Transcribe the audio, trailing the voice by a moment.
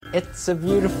It's a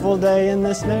beautiful day in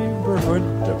this neighborhood,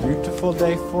 a beautiful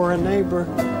day for a neighbor.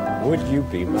 Would you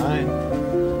be mine?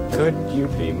 Could you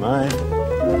be mine?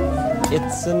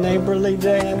 It's a neighborly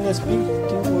day in this beauty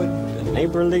wood, a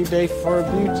neighborly day for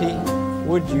beauty.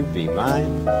 Would you be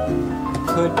mine?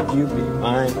 Could you be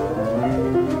mine?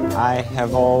 I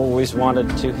have always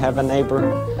wanted to have a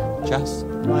neighbor just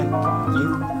like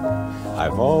you.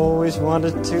 I've always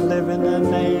wanted to live in a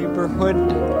neighborhood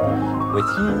with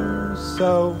you.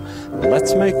 So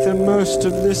let's make the most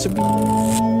of this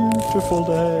beautiful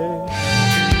day.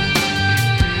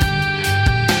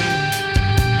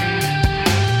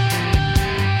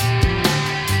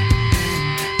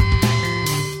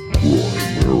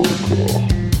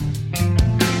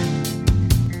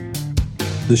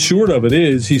 The short of it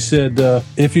is, he said,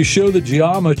 if you show the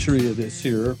geometry of this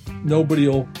here, nobody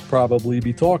will probably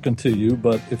be talking to you.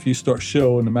 But if you start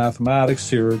showing the mathematics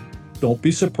here, don't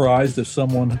be surprised if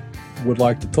someone would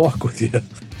like to talk with you.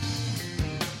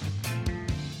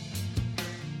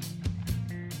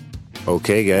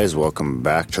 Okay, guys, welcome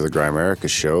back to the Grimerica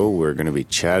show. We're going to be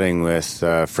chatting with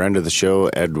a friend of the show,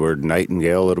 Edward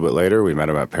Nightingale, a little bit later. We met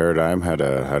him at Paradigm, had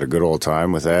a good old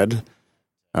time with Ed.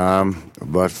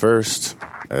 But first,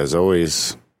 as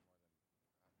always,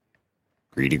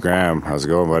 Greedy Graham. How's it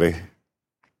going, buddy?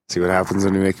 See what happens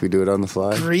when you make me do it on the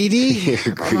fly? Greedy?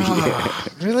 Greedy. Oh,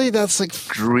 really? That's like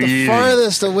the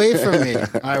farthest away from me,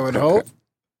 I would hope.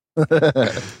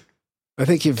 I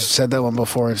think you've said that one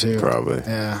before, too. Probably.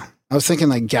 Yeah. I was thinking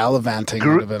like gallivanting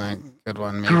would have been a good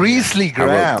one. Maybe. Grizzly How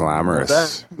Graham. about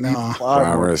glamorous? No.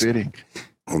 Glamorous. Your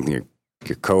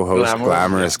co-host,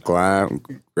 glamorous Graham.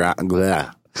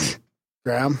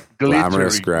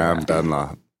 Glamorous Graham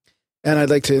Dunlop. And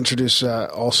I'd like to introduce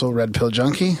also Red Pill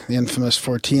Junkie, the infamous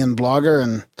 14 blogger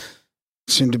and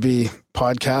soon to be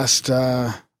podcast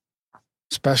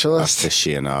specialist.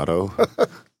 Aficionado.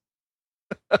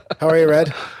 How are you,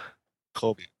 Red?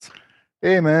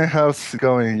 Hey, man, how's it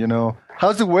going? You know,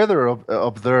 how's the weather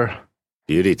up there?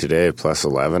 Beauty today, plus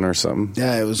 11 or something.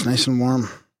 Yeah, it was nice and warm.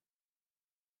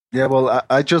 Yeah, well,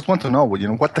 I just want to know,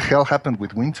 what the hell happened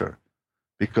with winter?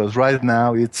 Because right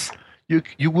now it's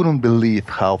you wouldn't believe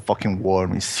how fucking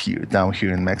warm it's here down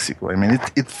here in Mexico. I mean,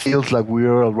 it feels like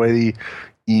we're already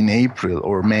in April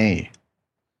or May.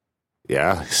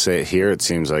 Yeah, here it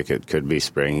seems like it could be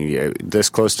spring. Yeah, this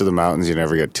close to the mountains, you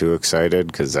never get too excited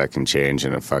because that can change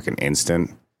in a fucking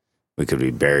instant. We could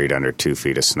be buried under 2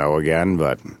 feet of snow again,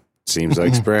 but it seems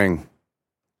like spring.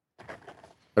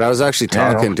 But I was actually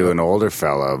talking to an older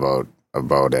fella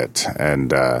about it,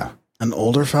 and an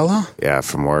older fella? Yeah,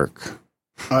 from work.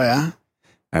 Oh yeah.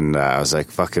 And I was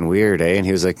like, fucking weird, eh? And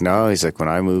he was like, no. He's like, when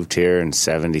I moved here in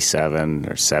 77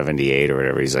 or 78 or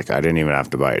whatever, he's like, I didn't even have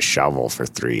to buy a shovel for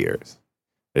 3 years.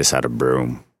 I just had a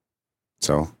broom.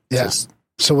 So yeah.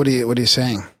 So what are you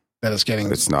saying? That it's getting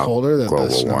not colder? That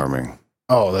global warming.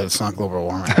 Oh, that it's not global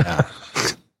warming. Yeah.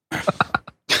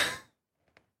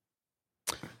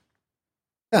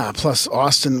 Yeah, plus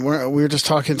Austin, we were just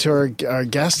talking to our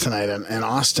guest tonight, and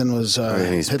Austin was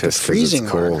hit the freezing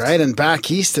mark, right? And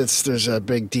back east, there's a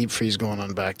big deep freeze going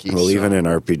on back east. Well, even in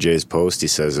RPJ's post, he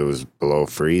says it was below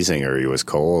freezing or he was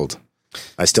cold.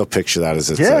 I still picture that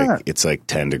as it's like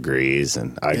 10 degrees,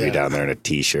 and I'd be down there in a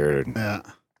t-shirt and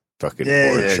fucking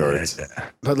board shorts. Yeah.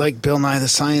 But like Bill Nye the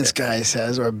Science Guy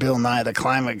says, or Bill Nye the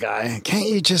Climate Guy, can't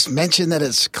you just mention that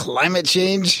it's climate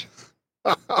change?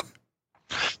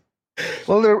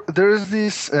 Well, there is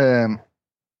this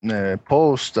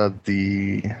post at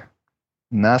the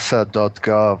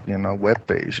NASA.gov,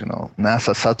 webpage.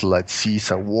 NASA satellite sees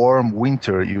a warm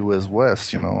winter U.S.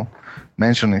 West.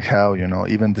 Mentioning how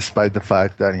even despite the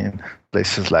fact that in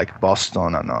places like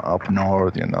Boston and up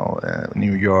north,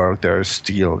 New York, there's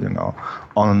still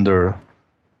under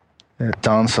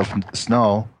tons of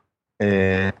snow.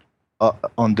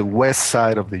 On the west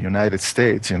side of the United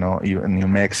States, even New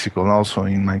Mexico, and also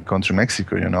in my country,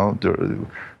 Mexico,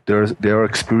 they're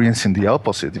experiencing the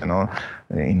opposite.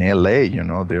 In LA,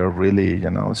 they're really,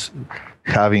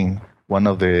 having one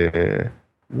of the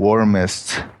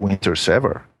warmest winters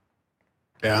ever.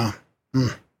 Yeah.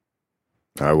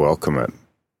 I welcome it.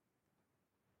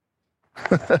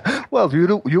 Well,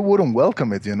 you wouldn't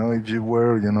welcome it, if you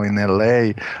were, in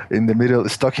LA, in the middle,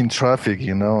 stuck in traffic,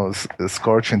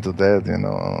 scorching to death,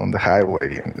 on the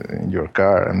highway in your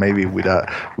car, and maybe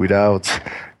without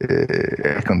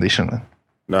air conditioning.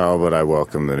 No, but I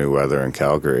welcome the new weather in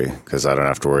Calgary because I don't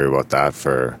have to worry about that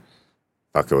for,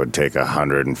 it would take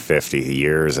 150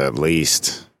 years at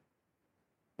least,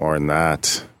 more than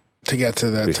that, to get to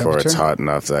that before temperature? It's hot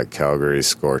enough that Calgary's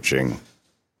scorching.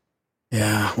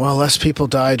 Yeah, well, less people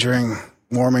die during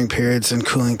warming periods and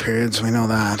cooling periods. We know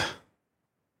that.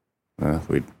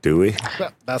 Do we?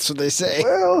 That's what they say.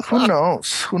 Well, who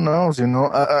knows? Who knows? You know,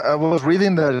 I was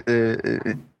reading that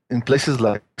in places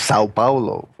like Sao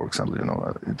Paulo, for example, you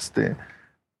know, it's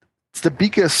the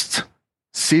biggest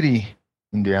city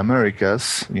in the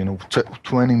Americas. You know,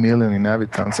 20 million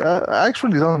inhabitants. I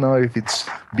actually don't know if it's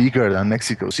bigger than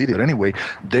Mexico City, but anyway,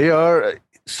 they are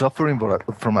suffering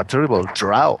from a terrible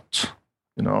drought.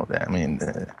 You know, I mean.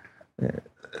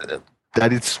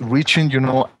 That it's reaching, you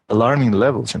know, alarming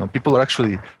levels. You know, people are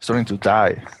actually starting to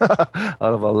die out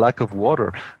of a lack of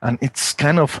water, and it's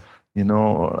kind of, you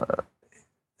know,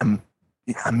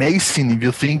 amazing if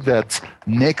you think that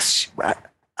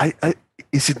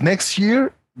is it next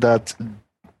year that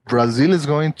Brazil is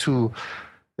going to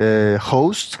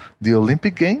host the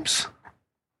Olympic Games?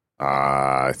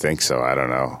 I think so. I don't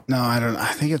know. No, I don't.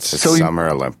 I think it's Summer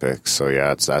Olympics. So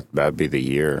yeah, that'd be the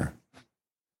year.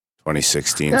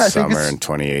 2016 summer and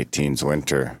 2018's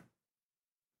winter.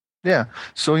 Yeah.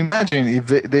 So imagine if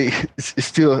they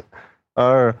still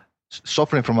are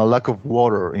suffering from a lack of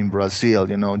water in Brazil,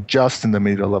 you know, just in the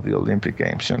middle of the Olympic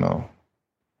Games, you know.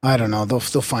 I don't know. They'll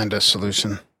find a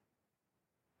solution.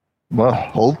 Well,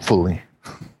 hopefully.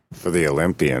 For the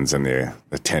Olympians and the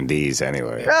attendees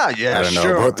anyway. Yeah, I don't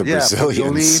know about the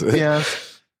Brazilians. For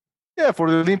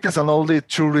the Olympians and all the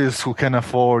tourists who can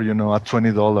afford, you know, a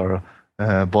 $20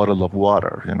 bottle of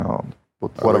water, you know.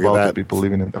 But what about the people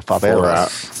living in the favelas?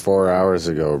 4 hours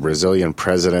ago, Brazilian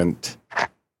president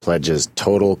pledges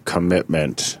total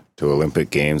commitment to Olympic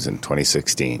Games in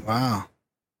 2016. Wow.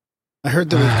 I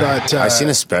heard that we've got... I seen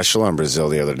a special on Brazil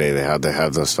the other day. They had to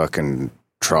have those fucking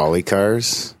trolley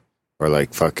cars, or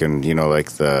like fucking, you know,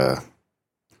 like they're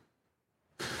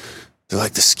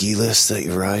like the ski lifts that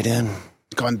you ride in.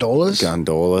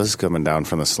 Gondolas coming down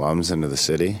from the slums into the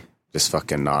city. Just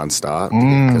fucking nonstop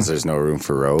because there's no room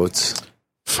for roads.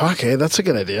 Fuck, hey, that's a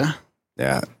good idea.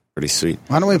 Yeah, pretty sweet.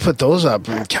 Why don't we put those up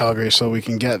in Calgary so we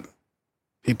can get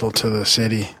people to the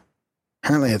city?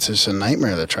 Apparently, it's just a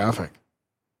nightmare, the traffic.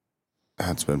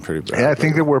 That's been pretty bad. Yeah, I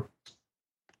think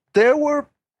there were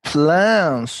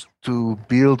plans to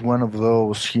build one of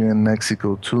those here in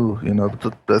Mexico too. You know,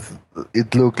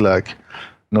 it looked like,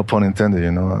 no pun intended,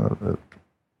 you know, a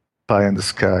pie in the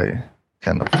sky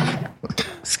kind of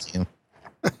scheme.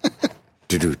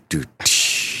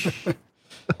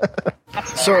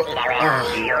 So,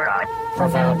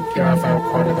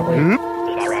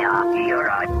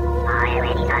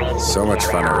 so much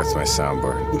funner with my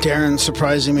soundboard. Darren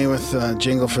surprising me with a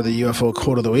jingle for the UFO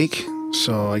quote of the week.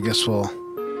 So I guess we'll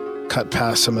cut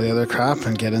past some of the other crap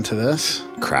and get into this.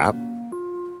 Crap.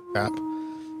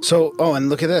 So, and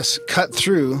look at this. Cut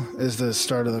through is the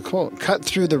start of the quote. Cut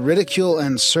through the ridicule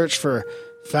and search for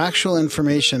factual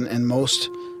information in most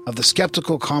of the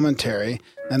skeptical commentary,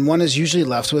 and one is usually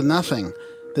left with nothing.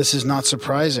 This is not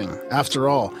surprising. After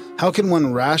all, how can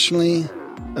one rationally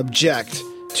object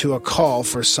to a call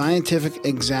for scientific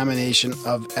examination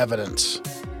of evidence?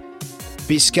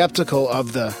 Be skeptical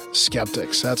of the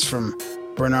skeptics. That's from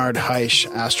Bernard Heisch,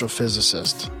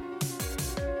 astrophysicist.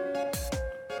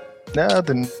 Yeah,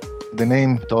 the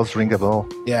name does ring a bell.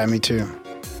 Yeah, me too.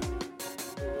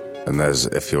 And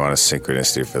if you want a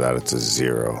synchronicity for that, it's a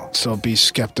 0. So be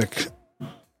skeptical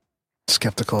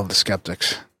of the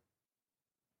skeptics.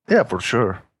 Yeah, for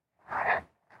sure.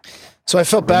 So I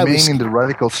felt bad. Being in the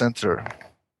radical center.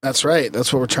 That's right.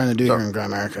 That's what we're trying to do here in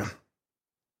Grimerica.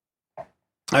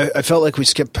 I felt like we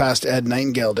skipped past Ed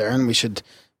Nightingale, Darren. We should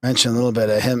mention a little bit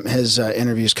of him. His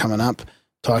interview's coming up,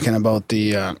 talking about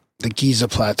the Giza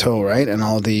Plateau, right, and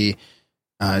all the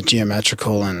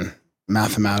geometrical and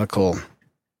mathematical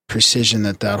precision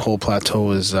that whole plateau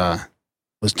was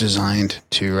designed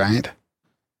to, right?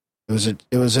 He's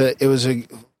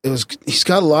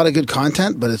got a lot of good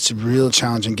content, but it's real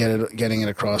challenging getting it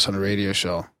across on a radio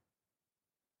show.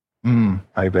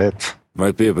 I bet.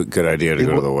 Might be a good idea to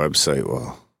go to the website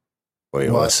while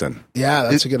you listen. Yeah,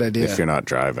 that's a good idea. If you're not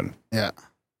driving. Yeah.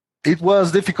 It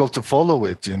was difficult to follow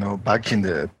it, you know, back in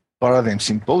the Paradigm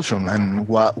Symposium, and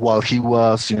while he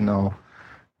was, you know,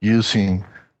 using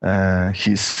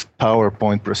his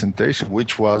PowerPoint presentation,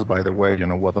 which was, by the way, you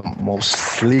know, one of the most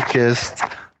sleekest,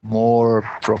 more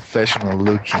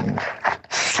professional-looking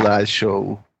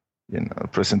slideshow, you know,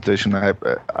 presentation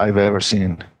I've ever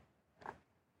seen.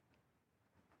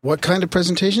 What kind of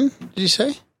presentation did you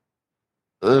say?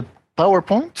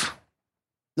 PowerPoint.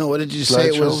 No, what did you say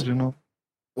it was? You know.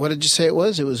 What did you say it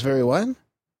was? It was very what?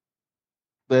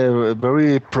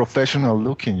 Very professional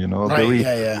looking, you know. Right, very,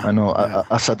 yeah. I know. Yeah.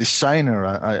 As a designer,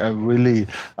 I really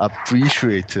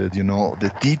appreciated, you know, the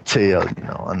detail, you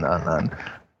know, and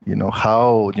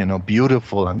how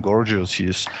beautiful and gorgeous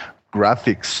his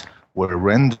graphics were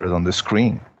rendered on the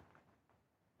screen.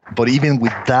 But even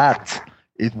with that,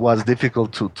 it was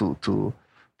difficult to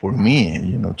for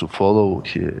me, to follow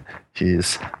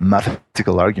his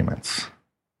mathematical arguments.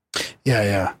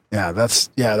 Yeah. That's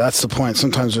the point.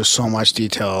 Sometimes there's so much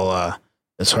detail.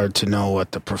 It's hard to know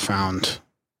what the profound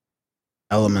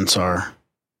elements are.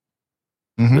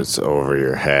 Mm-hmm. It's over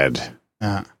your head.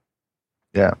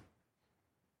 Yeah.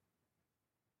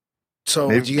 So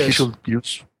maybe he should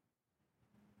use.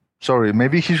 Sorry,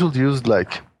 maybe he should use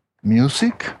like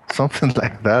music, something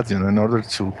like that, in order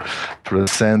to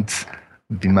present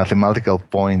the mathematical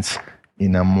points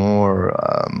in a more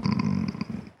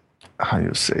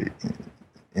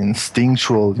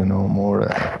instinctual, more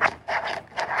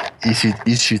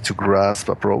easy to grasp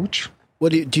approach.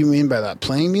 What do you mean by that?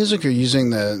 Playing music or using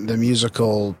the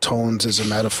musical tones as a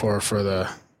metaphor for the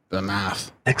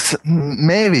math?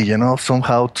 Maybe,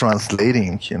 somehow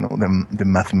translating, the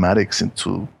mathematics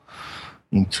into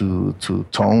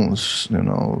tones,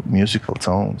 musical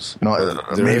tones.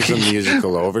 There is a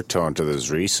musical overtone to this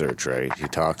research, right? He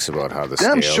talks about how the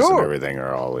scales and everything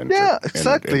are all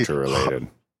interrelated.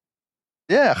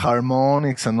 Yeah,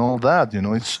 harmonics and all that.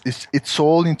 It's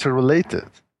all interrelated.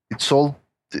 It's all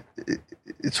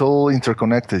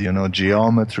interconnected.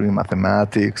 Geometry,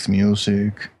 mathematics,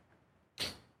 music.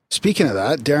 Speaking of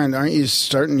that, Darren, aren't you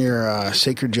starting your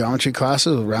sacred geometry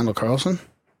classes with Randall Carlson?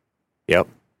 Yep.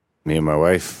 Me and my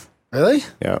wife. Really?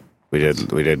 Yeah. We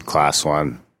did class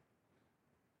 1.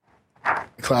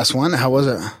 Class 1? How was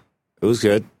it? It was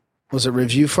good. Was it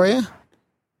review for you?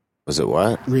 Was it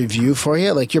what? Review for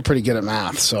you? Like, you're pretty good at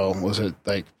math, so was it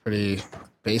like pretty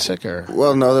basic or?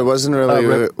 Well, no, there wasn't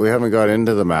really. We haven't got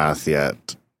into the math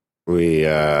yet. We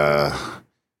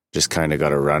just kind of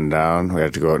got a rundown. We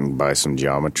had to go out and buy some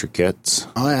geometry kits.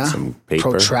 Oh yeah. Some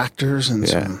paper. Protractors and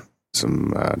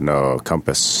some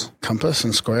compass. Compass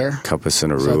and square? Compass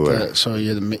and a ruler. So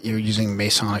you're using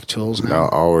Masonic tools now? No,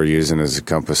 all we're using is a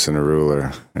compass and a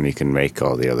ruler, and you can make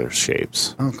all the other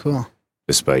shapes. Oh, cool.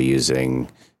 Just by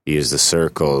use the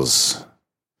circles,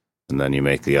 and then you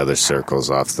make the other circles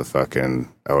off the fucking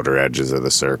outer edges of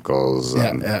the circles.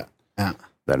 Yeah.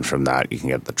 Then from that, you can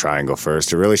get the triangle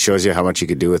first. It really shows you how much you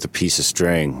could do with a piece of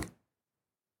string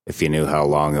if you knew how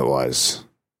long it was.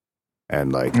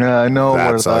 And I know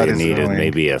that's where all that you is needed. going.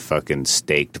 Maybe a fucking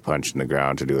stake to punch in the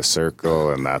ground to do a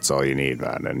circle, and that's all you need,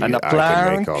 man. And a I plank.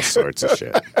 can make all sorts of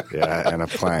shit. Yeah, and a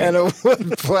plank. And a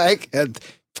wood plank and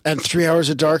 3 hours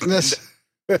of darkness.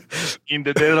 In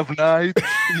the dead of night,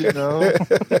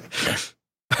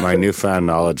 My newfound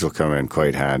knowledge will come in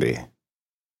quite handy.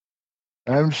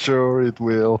 I'm sure it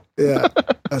will. Yeah,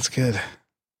 that's good.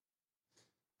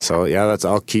 So yeah,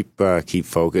 I'll keep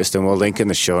focused, and we'll link in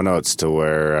the show notes to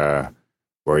where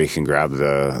you can grab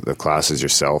the classes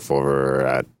yourself over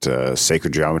at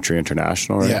Sacred Geometry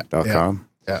International, right? .com.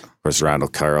 Yeah. Of course, Randall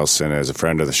Carlson is a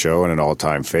friend of the show and an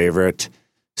all-time favorite.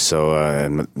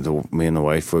 So me and the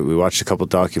wife, we watched a couple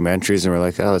documentaries, and we're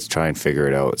like, let's try and figure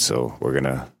it out. So we're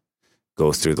gonna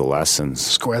go through the lessons.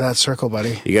 Square that circle,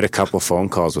 buddy. You get a couple phone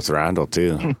calls with Randall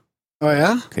too. Oh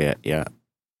yeah? Yeah.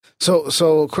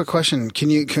 So quick question.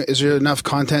 Is there enough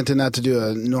content in that to do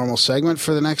a normal segment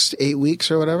for the next 8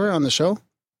 weeks or whatever on the show?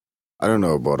 I don't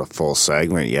know about a full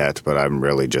segment yet, but I'm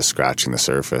really just scratching the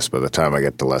surface. By the time I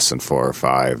get to lesson 4 or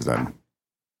 5,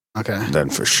 then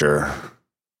for sure.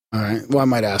 All right. Well, I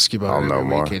might ask you about I'll it know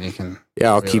more. and you can.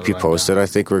 Yeah, I'll keep you posted. I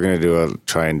think we're going to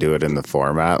try and do it in the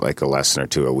format, like a lesson or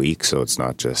 2 a week. So it's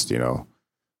not just,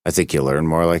 I think you learn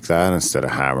more like that instead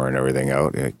of hammering everything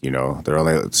out. They're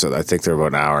I think they're about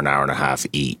an hour and a half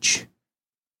each.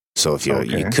 So if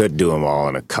you could do them all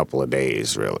in a couple of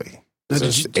days, really. So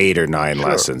there's 8 or 9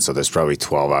 lessons. So there's probably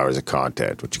 12 hours of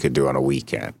content, which you could do on a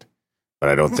weekend. But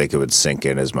I don't think it would sink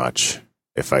in as much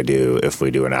if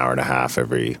we do an hour and a half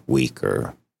every week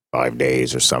or 5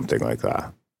 days or something like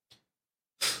that.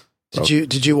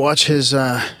 Did you watch his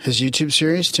YouTube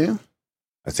series too?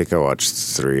 I think I watched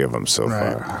 3 of them so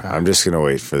far. Okay. I'm just going to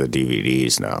wait for the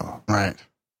DVDs now. Right.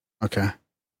 Okay.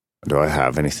 Do I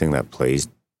have anything that plays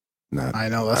that I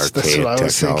know. That's what I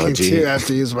was thinking too. I have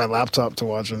to use my laptop to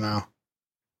watch it now.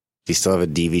 Do you still have a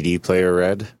DVD player,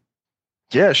 Red?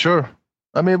 Yeah, sure.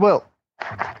 I mean, well,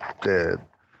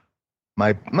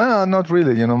 not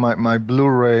really. My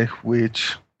Blu-ray,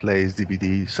 which plays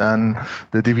DVDs, and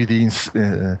the DVDs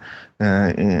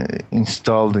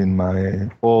installed in my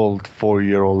old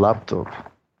 4-year-old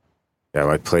laptop. Yeah,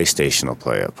 my PlayStation will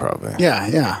play it probably.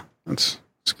 Yeah. That's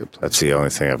a good place. That's the only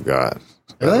thing I've got.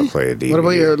 Really? Play a DVD. What about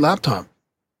your laptop?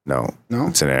 No. No?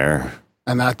 It's an Air.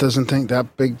 And that doesn't think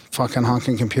that big fucking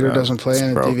honking computer doesn't play It's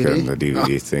in a broken. DVD? The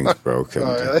DVD thing's broken.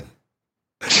 Oh,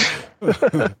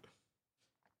 really?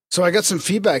 So I got some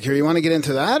feedback here. You want to get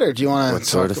into that, or do you want to? What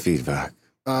sort of feedback?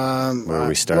 Where are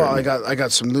we starting? Well, I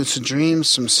got some lucid dreams,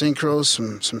 some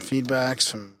synchros, some feedback,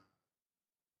 some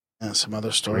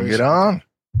other stories. Bring it on.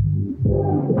 You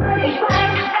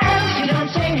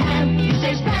don't say ham, you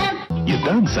say spam. You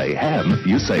don't say ham,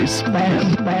 you say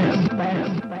spam. Spam,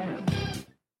 spam, spam.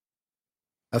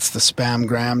 That's the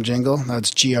Spamgram jingle.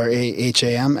 That's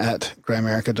GRAHAM at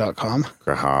Grimerica.com.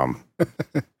 Graham.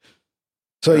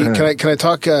 So can I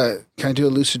talk? Can I do a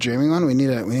lucid dreaming one? We need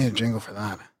a jingle for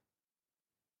that.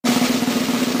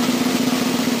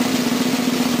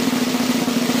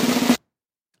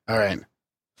 All right.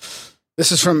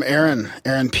 This is from Aaron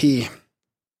P.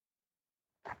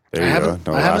 There you go.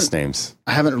 No last names.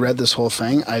 I haven't read this whole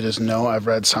thing. I just know I've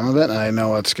read some of it, and I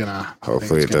know it's gonna.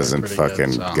 Hopefully, it doesn't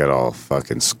fucking get all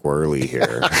fucking squirrely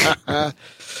here.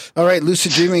 All right,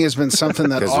 lucid dreaming has been something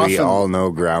that because we all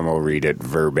know Graham will read it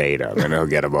verbatim, and he'll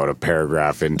get about a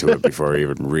paragraph into it before he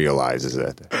even realizes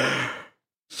it.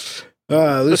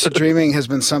 Lucid dreaming has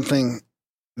been something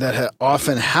that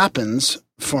often happens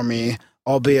for me,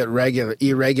 albeit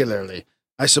irregularly.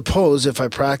 I suppose if I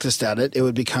practiced at it, it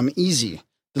would become easy.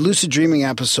 The lucid dreaming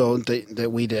episode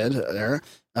that we did there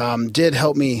did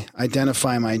help me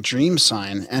identify my dream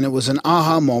sign, and it was an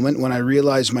aha moment when I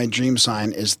realized my dream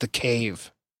sign is the cave.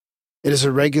 It is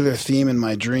a regular theme in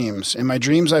my dreams. In my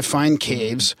dreams, I find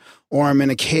caves, or I'm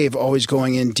in a cave always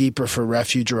going in deeper for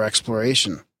refuge or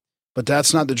exploration. But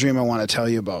that's not the dream I want to tell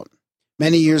you about.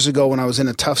 Many years ago, when I was in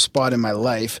a tough spot in my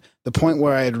life, the point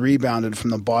where I had rebounded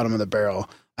from the bottom of the barrel,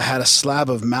 I had a slab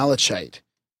of malachite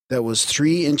that was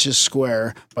 3 inches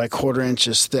square by 1/4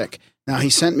 inches thick. Now, he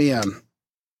sent me a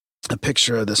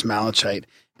picture of this malachite,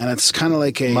 and it's kind of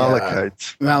like a...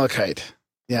 Malachite.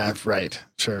 Yeah, right.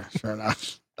 Sure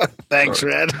enough. Thanks,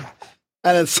 Red.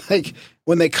 And it's like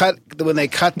when they cut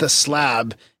the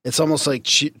slab, it's almost like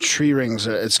tree rings.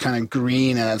 It's kind of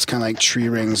green, and it's kind of like tree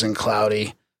rings and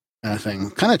cloudy kind of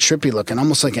thing. Kind of trippy looking,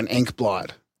 almost like an ink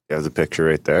blot. You have the picture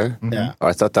right there? Yeah. Oh,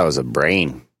 I thought that was a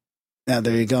brain. Yeah,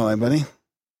 there you go, buddy.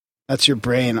 That's your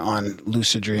brain on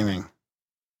lucid dreaming.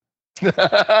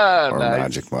 Or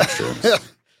magic mushrooms.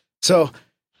 So,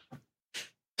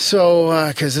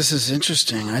 because this is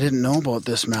interesting. I didn't know about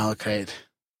this malachite.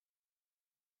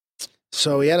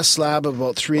 So he had a slab of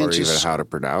about 3 inches. Or even how to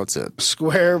pronounce it.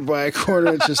 Square by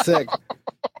 1/4 inches thick.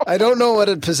 I don't know what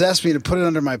had possessed me to put it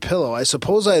under my pillow. I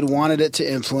suppose I had wanted it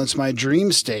to influence my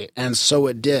dream state, and so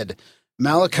it did.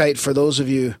 Malachite, for those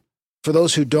who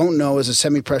don't know, is a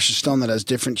semi-precious stone that has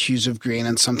different hues of green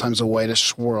and sometimes a whitish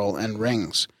swirl and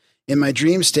rings. In my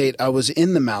dream state, I was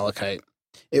in the malachite.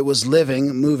 It was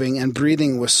living, moving, and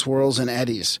breathing with swirls and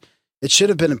eddies. It should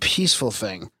have been a peaceful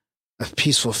thing, a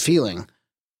peaceful feeling.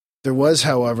 There was,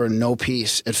 however, no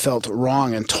peace. It felt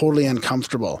wrong and totally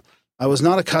uncomfortable. I was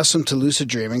not accustomed to lucid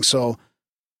dreaming, so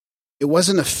it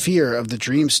wasn't a fear of the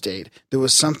dream state. There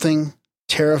was something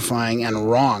terrifying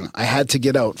and wrong. I had to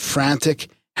get out. Frantic,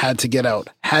 had to get out.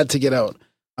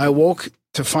 I woke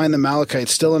to find the malachite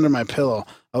still under my pillow.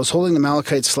 I was holding the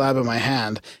malachite slab in my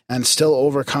hand and still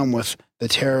overcome with the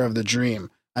terror of the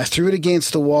dream. I threw it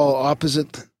against the wall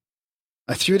opposite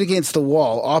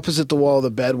the wall of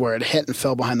the bed where it hit and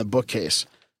fell behind the bookcase.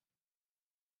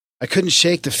 I couldn't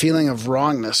shake the feeling of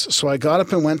wrongness, so I got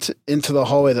up and went into the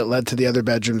hallway that led to the other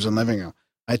bedrooms and living room.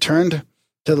 I turned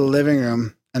to the living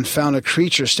room and found a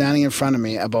creature standing in front of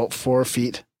me about 4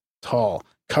 feet tall,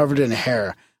 covered in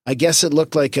hair. I guess it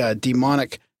looked like a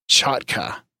demonic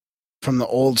Chotka from the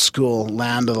old school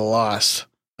Land of the Lost.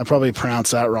 I probably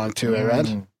pronounced that wrong too,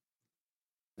 Red?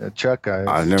 Yeah, Chaka.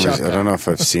 I don't know if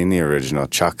I've seen the original.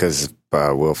 Chaka's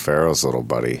Will Ferrell's little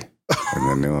buddy in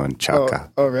the new one.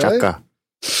 Chaka. Oh, really? Chaka.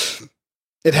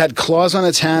 It had claws on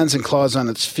its hands and claws on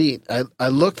its feet. I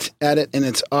looked at it in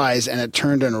its eyes, and it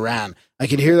turned and ran. I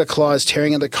could hear the claws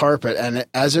tearing at the carpet, and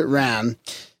as it ran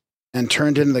and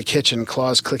turned into the kitchen,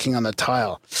 claws clicking on the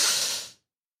tile.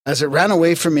 As it ran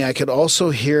away from me, I could also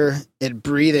hear it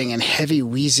breathing in heavy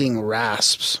wheezing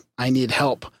rasps. I need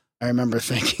help, I remember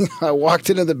thinking. I walked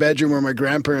into the bedroom where my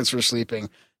grandparents were sleeping.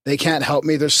 They can't help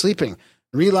me, they're sleeping.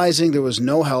 Realizing there was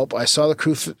no help, I saw the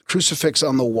crucifix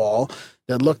on the wall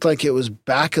that looked like it was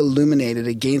back illuminated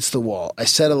against the wall. I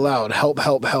said aloud, help,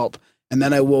 help, help. And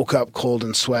then I woke up cold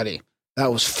and sweaty.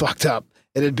 That was fucked up.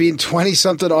 It had been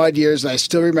 20-something odd years, and I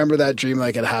still remember that dream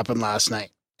like it happened last night.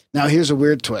 Now, here's a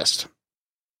weird twist.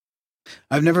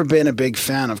 I've never been a big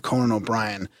fan of Conan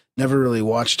O'Brien, never really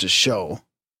watched his show.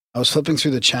 I was flipping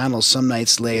through the channels some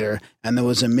nights later, and there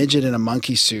was a midget in a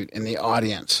monkey suit in the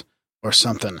audience. or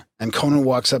something. And Conan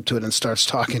walks up to it and starts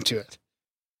talking to it.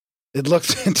 It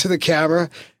looked into the camera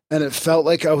and it felt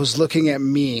like I was looking at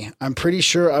me. I'm pretty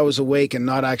sure I was awake and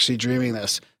not actually dreaming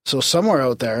this. So somewhere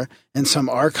out there in some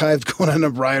archived Conan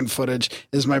O'Brien footage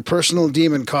is my personal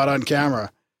demon caught on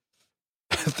camera.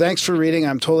 Thanks for reading.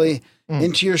 I'm totally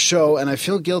into your show, and I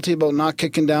feel guilty about not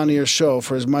kicking down to your show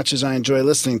for as much as I enjoy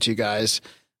listening to you guys.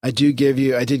 I did give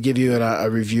you a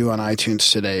review on iTunes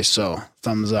today, so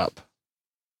thumbs up.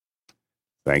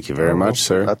 Thank you very much,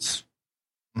 sir. That's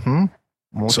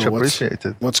much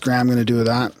appreciated. What's Graham going to do with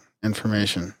that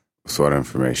information? With what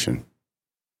information?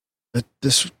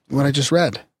 What I just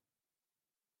read.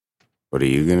 What are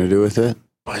you going to do with it?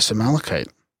 Buy some malachite.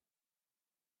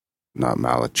 Not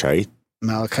malachite.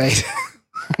 Malachite.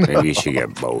 Maybe you should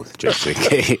get both, just in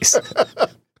case.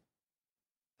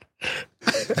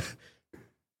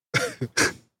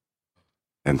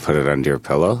 And put it under your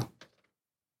pillow?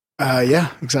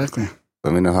 Yeah, exactly.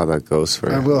 Let me know how that goes for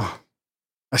you. I will.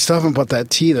 I still haven't bought that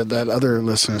tea that other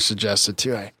listener suggested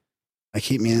too. I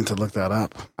keep meaning to look that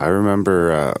up. I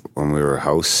remember when we were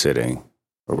house sitting,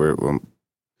 or when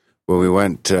we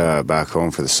went back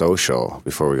home for the social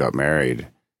before we got married,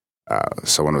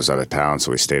 someone was out of town,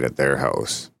 so we stayed at their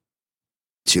house.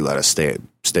 She let us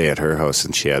stay at her house,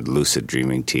 and she had lucid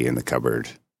dreaming tea in the cupboard.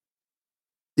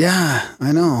 Yeah,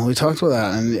 I know. We talked about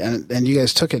that, and you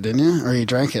guys took it, didn't you? Or you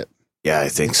drank it? Yeah, I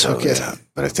think so. Took it. Yeah.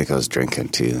 But I think I was drinking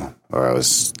too, or I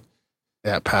was.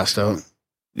 Yeah, passed out.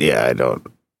 Yeah, I don't.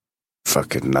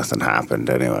 Fucking nothing happened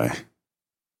anyway.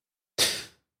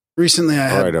 Recently,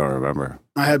 I don't remember.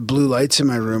 I had blue lights in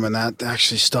my room, and that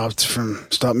actually stopped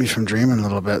me from dreaming a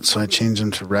little bit. So I changed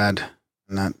them to red,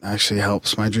 and that actually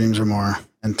helps. My dreams are more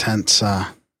intense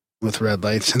with red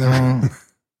lights in the room.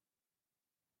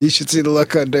 You should see the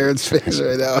look on Darren's face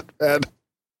right now, man.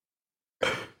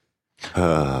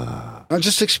 I'm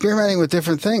just experimenting with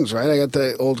different things, right? I got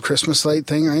the old Christmas light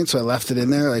thing, right? So I left it in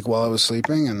there like while I was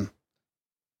sleeping, and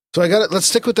so I got it. Let's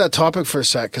stick with that topic for a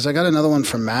sec because I got another one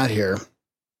from Matt here.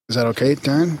 Is that okay,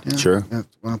 Darren? Yeah? Sure. Yeah.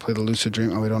 Want to play the lucid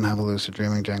dream? Oh, we don't have a lucid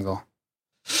dreaming jingle.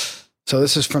 So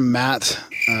this is from Matt.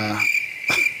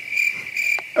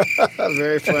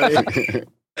 Very funny.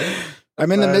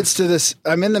 I'm in the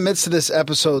midst of this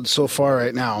episode so far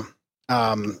right now.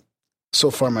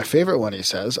 So far, my favorite one, he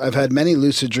says. I've had many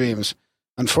lucid dreams.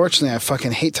 Unfortunately, I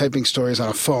fucking hate typing stories on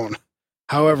a phone.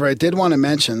 However, I did want to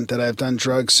mention that I've done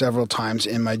drugs several times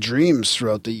in my dreams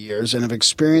throughout the years and have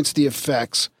experienced the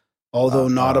effects, although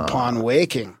not upon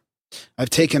waking. I've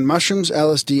taken mushrooms,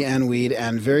 LSD, and weed,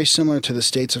 and very similar to the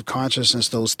states of consciousness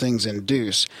those things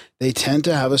induce, they tend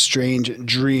to have a strange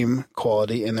dream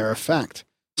quality in their effect.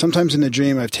 Sometimes in the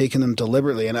dream, I've taken them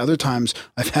deliberately, and other times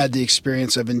I've had the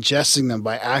experience of ingesting them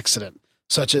by accident,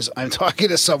 such as I'm talking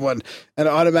to someone and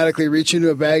automatically reach into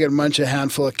a bag and munch a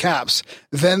handful of caps,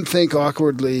 then think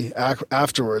awkwardly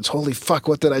afterwards, holy fuck,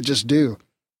 what did I just do?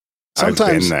 Sometimes,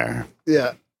 I've been there.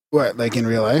 Yeah. What, like in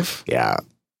real life? Yeah.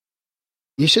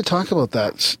 You should talk about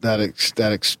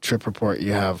that trip report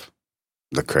you have.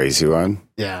 The crazy one?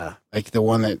 Yeah. Like the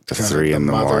one that... The 3 in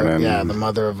the morning. Yeah, the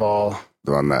mother of all...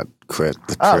 The one that quit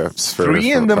the trips.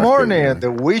 3 in the morning,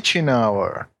 the witching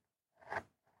hour.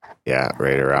 Yeah,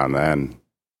 right around then.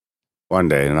 One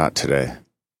day, not today.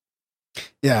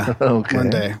 Yeah, okay.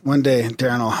 One day,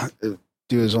 Darren will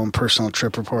do his own personal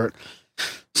trip report.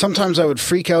 Sometimes I would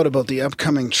freak out about the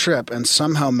upcoming trip and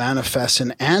somehow manifest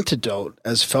an antidote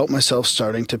as felt myself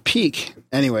starting to peak.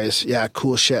 Anyways, yeah,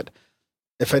 cool shit.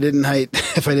 If I didn't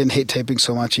hate typing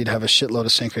so much, he'd have a shitload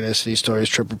of synchronicity stories,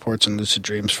 trip reports, and lucid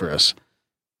dreams for us.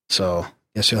 So,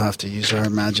 guess you'll have to use our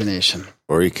imagination.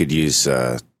 Or you could use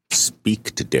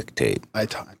speak to dictate. I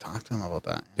talked to him about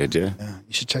that. Did you? Yeah,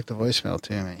 you should check the voicemail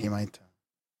too, man. He might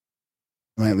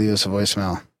leave us a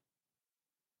voicemail.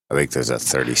 I think there's a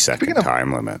 30-second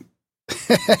time limit.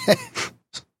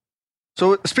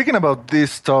 So, speaking about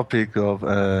this topic of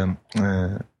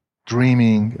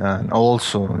dreaming and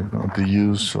also the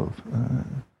use of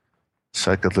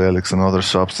psychedelics and other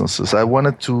substances, I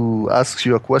wanted to ask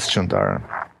you a question, Darren.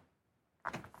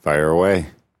 Fire away.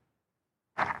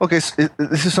 Okay, so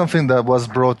this is something that was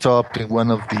brought up in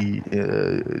one of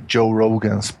the Joe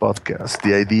Rogan's podcasts.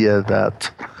 The idea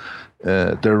that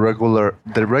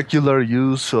the regular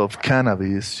use of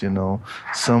cannabis,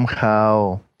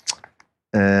 somehow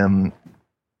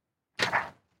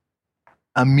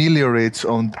ameliorates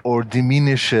or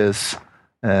diminishes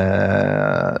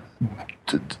the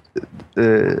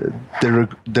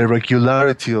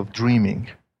regularity of dreaming.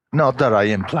 Not that I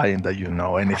am implying that you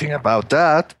know anything about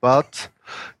that, but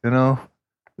can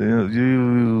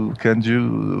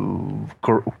you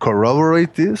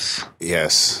corroborate this?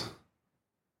 Yes.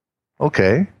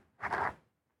 Okay.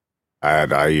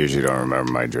 I usually don't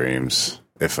remember my dreams,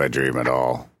 if I dream at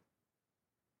all.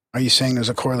 Are you saying there's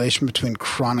a correlation between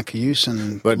chronic use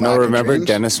and But no, lack of remember dreams?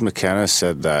 Dennis McKenna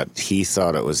said that he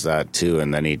thought it was that too,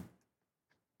 and then he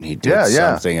did Yeah.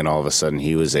 something, and all of a sudden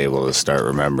he was able to start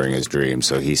remembering his dreams.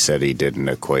 So he said he didn't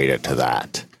equate it to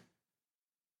that.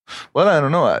 Well, I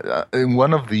don't know. In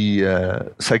one of the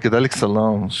psychedelic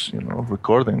salons,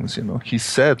 recordings, he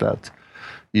said that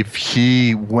if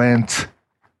he went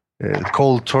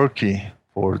cold turkey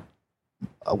for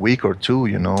a week or two,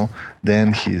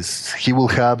 then he will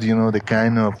have, the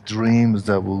kind of dreams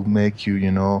that will make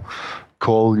you,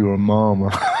 call your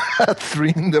mom at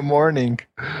 3 a.m.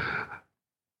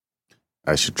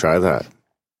 I should try that.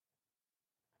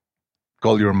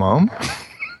 Call your mom?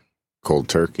 Cold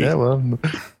turkey. Yeah, well,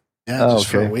 Yeah, just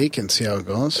for a okay. week and see how it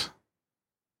goes.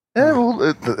 yeah,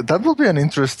 well, that will be an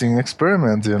interesting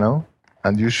experiment,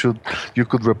 and you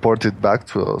could report it back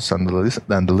to us and the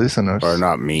listeners. Or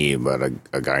not me, but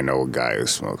I know a guy who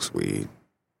smokes weed.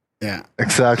 Yeah.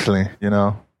 Exactly,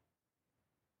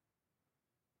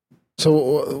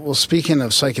 So, well, speaking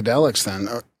of psychedelics, then,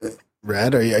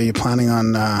 Red, are you planning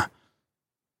on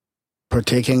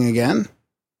partaking again?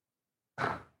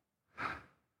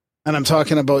 And I'm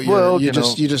talking about your. Well, you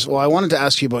just. Well, I wanted to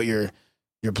ask you about your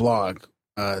blog.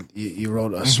 You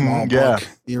wrote a small yeah. book.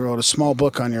 You wrote a small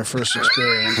book on your first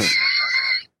experience.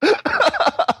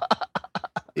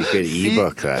 You could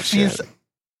ebook that shit.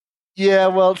 Yeah,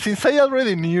 well, since I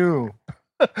already knew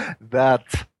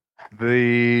that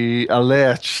the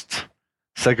alleged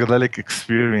psychedelic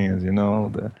experience,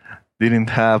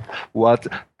 didn't have what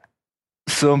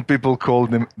some people call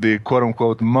the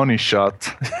quote-unquote money shot,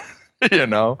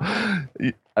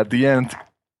 at the end,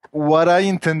 what I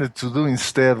intended to do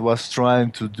instead was trying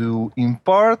to do, in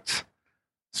part,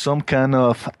 some kind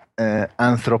of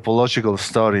anthropological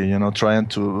study, trying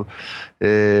to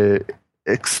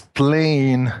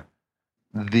explain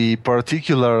the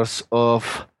particulars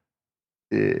of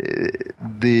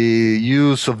the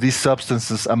use of these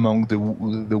substances among the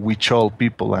Huichol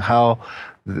people and how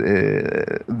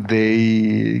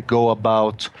they go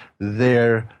about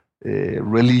their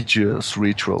religious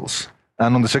rituals.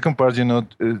 And on the second part,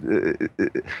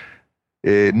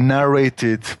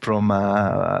 narrated from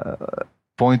a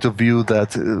point of view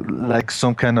that like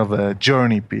some kind of a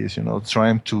journey piece,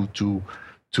 trying to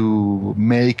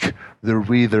make the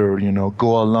reader,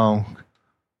 go along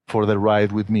for the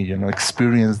ride with me,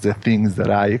 experience the things that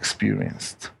I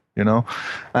experienced,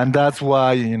 and that's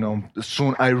why,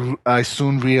 I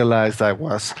soon realized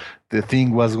the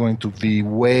thing was going to be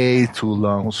way too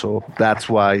long, so that's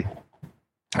why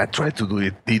I tried to do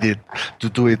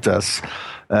it as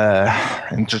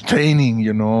entertaining,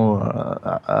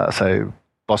 as I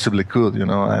possibly could,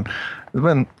 and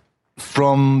when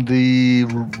from the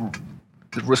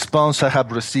response I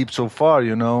have received so far,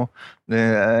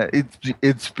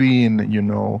 it's been,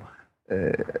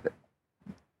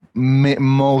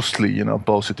 mostly,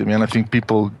 positive, and I think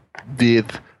people did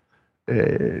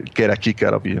get a kick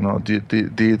out of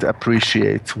it, did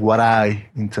appreciate what I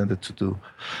intended to do.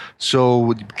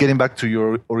 So, getting back to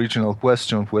your original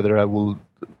question, whether I will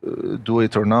do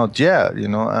it or not, yeah,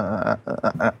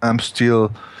 I'm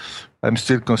still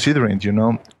considering,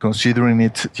 considering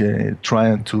it,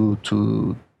 trying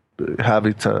to have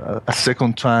it a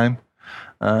second time,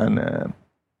 and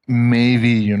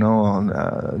maybe,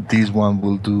 this one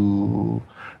will do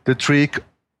the trick.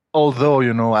 Although,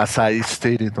 as I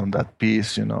stated on that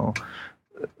piece,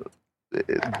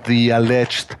 the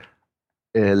alleged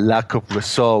lack of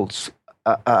results,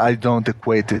 I don't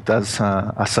equate it as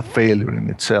a failure in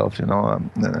itself,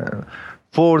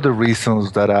 for the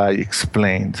reasons that I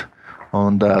explained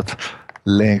on that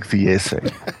lengthy essay.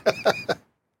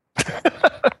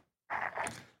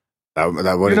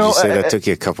 What did you say? That took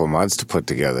you a couple months to put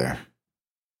together.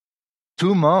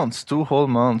 2 months, 2 whole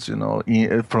months,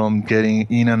 from getting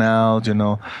in and out,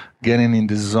 getting in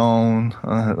the zone,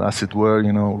 as it were,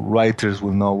 writers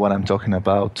will know what I'm talking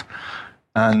about.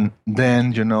 And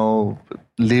then,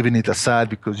 leaving it aside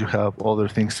because you have other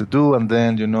things to do. And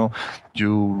then,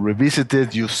 you revisit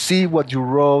it, you see what you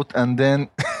wrote, and then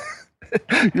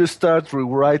you start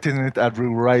rewriting it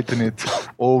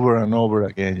over and over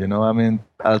again,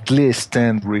 at least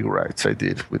 10 rewrites I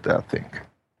did with that thing.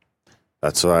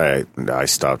 That's why I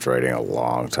stopped writing a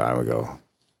long time ago.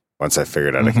 Once I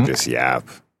figured out I could just yap,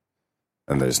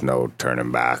 and there's no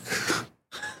turning back.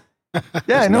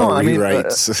 Yeah, I know. No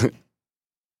rewrites.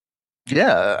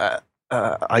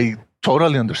 I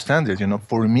totally understand it.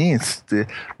 For me,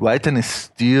 writing is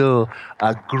still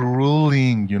a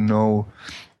grueling,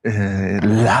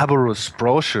 laborious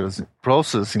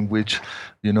process in which,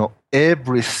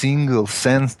 every single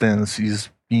sentence is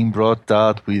being brought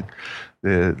out with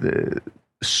the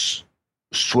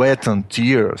sweat and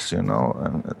tears, and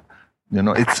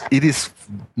it is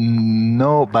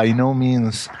by no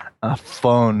means a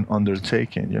fun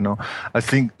undertaking. I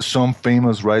think some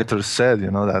famous writers said,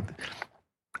 that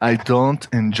I don't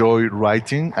enjoy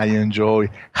writing, I enjoy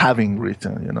having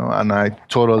written, and I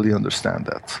totally understand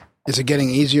that. Is it getting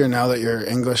easier now that your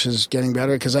English is getting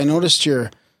better? Because I noticed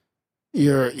your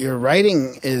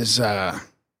writing is and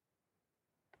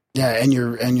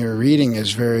your reading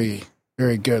is very,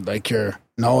 very good. Like your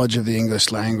knowledge of the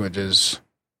English language is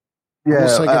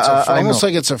almost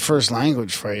like it's a first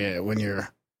language for you when you're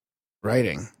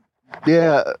writing.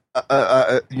 Yeah,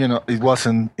 it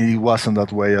wasn't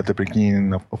that way at the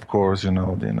beginning. Of course,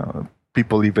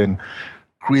 people even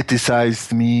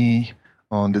criticized me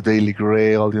on the Daily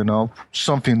Graal,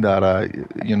 something that I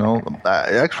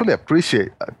actually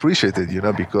appreciated,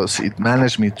 because it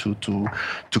managed me to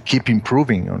keep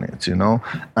improving on it,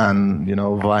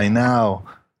 and by now,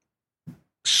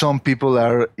 some people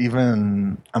are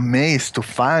even amazed to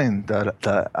find that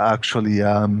actually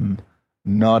I'm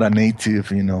not a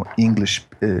native, English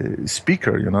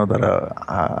speaker, that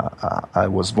I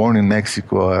was born in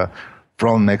Mexico,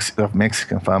 from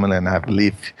Mexican family, and I've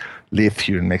lived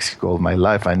here in Mexico all my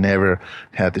life. I never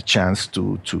had the chance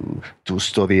to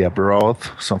study abroad,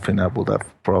 something I would have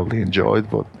probably enjoyed,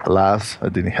 but alas, I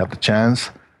didn't have the chance,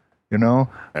 And now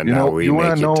we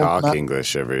make you talk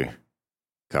English every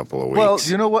couple of weeks. Well,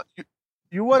 you know what?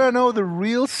 You want to know the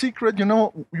real secret? You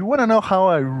want to know how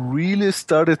I really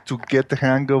started to get the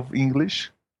hang of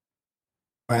English?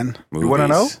 When? Movies. You want to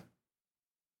know?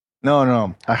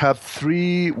 No. I have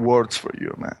 3 words for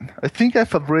you, man. I think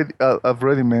I've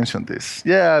already mentioned this.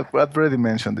 Yeah, I've already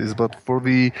mentioned this, but for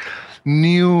the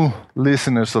new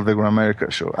listeners of the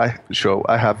Grimerica show,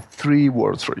 I have 3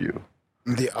 words for you.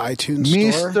 The iTunes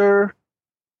store?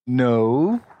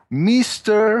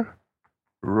 Mr.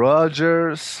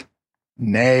 Rogers'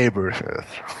 neighborhood.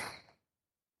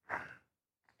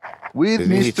 With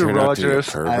Mr.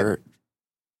 Rogers.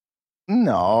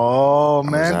 No,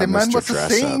 man, the man was a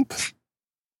saint.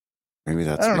 Maybe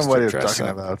that's I don't know what you're talking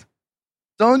about.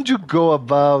 Don't you go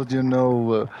about,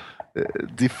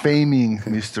 defaming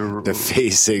Mr.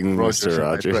 Defacing Mr.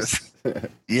 Rogers.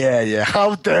 Yeah.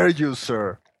 How dare you,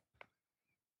 sir?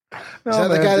 Is that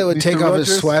the guy that would take off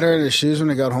his sweater and his shoes when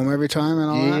he got home every time and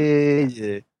all that?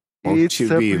 Yeah. Won't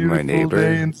you be my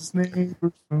neighbor?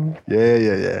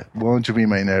 Yeah. Won't you be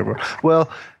my neighbor? Well,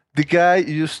 the guy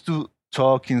used to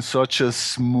talk in such a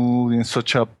smooth, in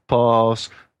such a pause,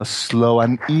 a slow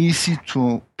and easy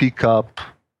to pick up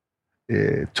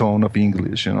tone of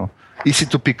English, Easy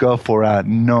to pick up for a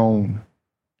known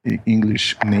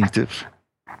English native.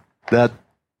 That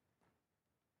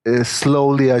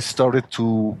slowly I started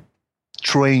to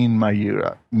train my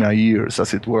ears,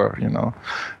 as it were,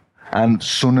 And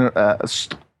sooner,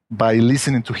 by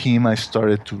listening to him, I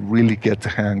started to really get the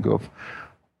hang of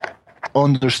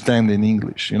understanding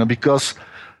English, because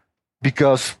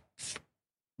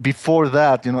before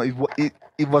that,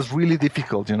 it was really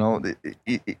difficult,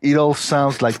 it all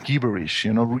sounds like gibberish,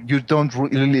 you don't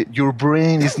really, your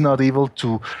brain is not able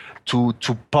to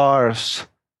parse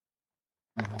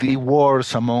the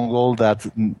words among all that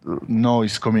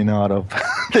noise coming out of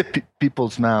the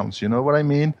people's mouths. You know what I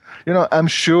mean? I'm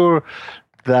sure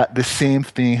that the same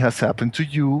thing has happened to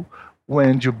you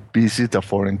when you visit a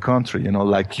foreign country,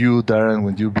 like you, Darren,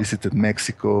 when you visited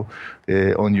Mexico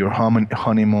on your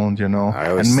honeymoon, I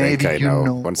always think I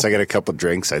know. Once I get a couple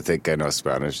drinks, I think I know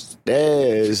Spanish.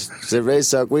 They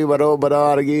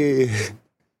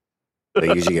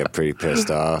usually get pretty pissed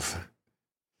off.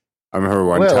 I remember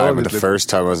one time, the first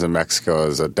time I was in Mexico, I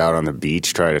was down on the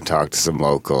beach trying to talk to some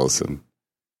locals,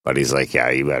 but he's like, yeah,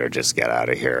 you better just get out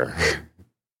of here.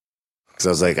 Because I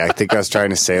was like, I think I was trying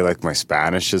to say, like, my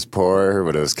Spanish is poor,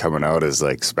 but it was coming out as,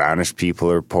 like, Spanish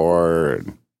people are poor.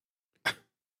 And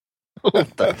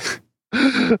it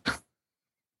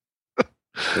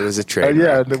was a train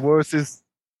wreck. The worst is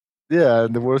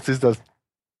that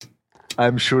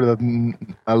I'm sure that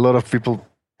a lot of people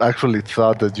actually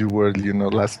thought that you were,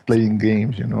 last playing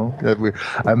games, that we're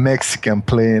a Mexican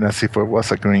playing as if I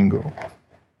was a gringo.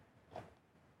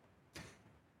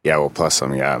 Yeah, well, plus,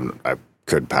 I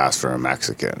could pass for a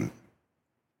Mexican.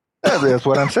 Yeah, that's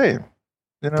what I'm saying.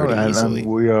 And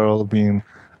we are all being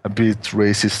a bit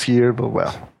racist here, but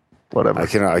well, whatever.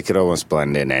 I could almost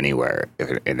blend in anywhere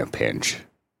in a pinch,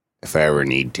 if I ever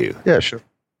need to. Yeah, sure.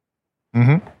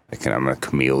 Mm-hmm. I'm a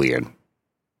chameleon.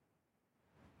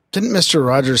 Didn't Mr.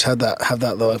 Rogers have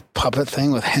that little puppet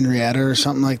thing with Henrietta or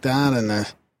something like that? And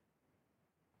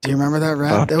do you remember that,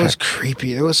 Red? That was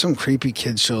creepy. There was some creepy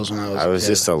kids shows when I was. I was a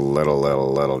kid. just a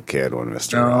little kid when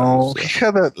Mr. No,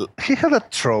 Rogers. he had a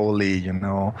trolley, you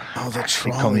know. Oh, the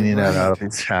trolley, coming in and right. out of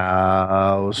his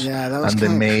house. Yeah, that was and the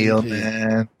kinda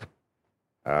mailman.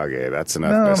 Okay, that's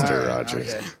enough, No. Mr.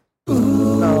 Rogers. Okay.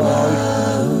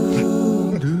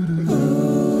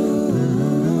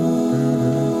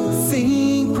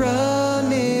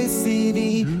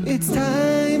 Synchronicity, it's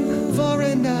time for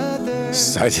another.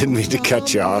 I didn't mean to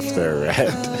cut you off there,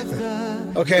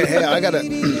 Red. Okay, hey, I got a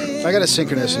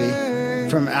synchronicity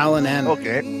from Alan N.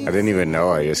 Okay. I didn't even know.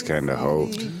 I just kind of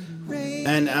hoped.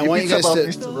 And I want you guys about to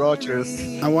Mr.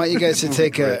 Rogers. I want you guys to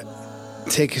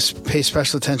pay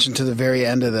special attention to the very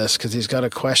end of this because he's got a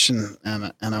question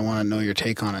and I want to know your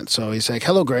take on it. So he's like,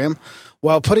 "Hello, Graham.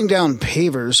 While putting down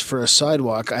pavers for a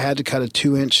sidewalk, I had to cut a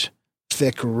 2-inch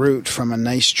thick root from a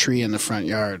nice tree in the front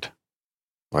yard."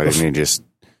 Why didn't you just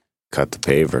cut the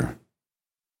paver?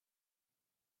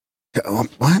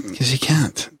 What? Because you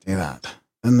can't do that.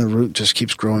 Then the root just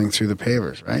keeps growing through the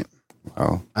pavers, right?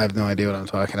 Oh, I have no idea what I'm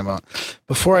talking about.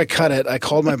 Before I cut it, I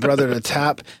called my brother to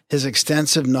tap his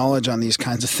extensive knowledge on these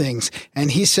kinds of things,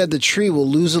 and he said the tree will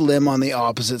lose a limb on the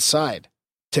opposite side,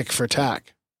 tick for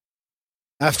tack.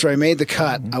 After I made the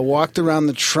cut, I walked around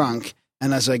the trunk,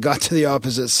 and as I got to the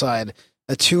opposite side,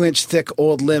 a 2-inch thick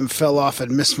old limb fell off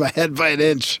and missed my head by 1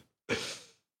 inch.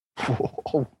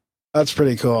 Whoa. That's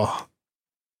pretty cool.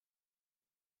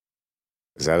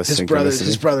 is that a His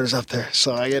synchronicity? brother's up there,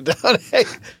 so I get down.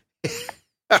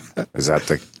 Is that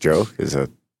the joke? Is that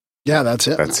Yeah, that's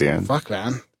it. That's the end? Fuck,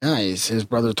 man. Yeah, his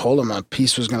brother told him a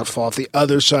piece was going to fall off the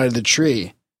other side of the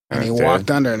tree. And he it did?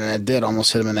 walked under it, and it did.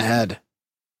 Almost hit him in the head.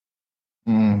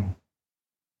 Mm.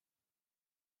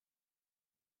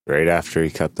 right after he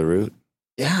cut the root?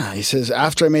 Yeah, he says,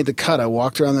 after I made the cut, I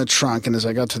walked around the trunk, and as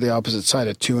I got to the opposite side,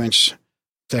 a 2-inch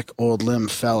thick old limb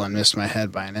fell and missed my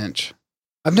head by 1 inch.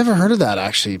 I've never heard of that,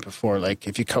 actually, before. Like,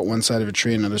 if you cut one side of a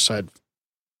tree, another side,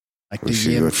 like We the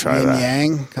should go try yin that.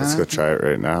 yang. Let's kinda? go try it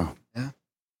right now.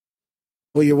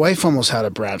 Well, your wife almost had a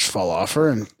branch fall off her,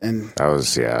 and That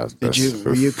was, yeah.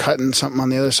 were you cutting something on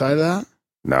the other side of that?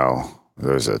 No,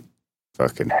 there was a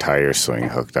fucking tire swing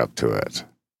hooked up to it.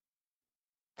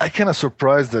 I kind of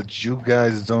surprised that you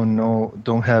guys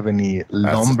don't have any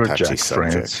lumberjack touchy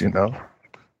friends, subject. you know?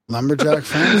 Lumberjack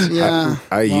friends? Yeah.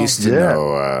 I used to yeah.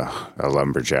 know a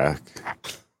lumberjack.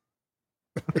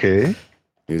 Okay.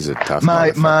 He was a tough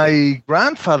my motherfucker. my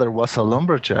grandfather was a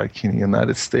lumberjack in the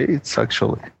United States,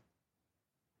 actually.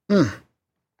 Hmm.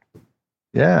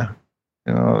 Yeah.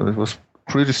 You know, it was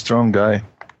pretty strong guy.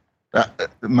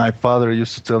 My father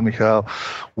used to tell me how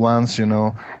once, you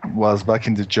know, was back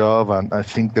in the job, and I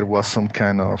think there was some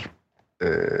kind of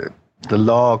the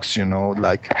logs, you know,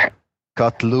 like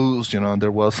cut loose, you know, and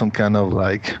there was some kind of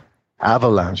like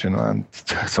avalanche, you know, and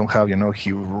somehow, you know,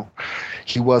 he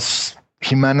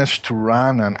managed to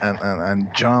run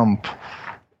and jump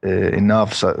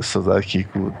enough so that he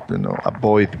could, you know,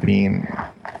 avoid being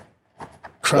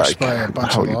Crushed like, by a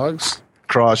bunch how of you- logs?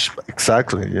 crushed.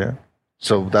 Exactly, yeah.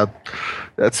 So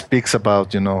that speaks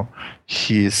about, you know,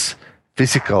 his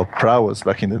physical prowess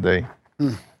back in the day.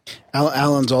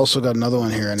 Alan's also got another one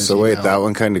here. In his So wait, email. that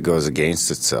one kind of goes against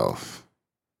itself.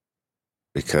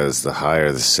 Because the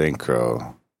higher the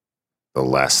synchro, the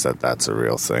less that's a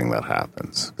real thing that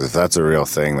happens. Because if that's a real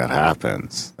thing that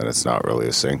happens, then it's not really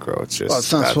a synchro. It's just Well,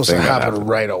 it's not that supposed to thing that happen happened.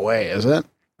 right away, is it?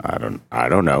 I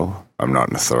don't know. I'm not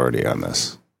an authority on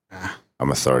this. Ah. I'm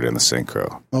authority on the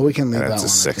synchro. Well, we can leave And that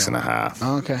it's one. a 6.5.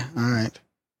 Oh, okay, all right.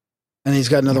 And he's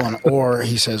got another one. Or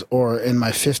he says, or in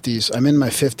my 50s, I'm in my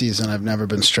 50s and I've never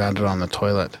been stranded on the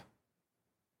toilet.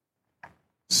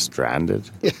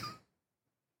 Stranded? Yeah.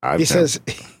 He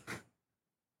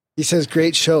says,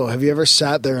 great show. Have you ever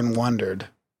sat there and wondered,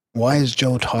 why is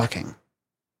Joe talking?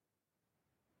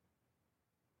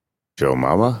 Joe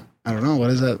Mama? I don't know. What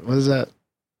is that? What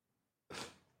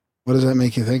does that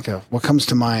make you think of? What comes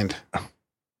to mind?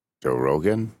 Joe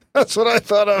Rogan? That's what I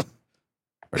thought of.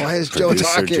 Why is Joe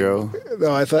Producer talking? Joe?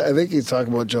 No, I think he's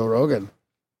talking about Joe Rogan.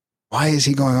 Why is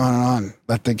he going on and on?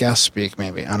 Let the guest speak,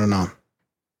 maybe. I don't know.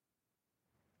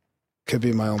 Could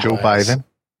be my own Joe bias. Biden.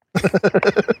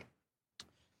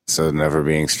 So never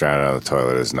being stranded on the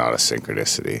toilet is not a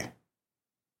synchronicity.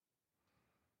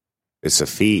 It's a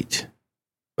feat.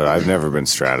 But I've never been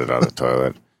stranded on a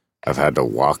toilet. I've had to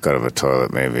walk out of a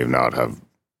toilet, maybe not have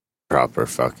proper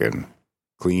fucking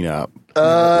clean up.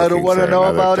 I don't looking want to for know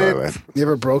another about toilet. it. You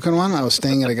ever broken one? I was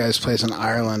staying at a guy's place in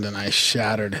Ireland and I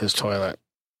shattered his toilet.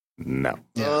 No.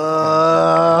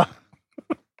 Yeah.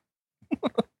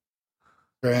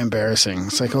 Very embarrassing.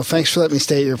 It's like, well, thanks for letting me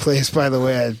stay at your place. By the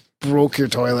way, I broke your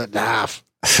toilet in half.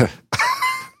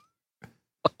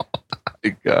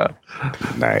 God.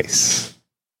 Nice.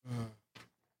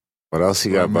 What else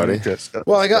you got, buddy?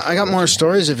 Well, I got more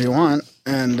stories if you want,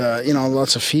 and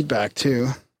lots of feedback too.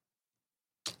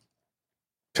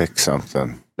 Pick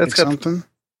something. Let's Pick get something.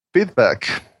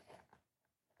 feedback.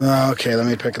 Okay, let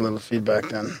me pick a little feedback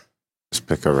then. Just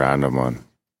pick a random one.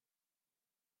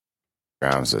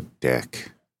 Graham's a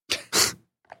dick.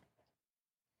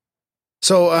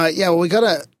 So we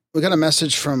got a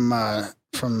message from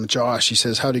Josh. He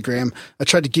says, "Howdy, Graham. I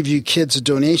tried to give you kids a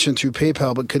donation through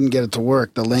PayPal, but couldn't get it to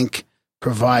work. The link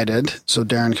provided, so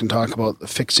Darren can talk about the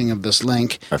fixing of this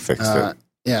link. I fixed it.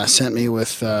 Yeah, sent me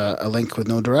with a link with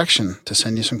no direction to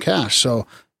send you some cash. So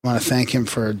I want to thank him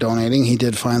for donating. He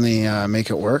did finally make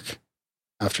it work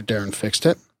after Darren fixed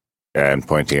it. Yeah, and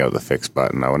pointing out the fix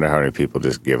button. I wonder how many people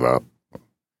just give up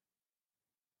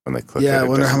when they click it. Yeah, I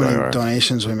wonder how many anywhere.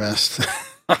 donations we missed.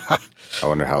 I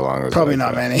wonder how long it was. Probably like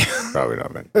not that. many. Probably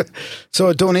not many. So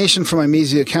a donation from my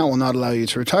Measy account will not allow you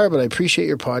to retire, but I appreciate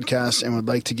your podcast and would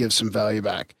like to give some value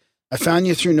back. I found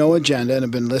you through No Agenda and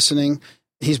have been listening.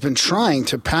 He's been trying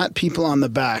to pat people on the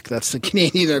back. That's the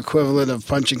Canadian equivalent of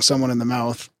punching someone in the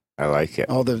mouth. I like it.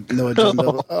 All the No Agenda,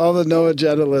 all the No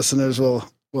Agenda listeners will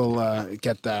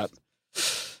get that.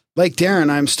 Like Darren,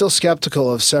 I'm still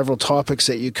skeptical of several topics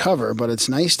that you cover, but it's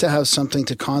nice to have something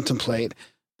to contemplate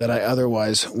that I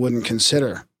otherwise wouldn't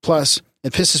consider. Plus,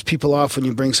 it pisses people off when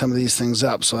you bring some of these things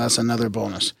up, so that's another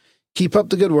bonus. Keep up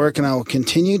the good work, and I will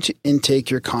continue to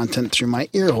intake your content through my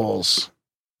ear holes.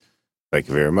 Thank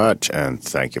you very much, and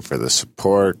thank you for the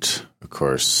support. Of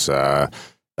course,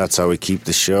 that's how we keep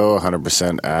the show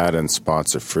 100% ad and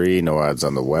sponsor free. No ads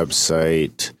on the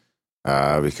website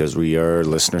because we are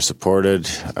listener supported.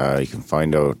 You can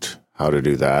find out how to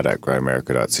do that at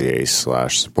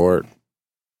grimerica.ca/support.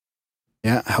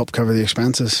 Yeah, help cover the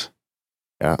expenses.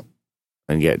 Yeah.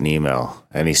 And get an email.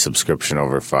 Any subscription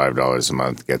over $5 a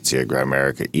month gets you a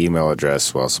Grimerica email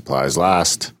address while supplies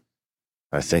last.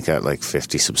 I think at like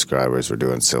 50 subscribers, we're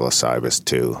doing psilocybus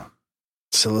 2.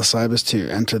 Psilocybus 2,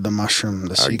 Enter the Mushroom,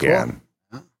 the sequel. Again.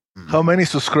 How many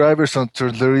subscribers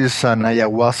until there is an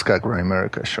ayahuasca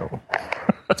Grimerica show?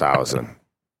 1,000.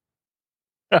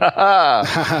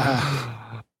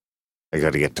 I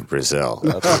got to get to Brazil.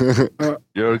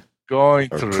 You're going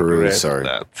Or to Peru, regret sorry.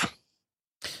 that.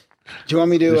 Do you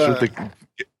want me to? You should take-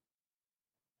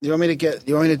 You want me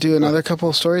to do another couple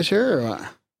of stories here, or what?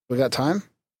 We got time?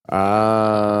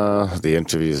 The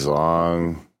interview's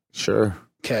long. Sure.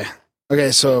 Okay.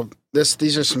 So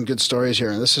these are some good stories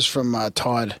here. This is from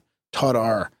Todd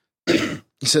R.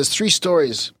 He says 3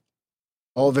 stories,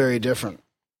 all very different.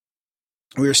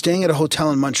 We were staying at a hotel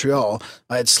in Montreal.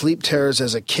 I had sleep terrors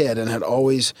as a kid and had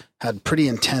always had pretty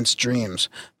intense dreams.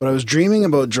 But I was dreaming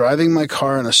about driving my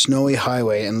car on a snowy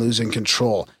highway and losing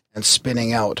control and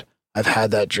spinning out. I've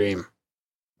had that dream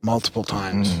multiple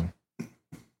times.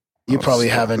 You probably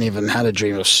haven't even had a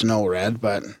dream of snow, Red,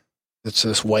 but it's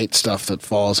this white stuff that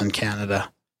falls in Canada.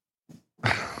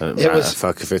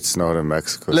 Fuck if it snowed in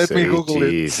Mexico Let City. me Google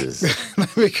Jesus.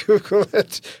 Let me Google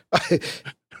it.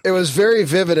 It was very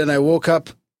vivid, and I woke up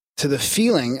to the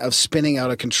feeling of spinning out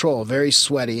of control, very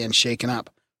sweaty and shaken up.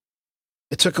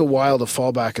 It took a while to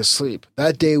fall back asleep.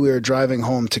 That day we were driving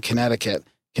home to Connecticut.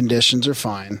 Conditions are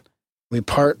fine. We're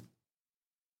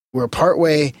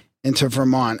partway into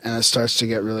Vermont, and it starts to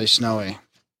get really snowy.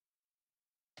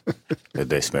 Did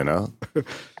they spin out?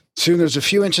 Soon there's a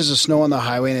few inches of snow on the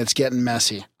highway, and it's getting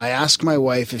messy. I asked my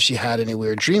wife if she had any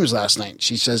weird dreams last night.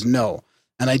 She says no,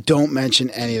 and I don't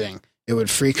mention anything. It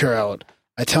would freak her out.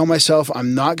 I tell myself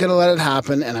I'm not going to let it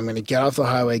happen, and I'm going to get off the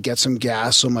highway, get some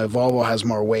gas so my Volvo has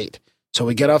more weight. So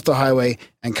we get off the highway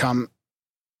and come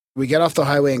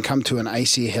to an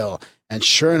icy hill, and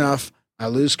sure enough, I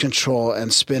lose control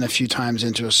and spin a few times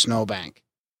into a snowbank.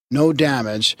 No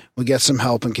damage. We get some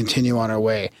help and continue on our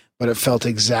way, but it felt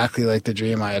exactly like the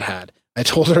dream I had had. I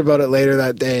told her about it later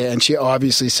that day, and she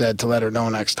obviously said to let her know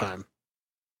next time.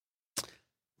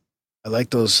 I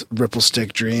like those ripple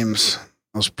stick dreams,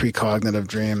 those precognitive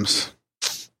dreams.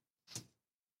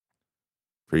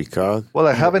 Precog? Well,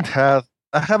 I haven't had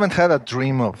a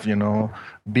dream of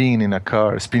being in a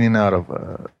car spinning out of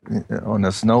on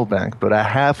a snowbank, but I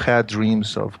have had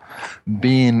dreams of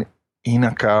being in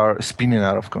a car spinning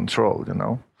out of control.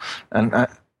 And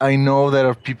I know there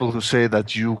are people who say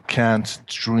that you can't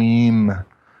dream.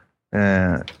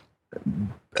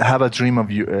 Have a dream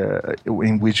of you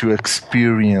in which you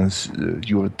experience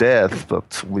your death,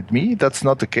 but with me that's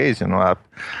not the case. I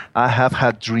have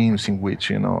had dreams in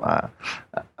which I've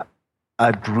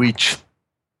reached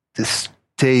this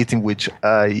state in which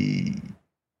I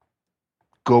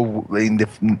go in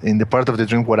the part of the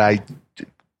dream where I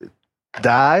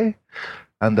die,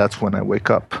 and that's when I wake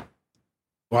up.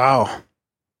 Wow.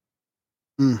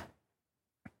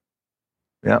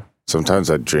 Yeah. Sometimes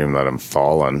I dream that I'm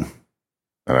falling,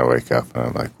 and I wake up and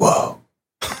I'm like, "Whoa,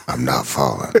 I'm not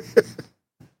falling."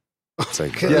 It's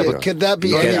like, Could that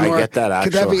be any I more? get that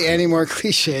Could that actual- be any more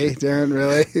cliche, Darren?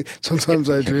 Really? Sometimes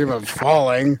I dream of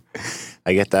falling.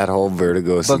 I get that whole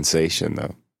vertigo sensation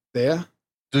though. Yeah.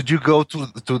 Did you go to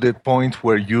the point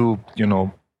where you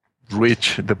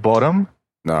reach the bottom?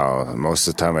 No, most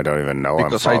of the time I don't even know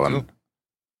Because I'm I falling. do.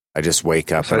 I just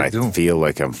wake up Yes, and I I do. feel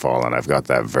like I'm falling. I've got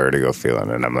that vertigo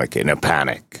feeling, and I'm like in a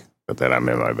panic. But then I'm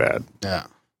in my bed, Yeah.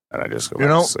 and I just go You back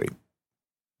know, to sleep.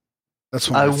 That's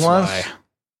when I I once- fly.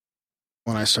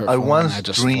 When I start I falling, once I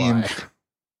just dreamed. fly.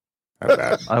 I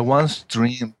bet. I once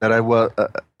dreamed that I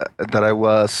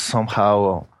was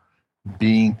somehow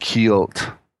being killed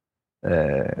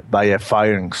by a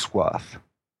firing squad.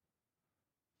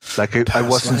 Like I Past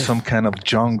was in life. some kind of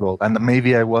jungle, and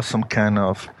maybe I was some kind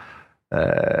of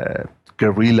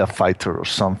guerrilla fighter or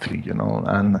something,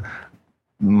 and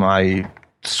my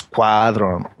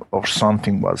squadron or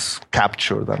something was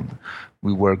captured, and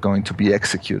we were going to be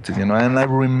executed, And I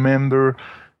remember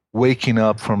waking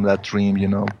up from that dream,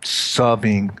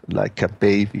 sobbing like a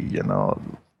baby,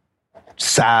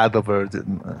 sad over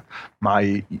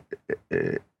my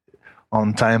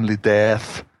untimely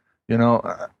death,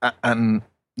 and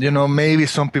maybe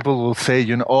some people will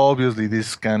say, obviously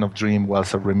this kind of dream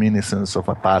was a reminiscence of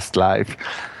a past life.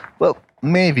 Well,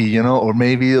 maybe, or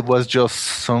maybe it was just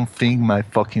something my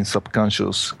fucking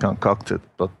subconscious concocted,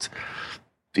 but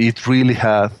it really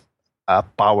had a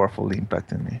powerful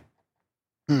impact in me.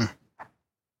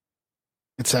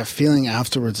 It's that feeling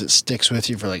afterwards that sticks with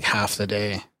you for like half the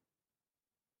day.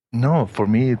 No, for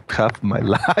me, it half my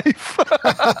life.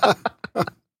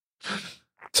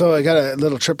 So I got a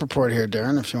little trip report here,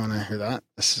 Darren, if you want to hear that.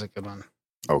 This is a good one.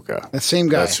 Okay, The same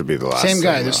guy. that should be the last. Same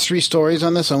guy. thing, There's though. 3 stories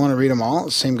on this. I want to read them all.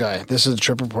 Same guy. This is the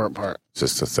trip report part. Is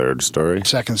this the third story?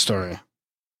 Second story.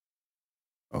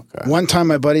 Okay. One time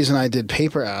my buddies and I did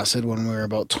paper acid when we were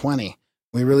about 20.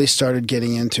 We really started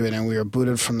getting into it, and we were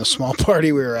booted from the small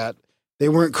party we were at. They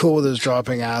weren't cool with us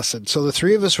dropping acid. So the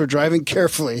 3 of us were driving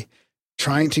carefully,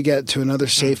 trying to get to another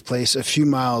safe place a few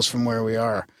miles from where we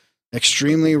are.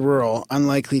 Extremely rural,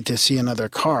 unlikely to see another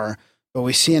car, but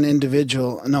we see an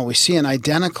identical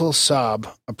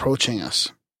Saab approaching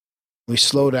us. We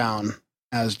slow down,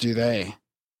 as do they,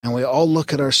 and we all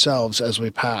look at ourselves as we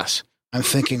pass. I'm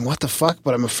thinking, what the fuck?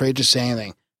 But I'm afraid to say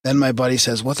anything. Then my buddy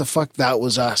says, what the fuck? That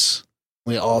was us.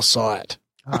 We all saw it.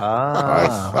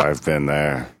 I've been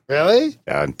there. Really?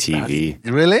 On TV.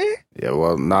 Really? Yeah,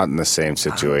 well, not in the same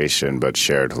situation, but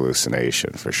shared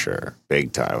hallucination for sure.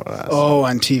 Big time on that. Oh,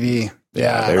 on TV.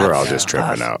 Yeah. They were all yeah. just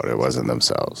tripping out. It wasn't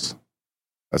themselves.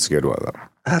 That's a good one,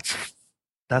 though.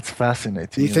 That's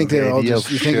fascinating. You think the they were all idea just?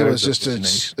 of You think it shared was just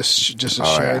hallucination. a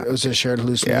Oh, shared? yeah. It was a shared Yeah,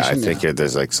 hallucination. I think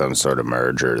there's like some sort of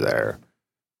merger there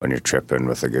when you're tripping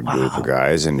with a good group of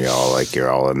guys and you're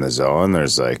all in the zone.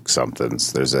 There's like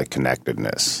there's a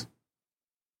connectedness.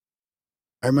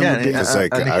 I remember Yeah, being. It's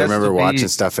like and it I has remember to be- watching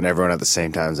stuff and everyone at the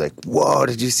same time was like, "Whoa,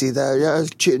 did you see that? Yeah,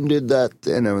 Chitin did that."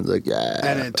 And everyone's like, "Yeah."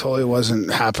 And it totally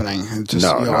wasn't happening. It just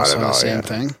No, you all not saw at the all, same yeah.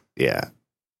 thing. Yeah,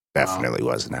 definitely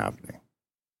wasn't happening.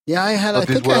 Yeah, I But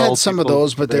these think were I all had some of people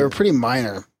those, but they that- were pretty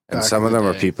minor. And back some in of the them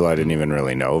were day. people I didn't even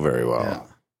really know very well. Yeah.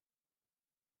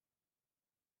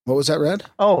 What was that, Red?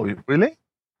 Oh, really?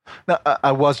 No,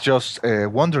 I was just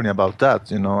wondering about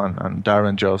that, and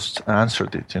Darren just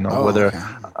answered it. Oh, whether okay.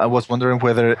 I was wondering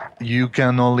whether you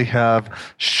can only have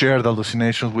shared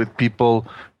hallucinations with people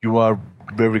you are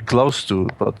very close to,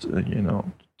 but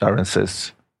Darren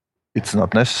says it's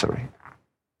not necessary.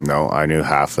 No, I knew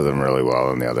half of them really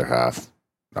well and the other half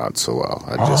not so well.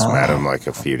 I just met him like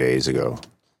a few days ago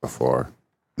before.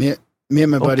 Me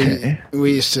and my buddy, Okay.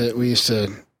 we used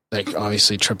to like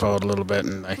obviously trip out a little bit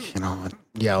and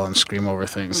yell and scream over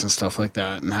things and stuff like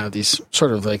that, and have these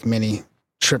sort of like mini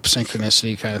trip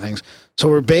synchronicity kind of things. So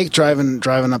we're baked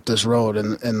driving up this road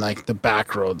in like the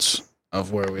back roads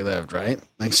of where we lived, right?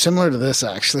 Like similar to this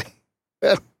actually.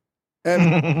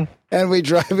 And we're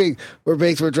driving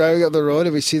up the road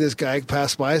and we see this guy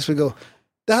pass by us. We go,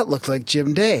 that looked like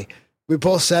Jim Day. We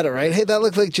both said it, right? Hey, that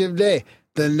looked like Jim Day.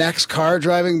 The next car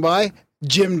driving by,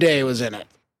 Jim Day was in it.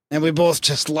 And we both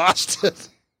just lost it.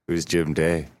 Who's Jim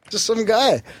Day? Just some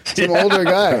guy, some older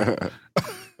guy.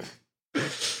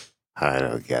 I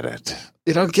don't get it.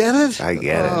 You don't get it? I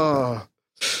get it.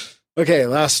 it. Okay,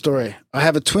 last story. I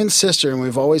have a twin sister and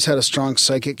we've always had a strong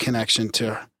psychic connection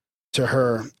to to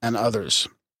her and others.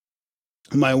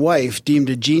 My wife, deemed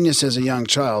a genius as a young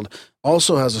child,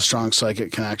 also has a strong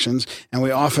psychic connections, and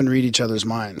we often read each other's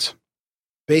minds.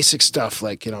 Basic stuff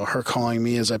like, her calling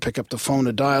me as I pick up the phone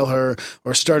to dial her,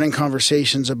 or starting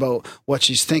conversations about what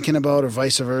she's thinking about, or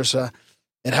vice versa.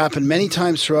 It happened many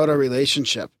times throughout our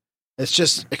relationship. It's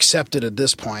just accepted at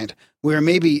this point. We were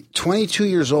maybe 22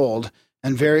 years old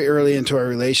and very early into our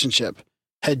relationship.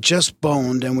 Had just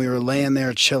boned and we were laying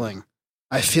there chilling.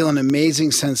 I feel an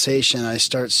amazing sensation. I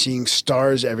start seeing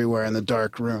stars everywhere in the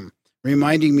dark room,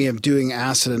 reminding me of doing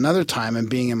acid another time and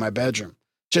being in my bedroom.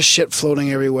 Just shit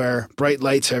floating everywhere, bright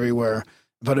lights everywhere,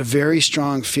 but a very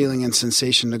strong feeling and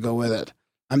sensation to go with it.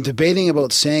 I'm debating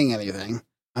about saying anything.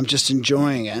 I'm just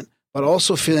enjoying it, but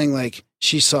also feeling like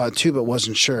she saw it too, but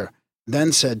wasn't sure.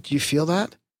 Then said, "Do you feel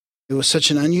that?" It was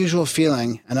such an unusual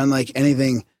feeling and unlike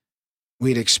anything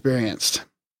we'd experienced.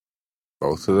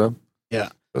 Both of them? Yeah.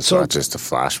 It's not just a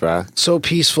flashback? So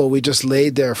peaceful, we just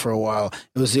laid there for a while.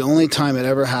 It was the only time it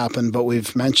ever happened, but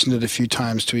we've mentioned it a few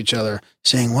times to each other,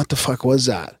 saying, "What the fuck was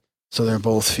that?" So they're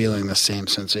both feeling the same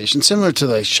sensation, similar to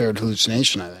the shared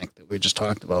hallucination, I think, that we just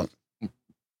talked about.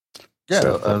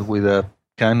 Yeah, with a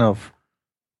kind of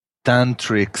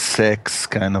tantric sex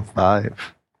kind of vibe.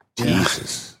 Yeah.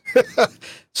 Jesus.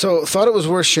 So thought it was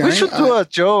worth sharing. We should do a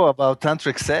show about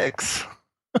tantric sex.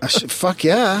 Fuck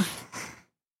yeah.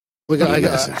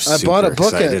 I bought a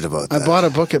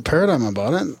book at Paradigm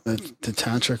about it, the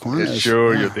tantric one.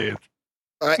 Sure you did.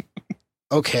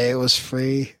 Okay, it was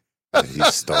free. You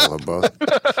stole a book.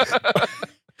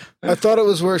 I thought it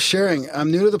was worth sharing.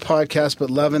 I'm new to the podcast, but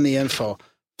loving the info.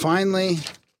 Finally,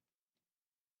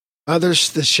 others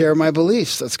to share my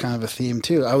beliefs. That's kind of a theme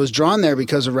too. I was drawn there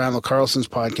because of Randall Carlson's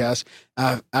podcast.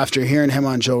 After hearing him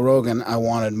on Joe Rogan, I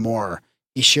wanted more.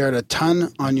 He shared a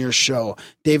ton on your show.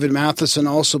 David Matheson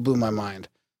also blew my mind.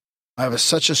 I have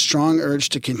such a strong urge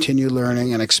to continue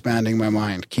learning and expanding my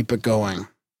mind. Keep it going.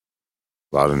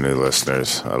 A lot of new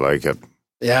listeners. I like it.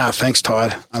 Yeah, thanks,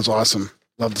 Todd. That was awesome.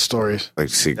 Love the stories. Like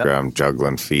to see Graham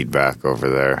juggling feedback over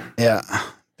there. Yeah.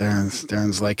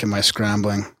 Darren's liking my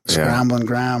scrambling. Scrambling,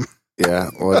 Graham. Yeah.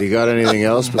 Well, you got anything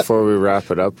else before we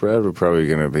wrap it up, Red? We're probably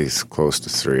going to be close to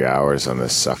 3 hours on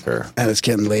this sucker. And it's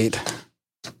getting late.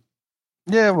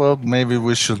 Yeah, well, maybe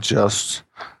we should just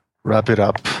wrap it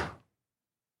up.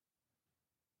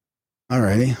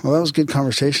 Alrighty. Well, that was a good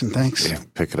conversation. Thanks. Yeah,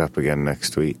 pick it up again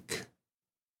next week.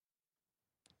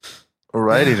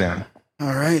 Alrighty then.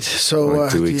 All right. So Only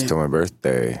 2 weeks till my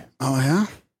birthday. Oh yeah,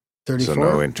 34. So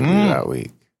no interview that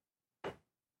week.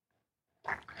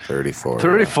 34.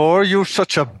 34. You're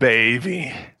such a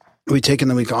baby. Are we taking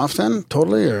the week off then?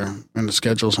 Totally, or going to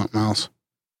schedule something else?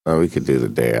 Oh, we could do the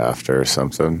day after or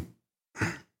something.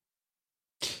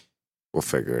 We'll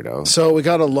figure it out. So we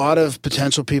got a lot of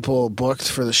potential people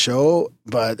booked for the show,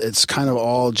 but it's kind of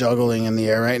all juggling in the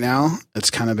air right now.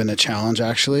 It's kind of been a challenge,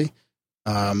 actually.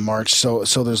 March. So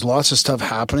there's lots of stuff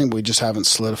happening, but we just haven't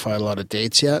solidified a lot of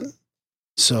dates yet.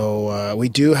 So we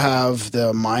do have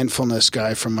the mindfulness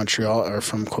guy from Montreal or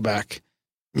from Quebec.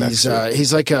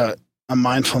 He's like a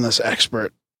mindfulness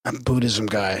expert, a Buddhism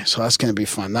guy. So that's going to be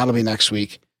fun. That'll be next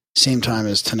week, same time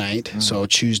as tonight. Mm-hmm. So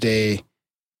Tuesday.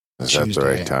 Is that the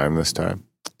right time this time?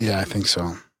 Yeah, I think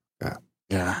so.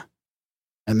 Yeah.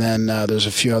 And then there's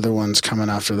a few other ones coming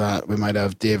after that. We might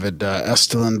have David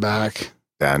Estelin back.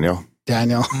 Daniel.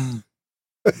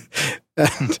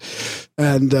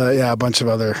 and a bunch of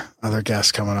other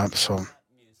guests coming up. So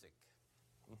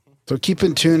keep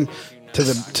in tune to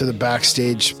the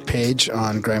backstage page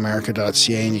on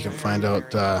Grimerica.ca, and you can find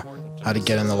out how to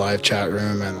get in the live chat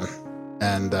room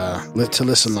and to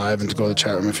listen live and to go to the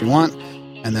chat room if you want.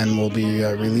 And then we'll be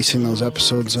releasing those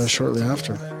episodes shortly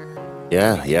after.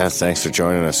 Yeah. Thanks for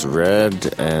joining us,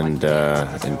 Red, and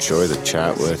enjoy the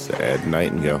chat with Ed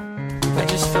Nightingale. I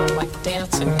just felt like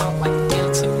dancing,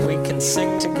 we can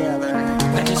sing together.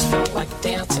 I just felt like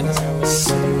dancing, I was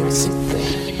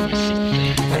sleeping.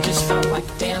 I just felt like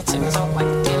dancing,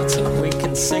 we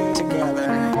can sing together.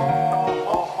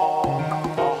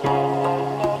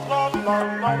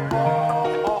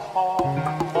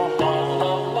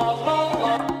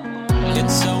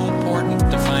 It's so important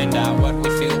to find out what we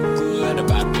feel good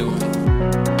about doing.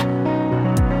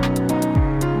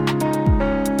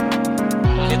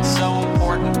 It's so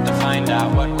important to find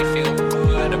out what we feel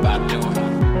good about doing.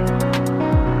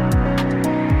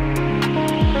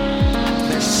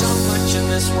 There's so much in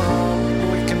this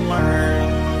world we can learn,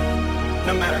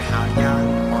 no matter how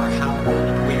young or how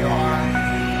old we are.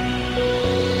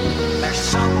 There's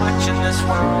so much in this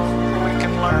world we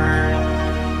can learn,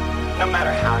 no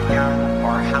matter how young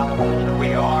or how old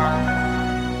we are.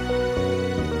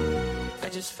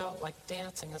 just felt like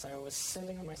dancing as I was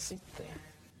sitting in my seat there.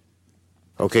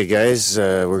 Okay, guys,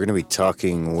 we're going to be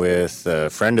talking with a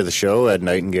friend of the show, Ed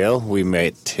Nightingale. We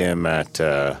met him at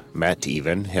the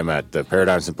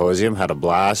Paradigm Symposium, had a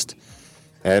blast,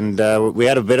 and we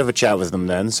had a bit of a chat with him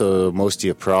then, so most of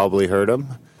you probably heard him,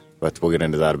 but we'll get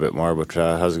into that a bit more. But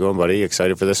how's it going, buddy?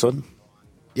 Excited for this one?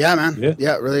 Yeah, man.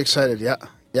 Yeah, really excited. Yeah,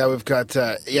 we've got,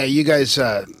 you guys,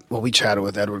 we chatted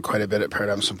with Edward quite a bit at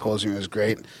Paradigm Symposium. It was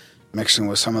great, mixing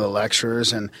with some of the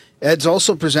lecturers. And Ed's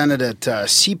also presented at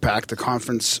CPAC, the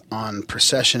Conference on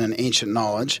Precession and Ancient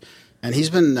Knowledge. And he's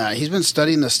been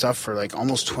studying this stuff for like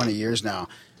almost 20 years now.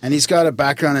 And he's got a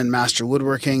background in master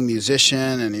woodworking,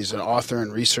 musician, and he's an author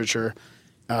and researcher.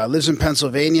 Lives in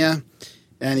Pennsylvania,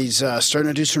 and he's starting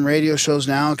to do some radio shows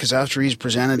now because after he's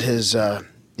presented his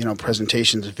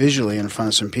presentations visually in front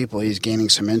of some people, he's gaining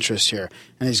some interest here.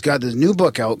 And he's got this new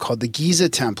book out called the Giza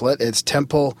Template. It's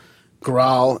Temple,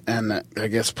 Graal, and I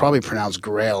guess probably pronounced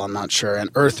Graal, I'm not sure, and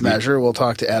Earth Measure. We'll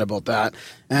talk to Ed about that.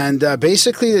 And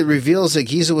basically it reveals that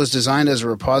Giza was designed as a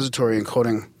repository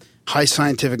encoding high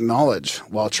scientific knowledge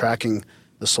while tracking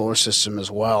the solar system as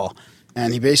well.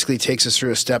 And he basically takes us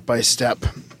through a step-by-step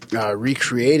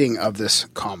recreating of this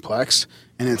complex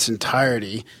in its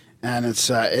entirety. And it's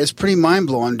pretty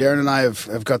mind-blowing. Darren and I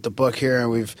have got the book here,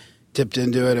 and we've dipped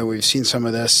into it, and we've seen some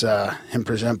of this him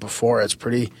present before. It's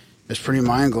pretty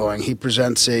mind-blowing. He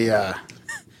presents a...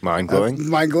 Mind-blowing?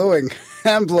 Mind-blowing.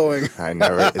 Hand-blowing. I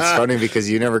never... It's funny because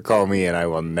you never call me, and I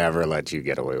will never let you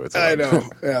get away with that. I know.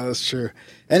 Yeah, that's true.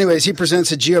 Anyways, he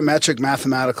presents a geometric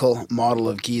mathematical model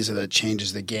of Giza that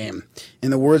changes the game.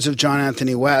 In the words of John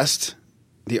Anthony West,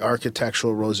 the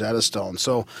architectural Rosetta Stone.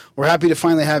 So we're happy to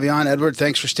finally have you on, Edward.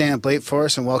 Thanks for staying up late for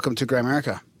us, and welcome to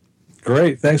Grimerica.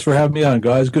 Great. Thanks for having me on,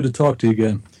 guys. Good to talk to you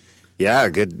again. Yeah,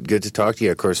 good to talk to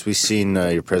you. Of course, we've seen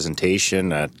your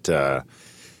presentation at the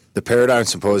Paradigm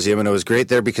Symposium, and it was great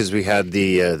there because we had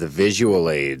the visual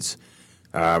aids.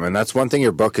 And that's one thing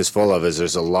your book is full of, is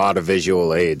there's a lot of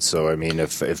visual aids. So, I mean,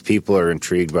 if people are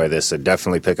intrigued by this, I'd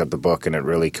definitely pick up the book, and it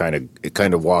really kind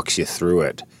of walks you through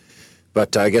it.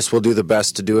 But I guess we'll do the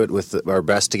best to do it with our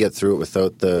best to get through it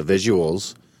without the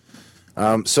visuals.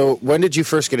 So when did you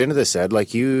first get into this, Ed?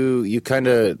 Like you kind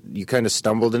of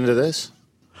stumbled into this?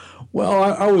 Well,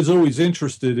 I was always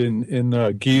interested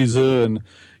in Giza and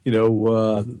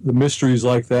the mysteries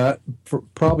like that.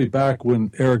 Probably back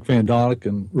when Eric Van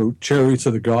Doniken wrote Chariots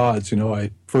of the Gods.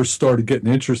 I first started getting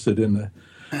interested in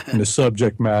the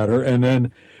subject matter, and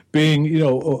then being a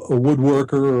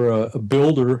woodworker or a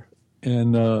builder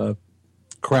and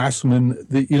craftsman,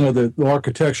 the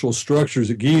architectural structures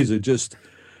at Giza just,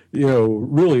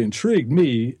 really intrigued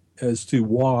me as to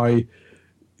why,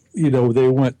 they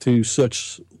went to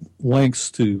such lengths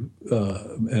to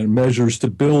and measures to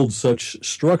build such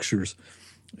structures,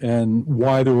 and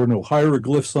why there were no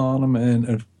hieroglyphs on them. And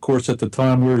of course, at the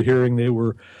time we were hearing they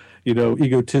were,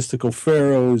 egotistical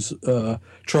pharaohs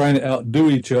trying to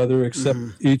outdo each other, except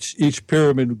each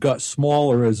pyramid got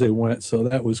smaller as they went. So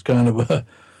that was kind of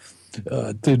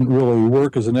didn't really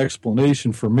work as an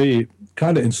explanation for me.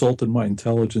 Kind of insulted my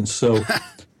intelligence. So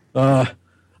I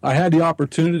had the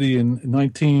opportunity in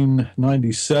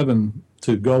 1997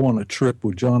 to go on a trip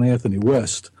with John Anthony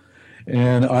West,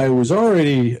 and I was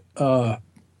already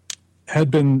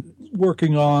had been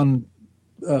working on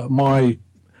my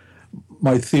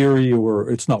theory, or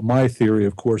it's not my theory,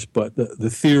 of course, but the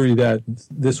theory that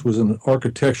this was an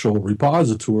architectural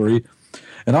repository,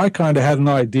 and I kind of had an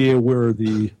idea where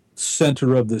the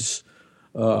center of this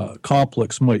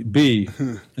complex might be,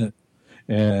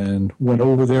 and went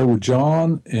over there with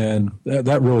John, and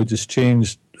that really just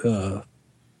changed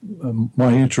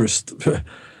my interest,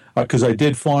 because I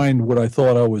did find what I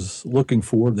thought I was looking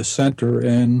for, the center,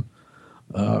 and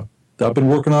I've been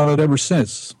working on it ever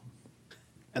since.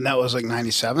 And that was like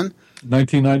 97?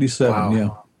 1997, wow. Yeah.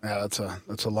 Yeah,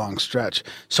 that's a long stretch.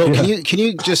 So can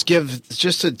you just give,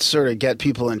 just to sort of get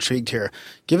people intrigued here,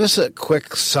 give us a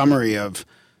quick summary of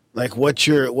like what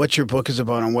your book is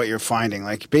about and what you're finding.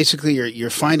 Like basically you're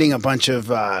finding a bunch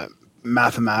of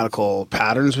mathematical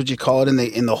patterns, would you call it,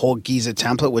 in the whole Giza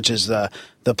template, which is the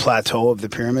plateau of the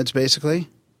pyramids, basically?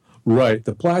 Right.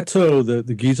 The plateau, the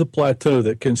Giza Plateau,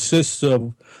 that consists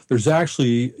of, there's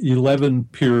actually 11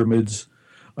 pyramids,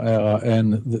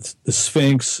 and the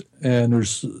Sphinx, and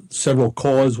there's several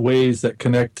causeways that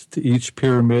connect to each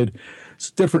pyramid.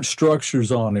 It's different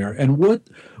structures on there. And what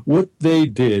they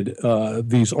did,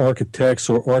 these architects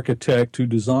or architect who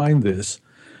designed this,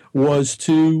 was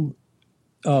to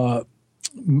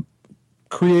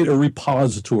create a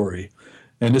repository.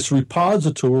 And this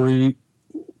repository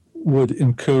would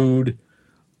encode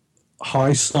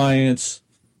high science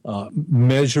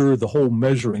measure, the whole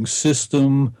measuring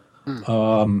system,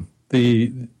 that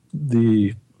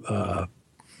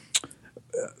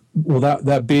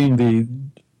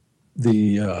being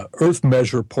the Earth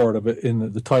measure part of it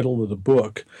in the title of the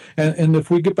book. And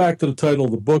if we get back to the title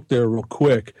of the book there real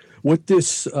quick, what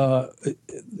this,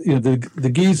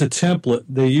 the Giza template,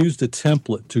 they used a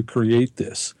template to create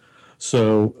this.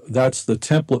 So that's the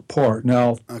template part.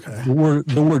 Now, the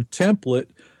word template,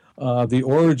 the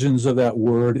origins of that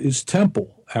word is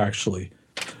temple, actually.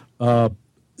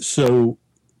 So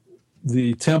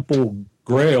the temple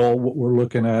Graal, what we're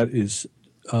looking at is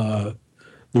the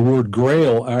word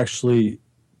Graal actually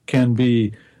can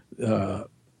be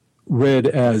read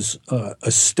as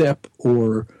a step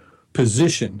or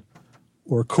position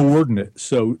or coordinate.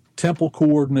 So temple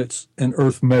coordinates and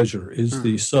earth measure is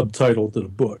the subtitle to the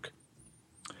book.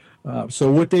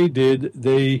 So what they did,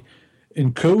 they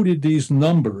encoded these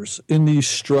numbers in these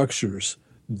structures.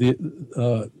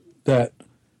 That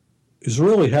is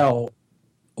really how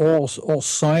all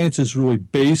science is really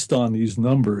based on these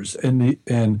numbers,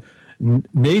 and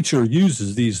nature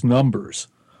uses these numbers.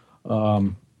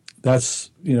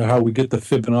 That's how we get the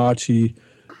Fibonacci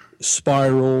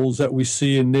spirals that we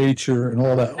see in nature and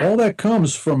all that. All that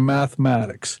comes from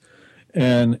mathematics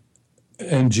and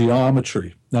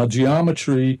geometry. Now,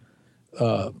 geometry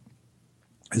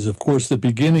is, of course, the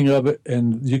beginning of it,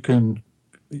 and you can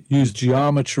use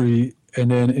geometry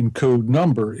and then encode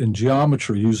number in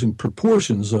geometry using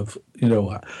proportions of,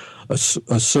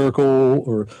 a circle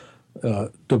or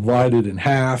divided in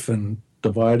half and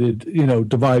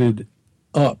divided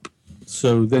up.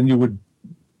 So then you would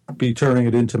be turning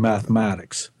it into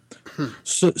mathematics.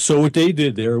 So what they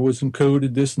did there was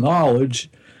encoded this knowledge,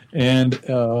 and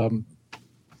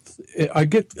I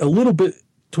get a little bit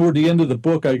toward the end of the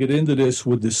book, I get into this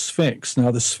with the Sphinx.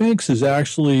 Now, the Sphinx is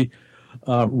actually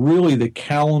really the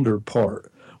calendar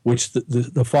part, which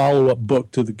the follow-up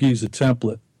book to the Giza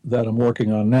Template that I'm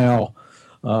working on now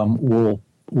will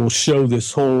show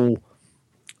this whole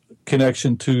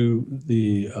connection to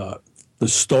the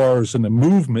stars and the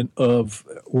movement of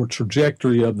or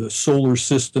trajectory of the solar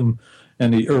system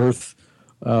and the Earth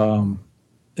in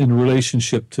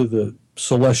relationship to the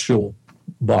celestial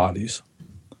bodies.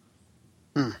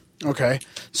 Okay,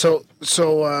 so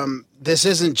this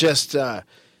isn't just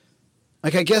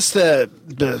like, I guess the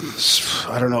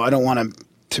I don't know. I don't want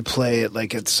to play it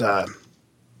like it's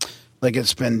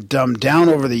been dumbed down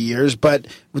over the years. But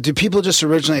do people just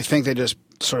originally think they just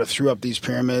sort of threw up these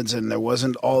pyramids and there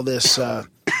wasn't all this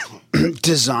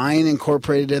design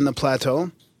incorporated in the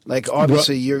plateau? Like,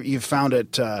 obviously you've found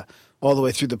it all the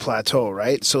way through the plateau,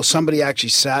 right? So somebody actually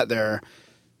sat there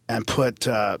and put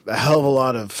a hell of a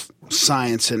lot of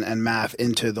science and math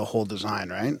into the whole design,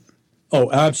 right?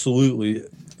 Oh, absolutely.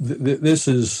 This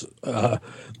is,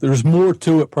 there's more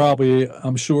to it probably,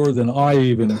 I'm sure, than I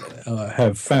even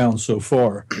have found so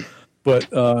far. But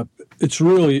it's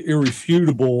really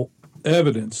irrefutable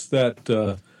evidence that,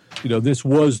 this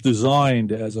was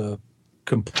designed as a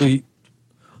complete,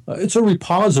 it's a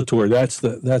repository.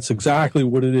 That's exactly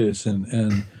what it is.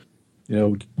 And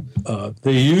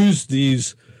they use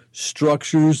these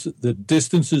structures, the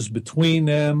distances between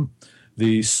them,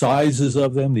 the sizes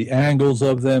of them, the angles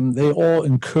of them, they all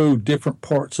encode different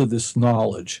parts of this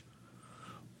knowledge.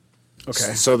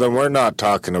 Okay. So then we're not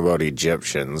talking about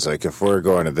Egyptians. Like, if we're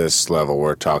going to this level,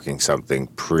 we're talking something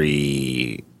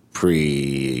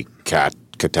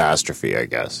pre-catastrophe, I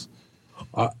guess.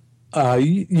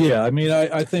 Yeah, I mean,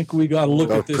 I think we got to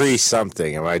look at this.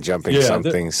 Pre-something. Am I jumping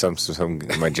something?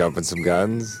 Am I jumping some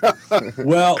guns?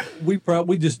 Well, we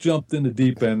just jumped in the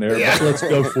deep end there. But let's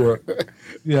go for it.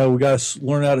 We got to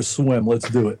learn how to swim. Let's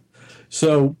do it.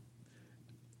 So,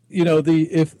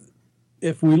 if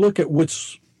we look at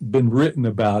what's been written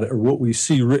about it, or what we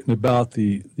see written about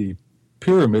the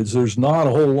pyramids, there's not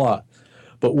a whole lot.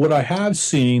 But what I have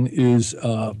seen is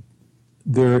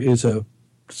there is a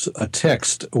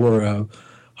text or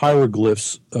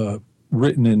hieroglyphs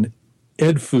written in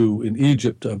Edfu in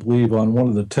Egypt, I believe, on one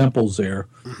of the temples there.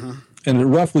 Mm-hmm. And it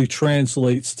roughly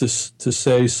translates to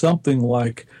say something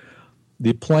like,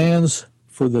 the plans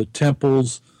for the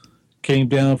temples came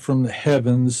down from the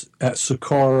heavens at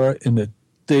Saqqara in the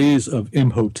days of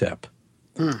Imhotep.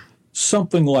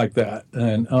 Something like that.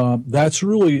 And that's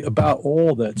really about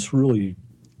all that's really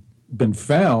been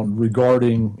found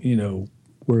regarding,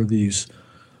 where these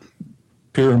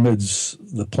pyramids,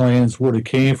 the plans, where they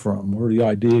came from, where the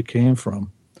idea came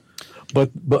from.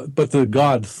 But the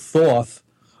god Thoth,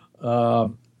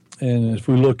 and if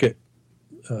we look at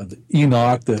the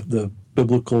Enoch, the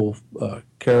biblical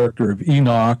character of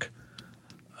Enoch,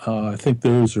 I think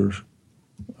those are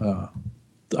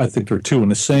I think they're two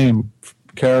and the same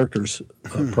characters,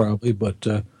 probably, but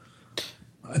I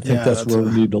think that's where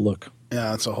we need to look.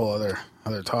 Yeah, that's a whole other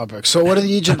topic. So what are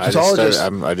the Egyptologists?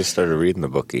 I just started reading the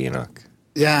book, Enoch.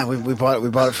 Yeah, we bought it. We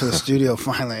bought it for the studio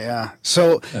finally. Yeah.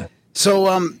 So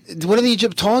what do the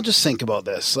Egyptologists think about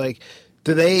this? Like,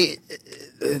 do they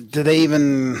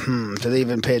even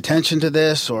pay attention to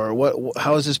this, or what?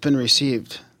 How has this been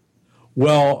received?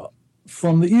 Well,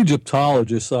 from the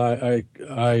Egyptologists, I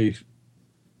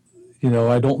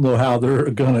don't know how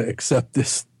they're going to accept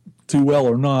this too well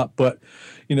or not, but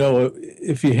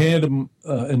if you hand them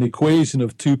an equation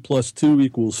of 2 +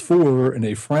 2 = 4 and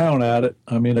they frown at it,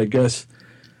 I mean, I guess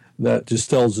that just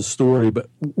tells the story. But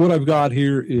what I've got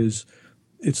here is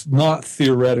it's not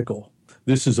theoretical.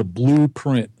 This is a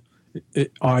blueprint.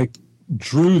 I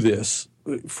drew this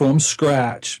from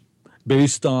scratch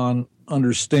based on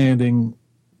understanding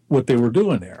what they were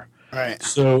doing there. Right.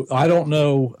 So I don't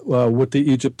know what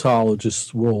the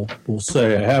Egyptologists will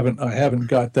say. I haven't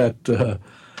got that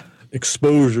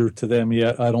exposure to them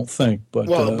yet. I don't think. But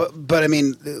but I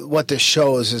mean, what this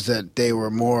shows is that they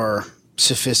were more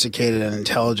sophisticated and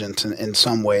intelligent in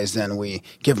some ways than we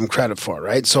give them credit for,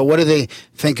 right? So what do they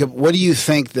think of? What do you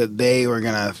think that they were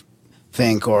going to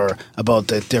think, or about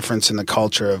the difference in the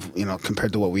culture of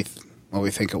compared to what we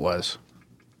think it was?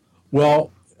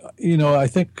 Well, I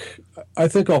think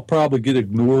I'll probably get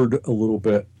ignored a little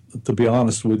bit, to be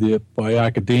honest with you, by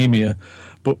academia,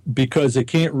 but because they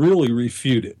can't really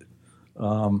refute it.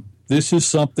 This is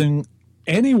something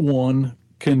anyone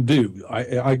can do.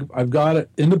 I've got it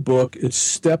in the book. It's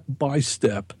step by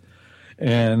step,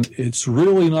 and it's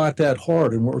really not that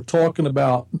hard. And we're talking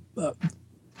about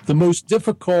the most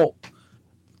difficult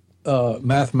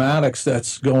mathematics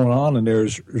that's going on in there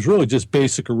is really just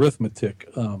basic arithmetic.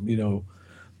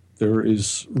 There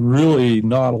is really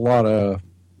not a lot of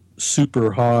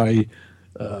super high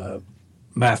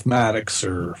mathematics,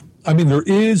 there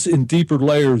is in deeper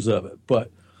layers of it,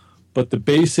 but the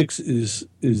basics is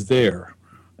there,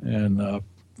 and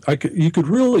you could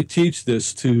really teach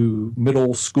this to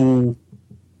middle school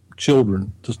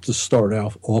children just to start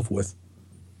off with.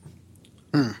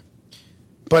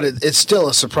 But it's still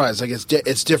a surprise. Like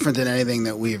it's different than anything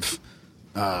that we've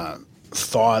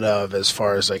thought of as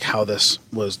far as like how this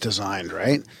was designed,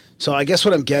 right? So I guess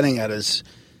what I'm getting at is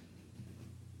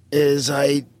it's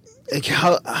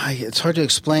hard to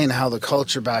explain how the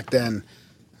culture back then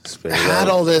had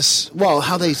all this. Well,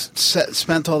 how they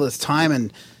spent all this time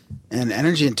and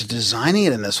energy into designing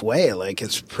it in this way. Like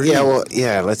it's pretty.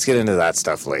 Let's get into that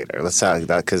stuff later. Let's have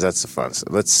that because that's the fun. So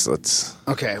let's.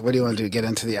 Okay, what do you want to do? Get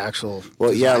into the actual.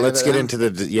 Well, yeah, let's get into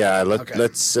the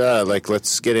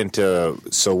let's get into.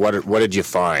 So what did you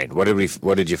find? What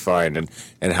did you find,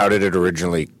 and how did it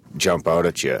originally jump out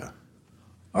at you?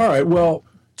 All right. Well,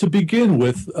 to begin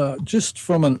with, just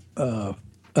from an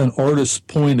artist's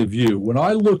point of view, when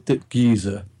I looked at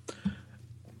Giza,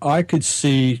 I could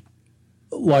see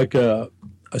like a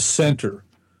center,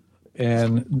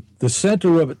 and the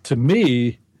center of it, to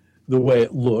me, the way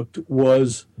it looked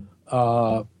was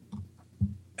at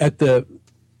the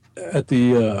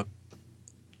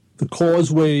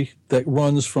causeway that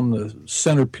runs from the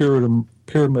center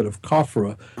pyramid of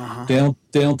Khafra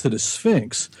down to the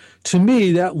Sphinx. To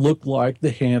me, that looked like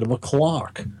the hand of a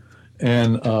clock,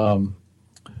 and of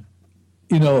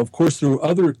course, there were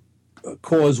other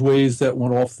causeways that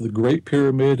went off the Great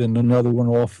Pyramid and another one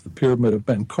off the Pyramid of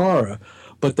Menkaure.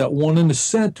 But that one in the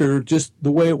center, just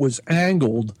the way it was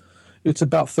angled, it's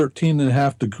about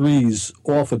 13.5 degrees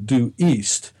off of due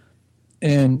east.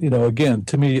 And, again,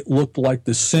 to me, it looked like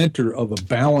the center of a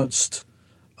balanced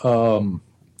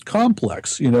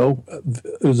complex. It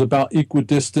was about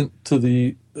equidistant to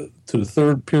the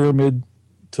third pyramid,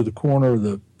 to the corner of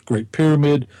the Great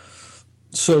Pyramid.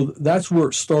 So that's where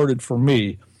it started for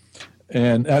me.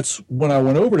 And that's when I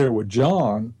went over there with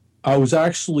John, I was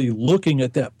actually looking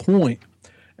at that point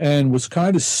and was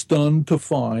kind of stunned to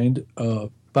find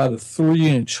about a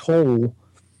 3-inch hole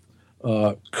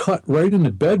cut right in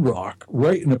the bedrock,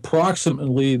 right in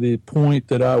approximately the point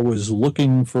that I was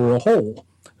looking for a hole.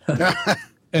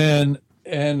 and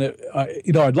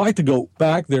I'd like to go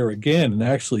back there again and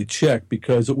actually check,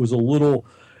 because it was a little...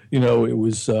 it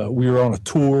was we were on a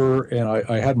tour, and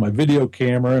I had my video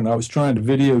camera, and I was trying to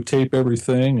videotape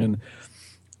everything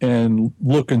and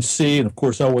look and see. And of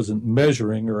course, I wasn't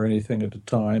measuring or anything at the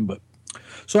time, but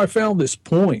so I found this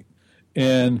point,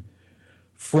 and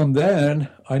from then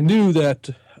I knew that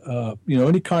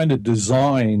any kind of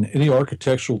design, any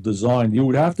architectural design, you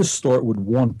would have to start with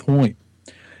one point,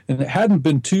 and it hadn't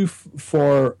been too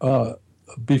far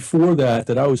before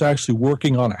that I was actually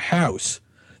working on a house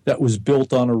that was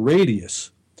built on a radius.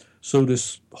 So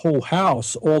this whole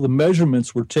house, all the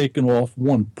measurements were taken off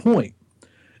one point.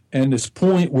 And this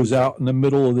point was out in the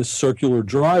middle of this circular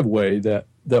driveway that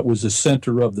was the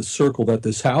center of the circle that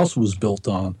this house was built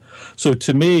on. So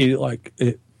to me, like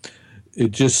it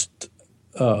just,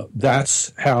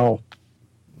 that's how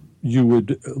you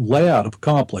would lay out a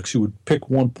complex. You would pick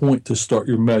one point to start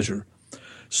your measure.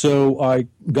 So I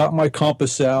got my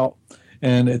compass out,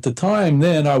 and at the time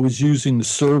then I was using the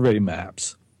survey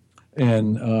maps,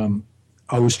 and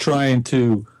I was trying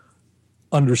to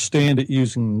understand it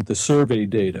using the survey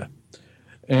data.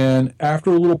 And after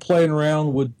a little playing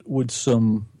around with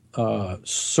some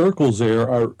circles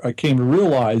there, I came to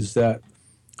realize that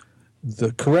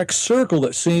the correct circle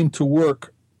that seemed to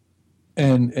work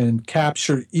and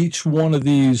capture each one of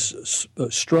these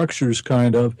structures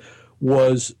kind of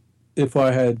was if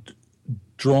I had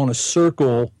drawn a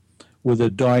circle with a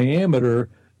diameter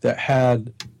that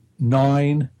had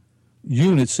 9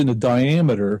 units in the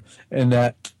diameter, and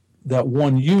that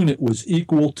one unit was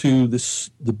equal to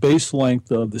the base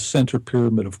length of the center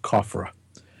pyramid of Khafra.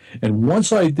 And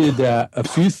once I did that, a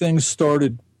few things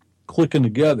started clicking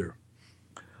together.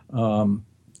 So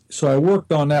I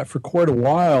worked on that for quite a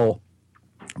while,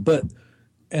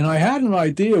 and I had an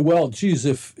idea, well, geez,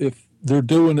 if they're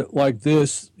doing it like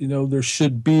this, I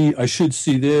should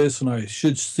see this and I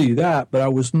should see that, but I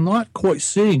was not quite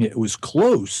seeing it. It was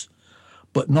close,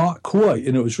 but not quite.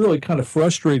 And it was really kind of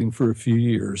frustrating for a few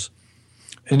years.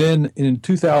 And then in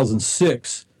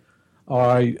 2006,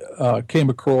 I came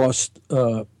across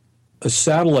a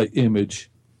satellite image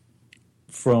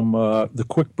from the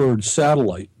QuickBird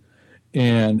satellite.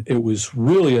 And it was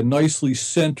really a nicely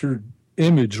centered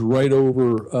image right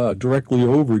over, directly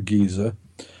over Giza.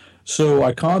 So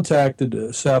I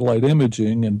contacted Satellite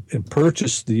Imaging and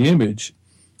purchased the image,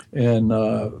 and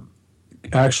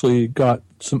actually got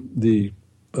the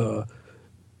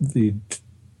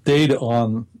data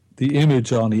on the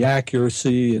image, on the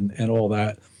accuracy and all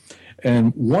that.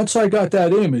 And once I got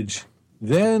that image,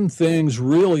 then things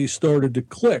really started to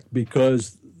click,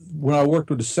 because when I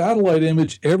worked with the satellite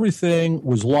image, everything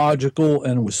was logical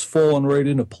and was falling right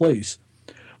into place.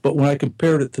 But when I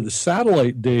compared it to the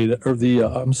satellite data, or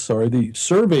the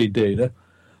survey data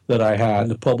that I had,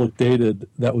 the public data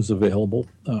that was available,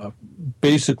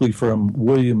 basically from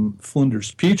William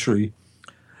Flinders Petrie,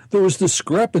 there was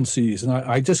discrepancies, and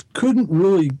I just couldn't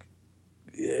really,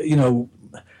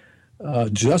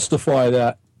 justify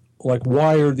that. Like,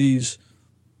 why are these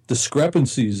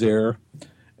discrepancies there?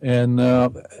 And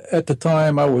at the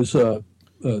time, I was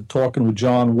talking with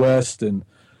John West and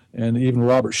even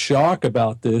Robert Schock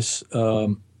about this.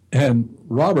 And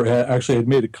Robert had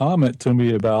made a comment to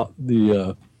me about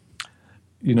the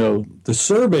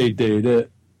survey data.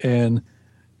 And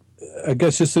I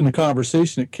guess just in the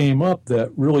conversation, it came up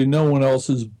that really no one else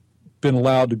has been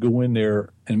allowed to go in there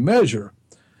and measure.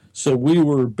 So we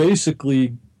were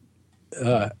basically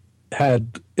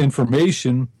had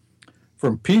information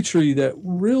from Petrie that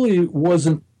really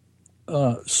wasn't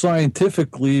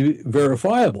scientifically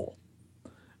verifiable.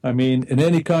 I mean, in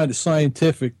any kind of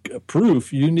scientific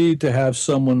proof, you need to have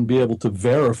someone be able to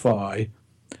verify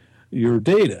your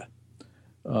data.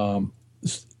 And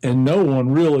no one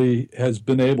really has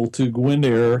been able to go in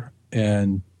there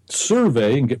and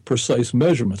survey and get precise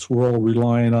measurements. We're all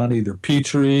relying on either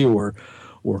Petrie or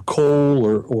Cole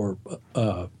or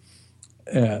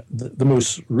the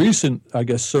most recent, I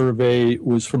guess, survey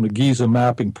was from the Giza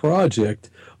Mapping Project,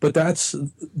 but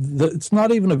it's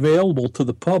not even available to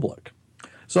the public.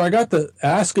 So I got to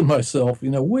asking myself,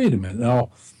 wait a minute now,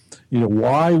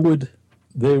 why would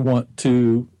they want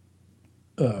to,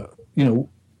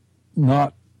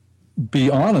 not be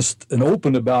honest and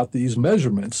open about these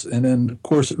measurements? And then, of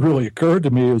course, it really occurred to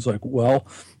me, it was like, well,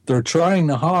 they're trying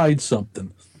to hide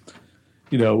something,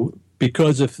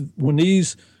 because when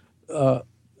these,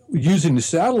 using the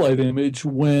satellite image,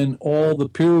 when all the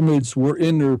pyramids were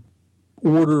in their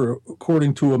order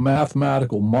according to a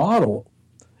mathematical model,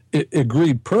 it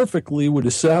agreed perfectly with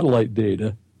the satellite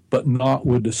data, but not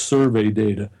with the survey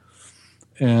data.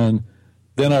 And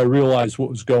then I realized what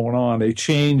was going on. They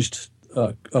changed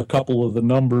a couple of the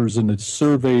numbers in the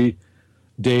survey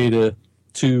data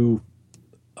to,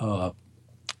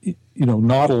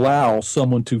 not allow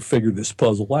someone to figure this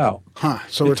puzzle out. Huh.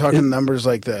 So we're talking numbers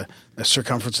like the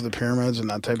circumference of the pyramids and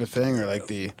that type of thing, or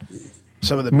like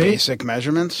some of the basic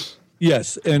measurements?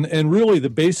 Yes, and really the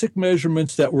basic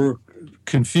measurements that were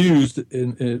confused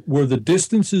were the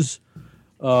distances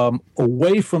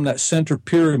away from that center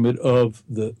pyramid of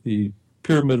the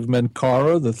Pyramid of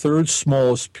Menkaure, the third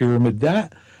smallest pyramid.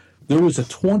 That there was a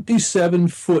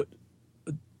 27-foot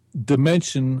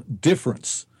dimension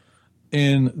difference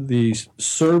in the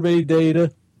survey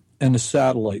data and the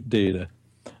satellite data.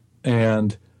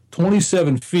 And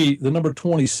 27 feet, the number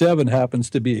 27 happens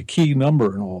to be a key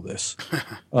number in all this.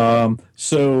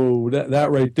 So that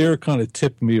right there kind of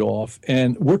tipped me off.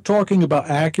 And we're talking about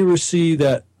accuracy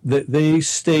that they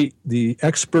state, the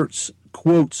experts'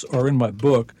 quotes are in my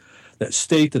book, that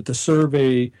state that the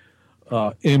survey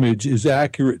image is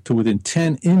accurate to within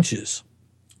 10 inches.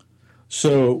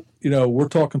 So, we're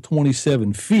talking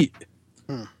 27 feet.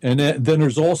 And then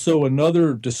there's also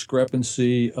another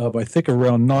discrepancy of, I think,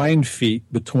 around 9 feet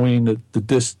between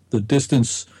the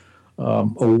distance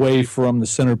away from the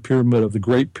center pyramid of the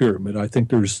Great Pyramid. I think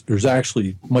there's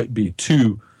actually might be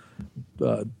two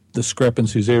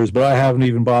discrepancies there, but I haven't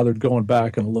even bothered going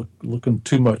back and looking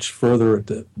too much further at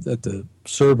the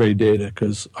survey data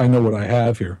because I know what I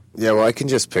have here. Yeah, well, I can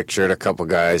just picture it. A couple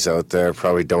guys out there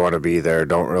probably don't want to be there,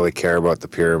 don't really care about the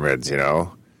pyramids,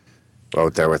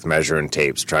 out there with measuring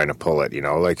tapes trying to pull it,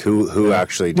 like who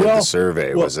actually did the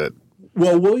survey? Was it?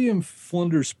 Well, William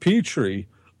Flinders Petrie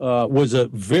was a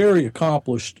very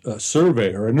accomplished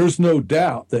surveyor, and there's no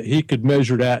doubt that he could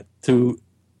measure that to,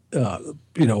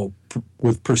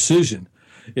 with precision.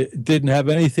 It didn't have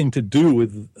anything to do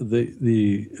with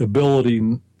the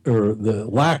ability or the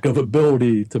lack of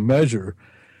ability to measure.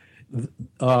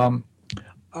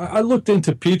 I looked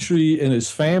into Petrie and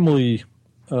his family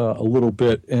a little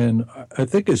bit, and I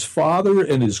think his father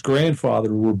and his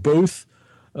grandfather were both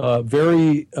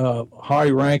very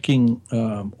high-ranking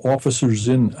officers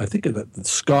in, I think, the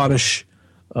Scottish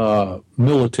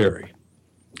military,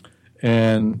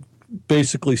 and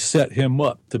basically set him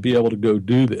up to be able to go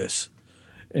do this.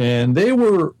 And they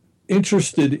were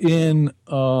interested in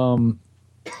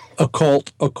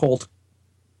occult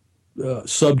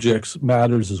subjects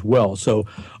matters as well. So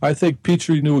I think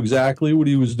Petrie knew exactly what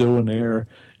he was doing there.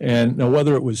 And now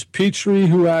whether it was Petrie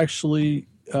who actually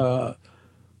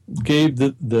gave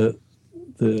the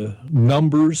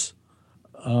numbers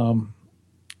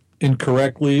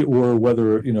incorrectly, or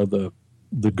whether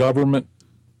the government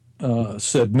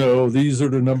said no, these are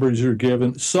the numbers you're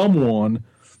given. Someone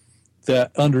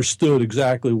that understood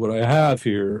exactly what I have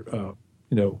here,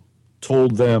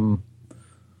 told them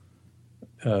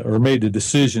or made the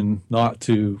decision not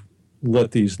to let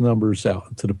these numbers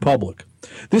out to the public.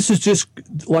 This is just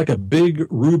like a big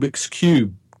Rubik's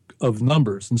Cube of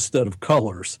numbers instead of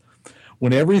colors.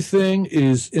 When everything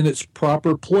is in its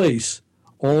proper place,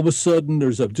 all of a sudden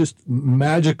there's just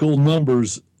magical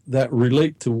numbers that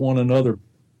relate to one another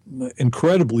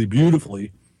incredibly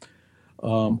beautifully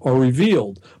are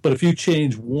revealed. But if you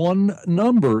change one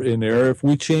number in there, if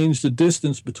we change the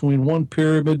distance between one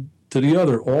pyramid to the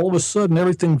other, all of a sudden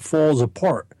everything falls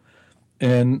apart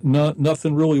and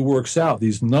nothing really works out.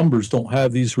 These numbers don't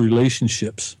have these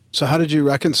relationships. So how did you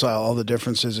reconcile all the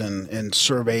differences in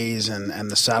surveys and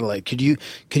the satellite? Could you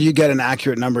get an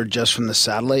accurate number just from the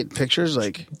satellite pictures?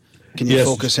 Like, can you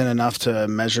focus in enough to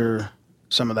measure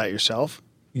some of that yourself?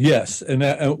 Yes, and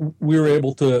we were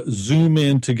able to zoom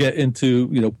in to get into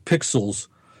pixels,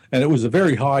 and it was a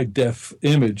very high def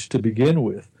image to begin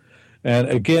with. And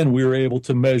again, we were able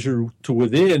to measure to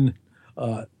within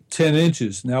 10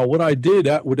 inches. Now, what I did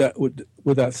with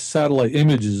that satellite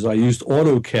images, I used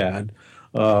AutoCAD,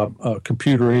 a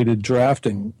computer-aided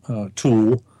drafting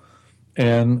tool,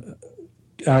 and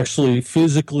actually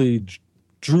physically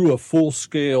drew a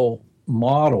full-scale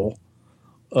model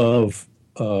of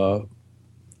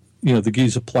the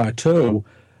Giza Plateau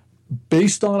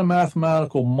based on a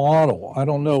mathematical model. I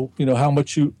don't know, how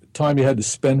much time you had to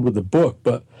spend with the book,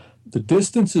 but the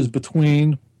distances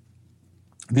between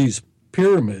these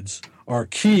pyramids are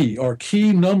key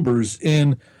numbers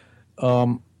in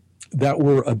that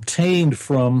were obtained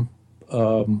from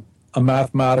a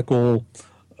mathematical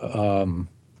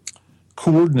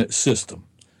coordinate system.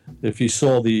 If you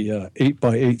saw the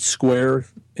 8x8 square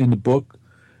in the book,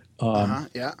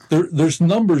 there's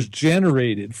numbers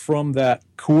generated from that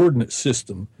coordinate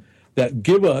system that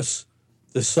give us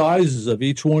the sizes of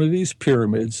each one of these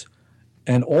pyramids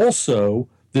and also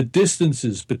the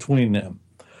distances between them.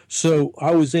 So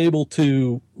I was able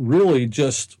to really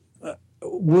just,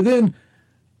 within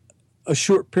a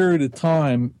short period of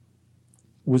time,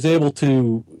 was able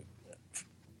to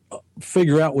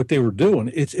figure out what they were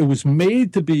doing. It was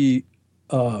made to be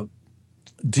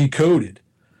decoded.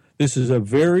 This is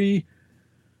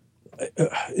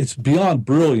it's beyond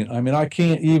brilliant. I mean, I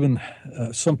can't even,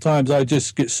 sometimes I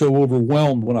just get so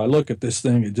overwhelmed when I look at this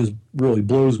thing, it just really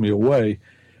blows me away.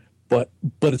 But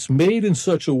it's made in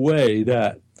such a way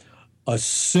that a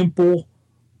simple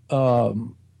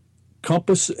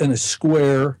compass and a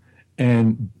square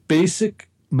and basic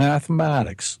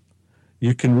mathematics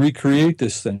you can recreate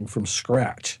this thing from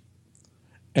scratch,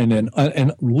 and then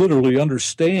and literally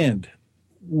understand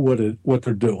what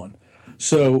they're doing.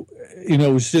 So it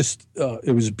was just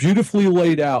it was beautifully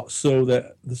laid out so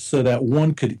that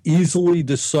one could easily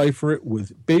decipher it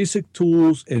with basic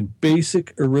tools and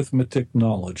basic arithmetic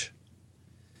knowledge.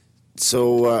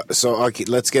 So okay,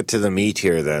 let's get to the meat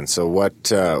here then. So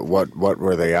what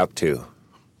were they up to?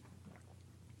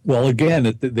 Well, again,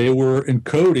 they were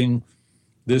encoding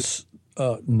this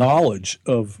knowledge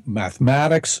of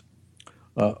mathematics,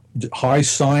 high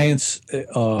science,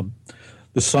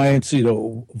 the science,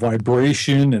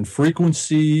 vibration and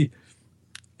frequency,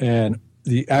 and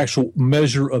the actual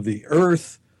measure of the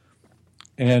Earth.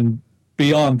 And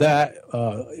beyond that,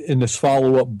 in this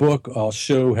follow-up book, I'll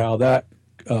show how that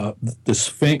the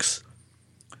Sphinx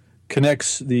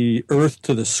connects the Earth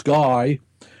to the sky.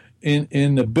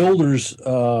 In the builder's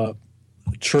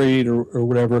trade or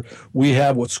whatever, we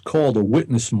have what's called a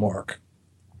witness mark.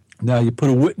 Now, you put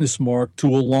a witness mark to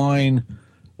align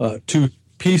two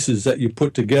pieces that you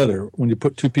put together. When you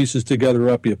put two pieces together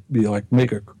up, you like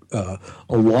make a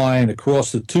line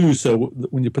across the two. So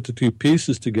when you put the two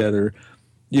pieces together,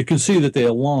 you can see that they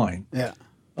align. Yeah.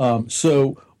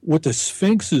 So what the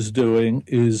Sphinx is doing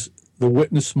is the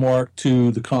witness mark to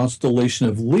the constellation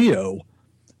of Leo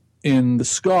in the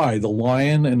sky, the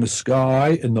lion in the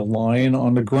sky and the lion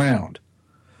on the ground.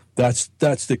 That's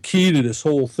the key to this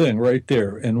whole thing right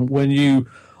there. And when you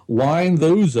line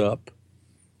those up,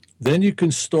 then you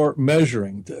can start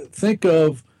measuring. Think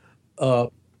of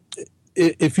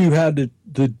if you had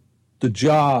the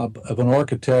job of an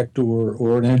architect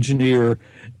or an engineer,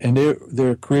 and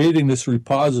they're creating this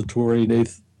repository.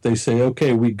 They say,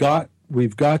 okay, we've got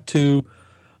to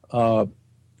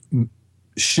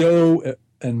show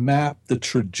and map the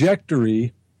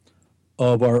trajectory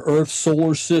of our Earth's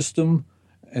solar system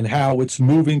and how it's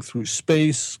moving through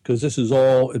space, because this is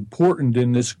all important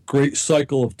in this great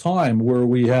cycle of time where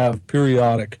we have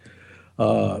periodic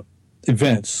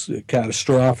events,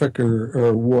 catastrophic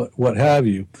or what have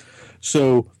you.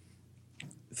 So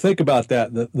think about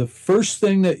that. The first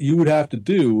thing that you would have to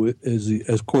do is,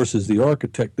 of course, as the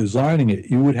architect designing it,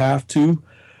 you would have to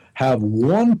have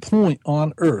one point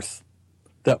on Earth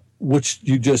which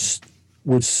you just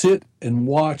would sit and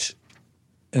watch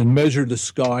and measure the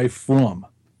sky from.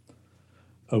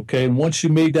 Okay, and once you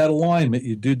made that alignment,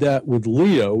 you did that with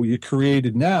Leo, you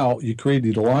created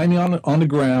a line on the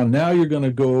ground. Now you're going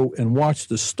to go and watch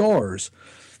the stars.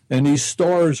 And these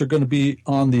stars are going to be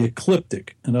on the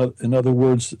ecliptic. In other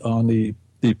words, on the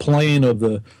plane of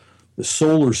the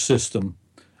solar system,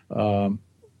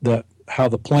 that how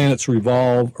the planets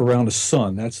revolve around the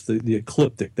sun. That's the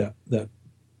ecliptic, that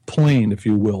plane, if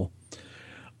you will.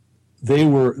 They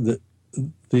were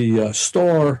the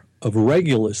star of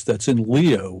Regulus that's in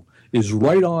Leo is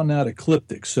right on that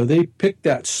ecliptic. So they picked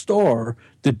that star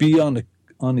to be on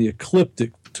the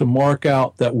ecliptic to mark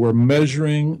out that we're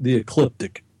measuring the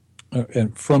ecliptic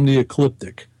and from the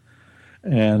ecliptic.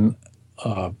 And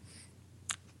that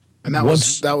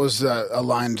was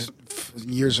aligned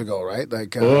years ago, right?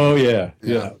 Like yeah.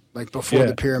 Like before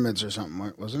the pyramids or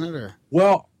something, wasn't it? Or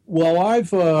Well,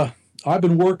 I've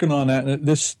been working on that, and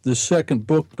this second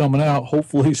book coming out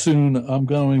hopefully soon. I'm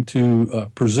going to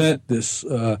present this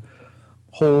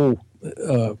whole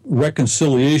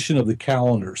reconciliation of the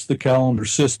calendars, the calendar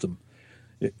system.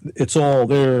 It's all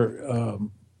there,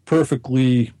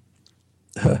 perfectly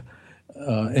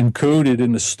encoded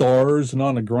in the stars and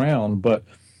on the ground. But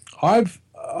I've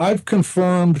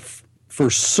confirmed for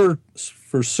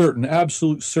certain,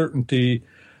 absolute certainty,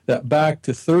 that back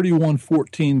to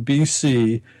 3114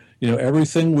 BC,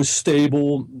 everything was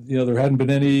stable. There hadn't been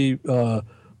any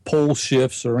pole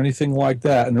shifts or anything like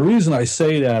that. And the reason I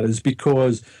say that is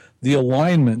because the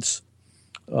alignments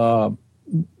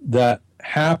that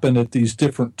happen at these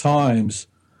different times,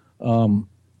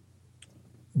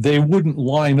 they wouldn't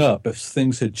line up if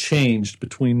things had changed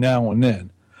between now and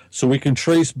then. So we can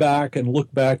trace back and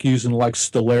look back using like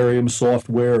Stellarium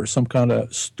software or some kind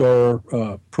of star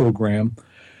program.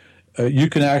 You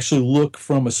can actually look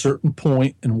from a certain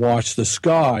point and watch the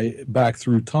sky back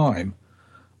through time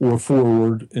or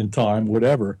forward in time,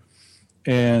 whatever.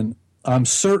 And I'm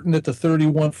certain that the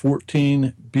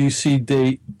 3114 BC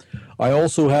date, I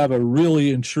also have a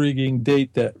really intriguing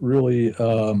date that really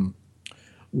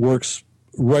works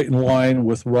right in line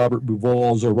with Robert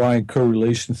Bauval's Orion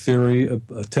correlation theory of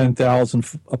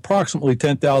approximately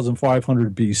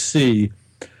 10,500 BC.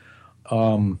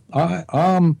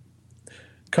 I'm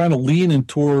kind of leaning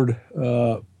toward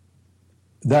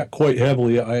that quite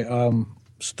heavily. I'm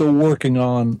still working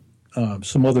on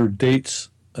some other dates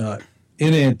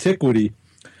in antiquity,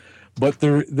 But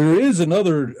there is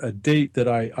another date that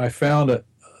I found a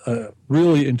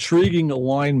really intriguing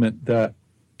alignment that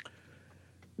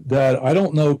I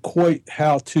don't know quite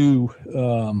how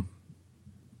to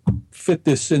fit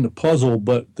this in the puzzle,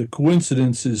 but the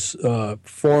coincidence is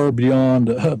far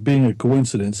beyond being a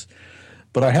coincidence.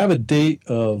 But I have a date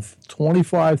of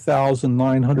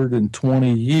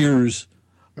 25,920 years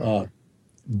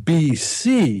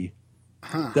BC.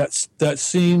 That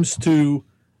seems to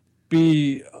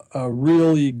be a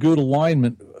really good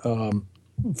alignment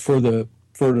for the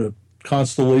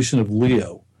constellation of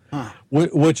Leo,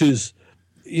 which is,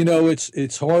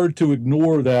 it's hard to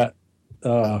ignore that.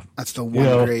 That's the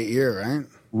one great year, right?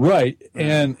 Right,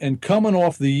 and coming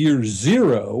off the year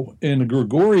 0 in the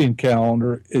Gregorian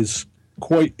calendar is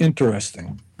quite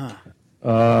interesting.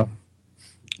 But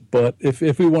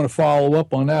if we want to follow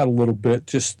up on that a little bit,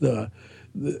 just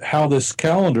how this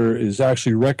calendar is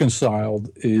actually reconciled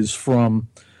is from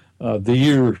the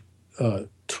year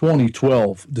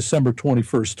 2012, December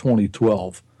 21st,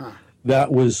 2012.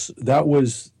 That was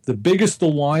the biggest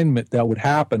alignment that would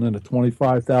happen in a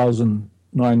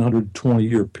 25,920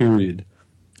 year period.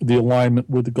 The alignment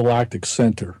with the galactic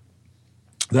center,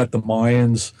 that the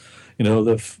Mayans,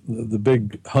 the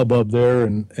big hubbub there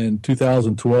in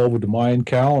 2012 with the Mayan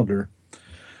calendar,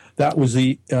 that was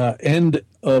the end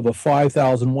of a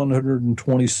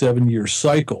 5,127 year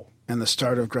cycle. And the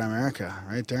start of Grimerica,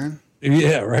 right, Darren?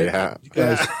 Yeah, right.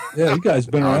 You guys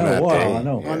been around a while. Day. I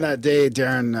know. On that day,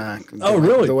 Darren.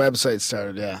 Really? The website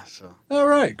started. Yeah. So. All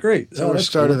right, great. So we're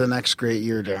started the next great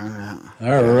year, Darren.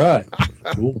 Yeah. All right,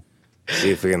 cool.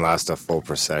 See if we can last a full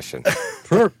procession.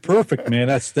 Perfect, man.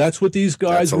 That's what these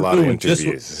guys were doing.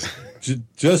 Just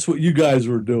what you guys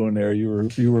were doing there.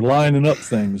 You were lining up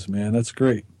things, man. That's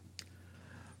great.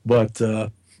 But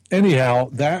anyhow,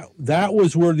 that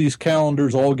was where these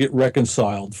calendars all get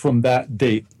reconciled from that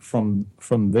date. From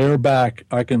there back,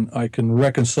 I can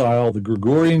reconcile the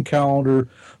Gregorian calendar,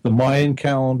 the Mayan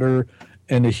calendar,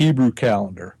 and the Hebrew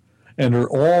calendar, and they're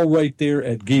all right there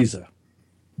at Giza.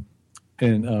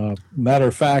 And matter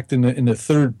of fact, in the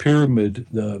third pyramid,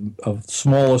 the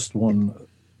smallest one,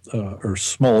 or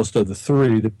smallest of the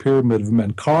three, the pyramid of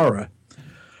Menkaure,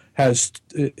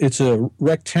 it's a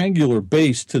rectangular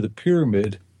base to the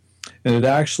pyramid, and it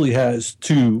actually has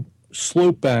two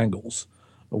slope angles,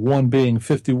 one being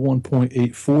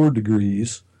 51.84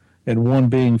 degrees and one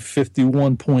being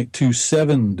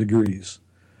 51.27 degrees.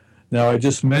 Now, I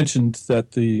just mentioned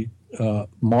that the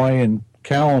Mayan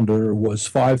calendar was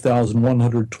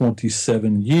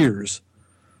 5,127 years.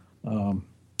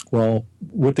 Well,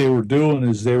 what they were doing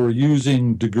is they were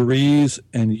using degrees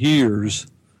and years.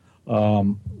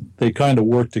 They kind of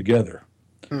work together.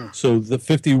 So the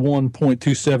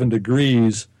 51.27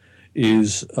 degrees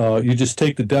is you just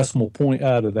take the decimal point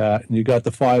out of that, and you got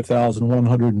the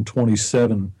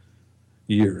 5,127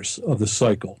 years of the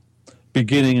cycle,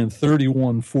 beginning in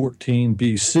 3114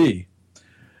 BC.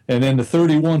 And then the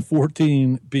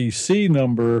 3114 BC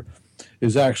number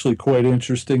is actually quite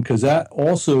interesting because that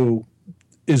also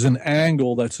is an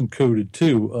angle that's encoded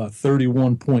too,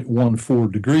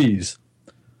 31.14 degrees.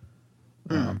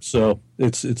 So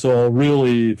it's all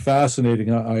really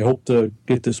fascinating. I hope to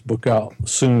get this book out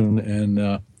soon.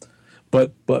 And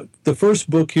but the first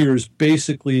book here is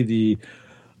basically the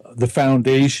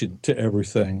foundation to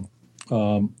everything,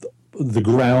 the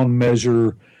ground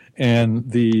measure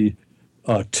and the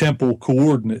temple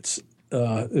coordinates,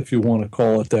 if you want to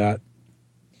call it that.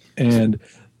 And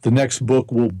the next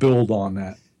book will build on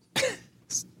that.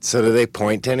 So do they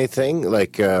point to anything?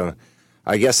 Like,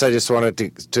 I guess I just wanted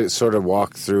to sort of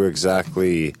walk through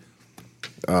exactly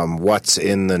what's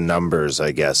in the numbers,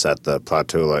 I guess, at the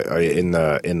plateau, like, in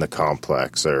the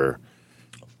complex. Or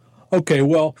okay,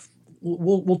 well,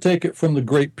 we'll take it from the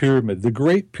Great Pyramid. The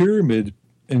Great Pyramid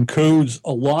encodes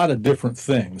a lot of different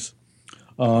things,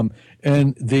 and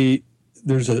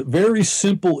there's a very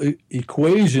simple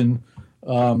equation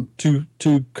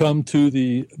to come to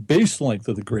the base length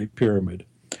of the Great Pyramid.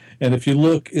 And if you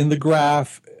look in the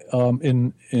graph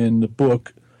in the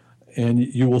book, and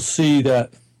you will see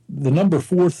that the number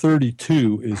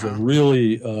 432 is a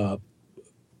really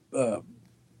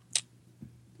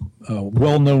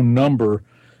well-known number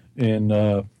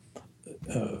in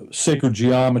sacred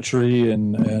geometry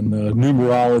and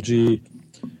numerology.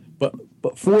 But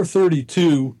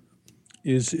 432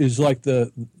 is like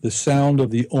the sound of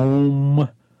the Om,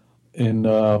 and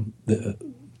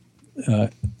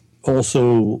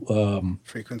also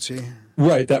frequency.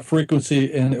 Right, that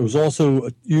frequency, and it was also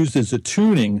used as a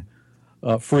tuning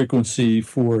frequency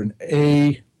for an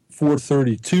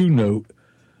A432 note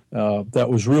that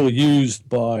was really used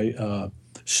by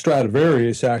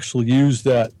Stradivarius actually used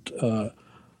that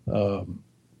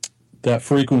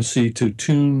frequency to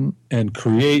tune and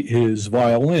create his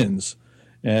violins.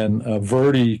 And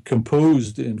Verdi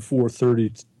composed in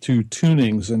 432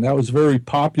 tunings, and that was very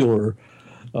popular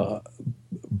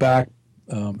back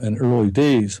in early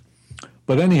days.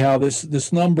 But anyhow,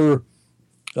 this number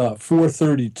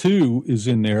 432 is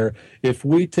in there. If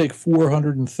we take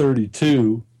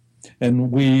 432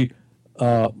 and we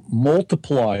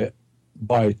multiply it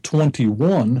by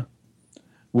 21,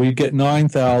 we get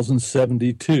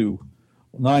 9,072.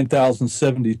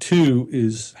 9,072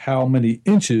 is how many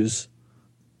inches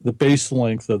the base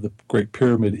length of the Great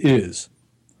Pyramid is.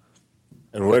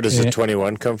 And where does the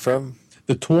 21 come from?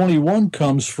 The 21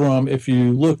 comes from, if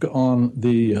you look on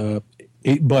the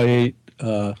 8x8,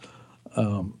 the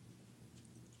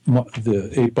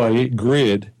 8x8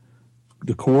 grid,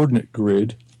 the coordinate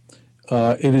grid,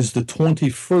 it is the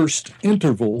 21st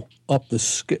interval up a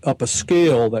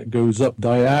scale that goes up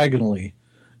diagonally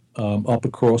up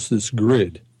across this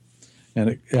grid. And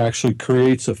it actually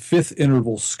creates a fifth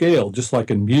interval scale, just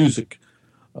like in music.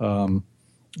 I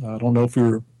don't know if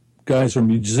you guys are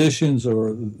musicians,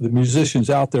 or the musicians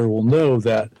out there will know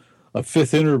that a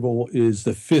fifth interval is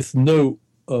the fifth note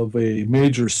of a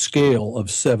major scale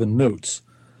of 7 notes,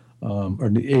 or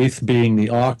the eighth being the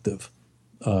octave.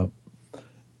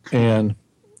 And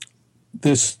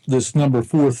this number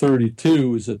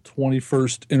 432 is a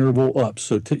 21st interval up.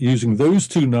 So using those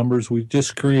two numbers, we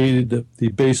just created the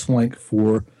base length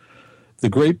for the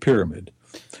Great Pyramid.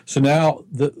 So now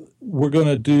we're going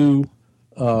to do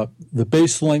the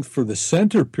base length for the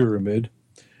center pyramid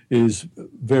is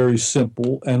very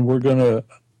simple, and we're going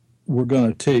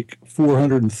to take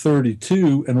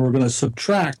 432 and we're going to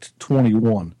subtract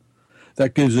 21.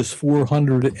 That gives us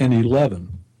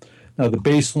 411. Now, the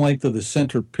base length of the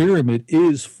center pyramid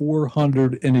is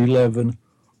 411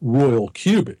 royal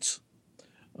cubits.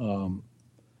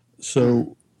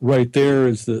 So right there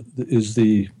is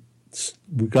we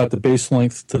got the base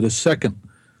length to the second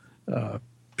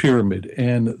pyramid.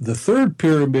 And the third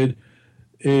pyramid,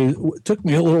 it took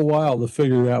me a little while to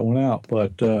figure that one out,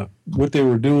 but what they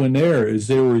were doing there is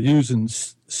they were using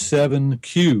 7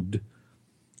 cubed.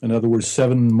 In other words,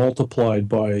 7 multiplied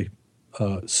by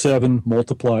 7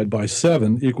 multiplied by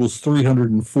 7 equals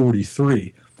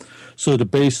 343. So the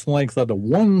base length on the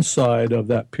one side of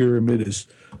that pyramid is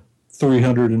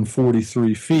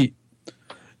 343 feet.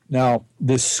 Now,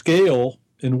 this scale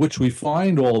in which we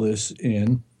find all this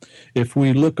in, if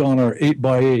we look on our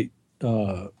 8x8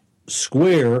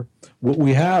 square, what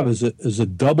we have is a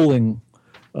doubling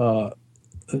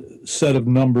set of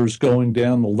numbers going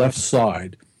down the left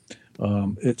side.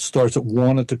 It starts at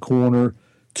 1 at the corner,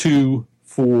 2,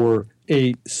 4,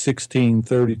 8, 16,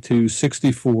 32,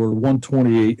 64,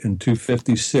 128, and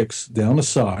 256 down the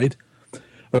side.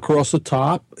 Across the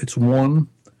top, it's 1,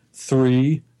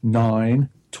 3, 9,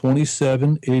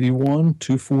 27, 81,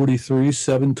 243,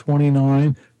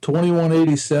 729,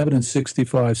 2187, and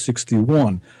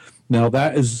 6561. Now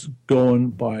that is going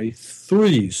by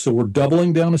 3, so we're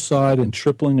doubling down the side and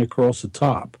tripling across the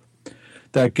top.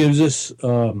 That gives us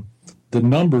the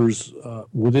numbers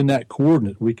within that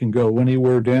coordinate. We can go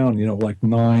anywhere down, like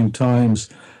 9 times,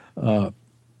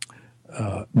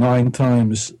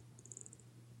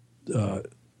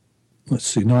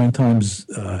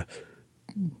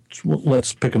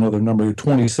 let's pick another number.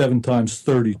 27 times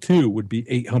 32 would be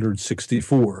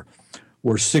 864,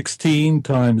 or 16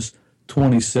 times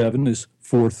 27 is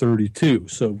 432.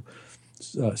 So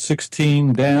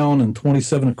 16 down and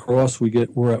 27 across,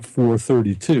 we're at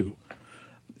 432.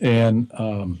 And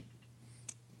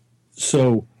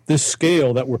so this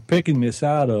scale that we're picking this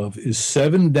out of is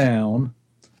 7 down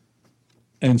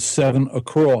and 7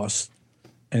 across,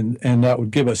 and that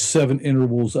would give us 7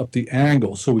 intervals up the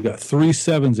angle. So we got 3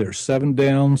 7s there, 7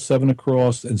 down, 7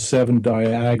 across, and 7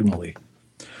 diagonally.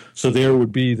 So there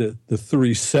would be the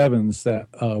 3 7s that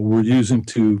we're using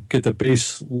to get the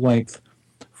base length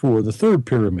for the third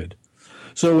pyramid.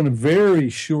 So in a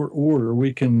very short order,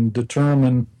 we can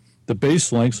determine the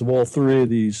base lengths of all 3 of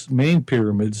these main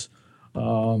pyramids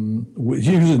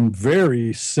using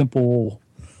very simple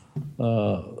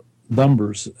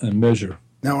numbers and measure.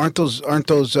 Now, aren't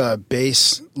those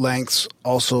base lengths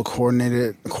also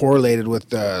correlated with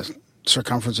the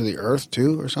circumference of the Earth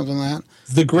too, or something like that?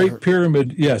 The Great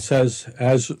Pyramid, yes,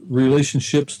 has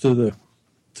relationships to the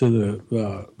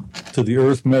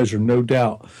Earth measure, no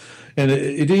doubt. And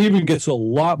it even gets a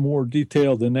lot more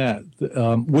detailed than that.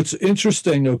 What's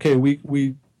interesting, okay,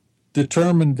 we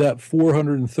determined that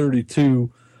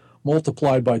 432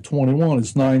 multiplied by 21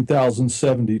 is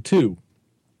 9,072.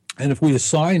 And if we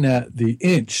assign that the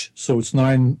inch, so it's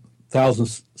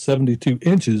 9,072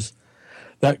 inches,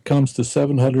 that comes to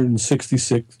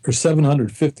 766 or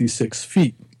 756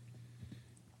 feet.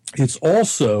 It's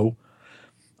also,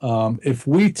 if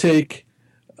we take,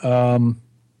 let's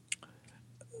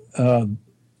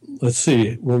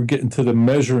see, we're getting to the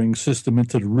measuring system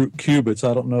into the root cubits.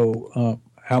 I don't know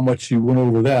how much you went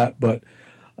over that, but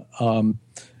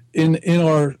in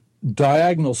our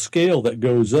diagonal scale that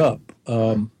goes up,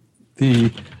 let's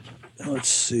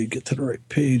see, get to the right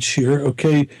page here.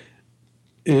 Okay,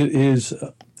 it is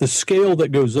the scale that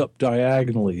goes up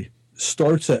diagonally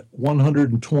starts at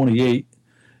 128,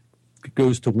 it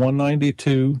goes to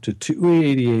 192 to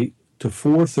 288 to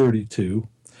 432.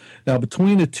 Now,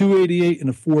 between the 288 and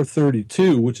the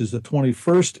 432, which is the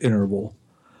 21st interval,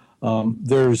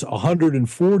 there's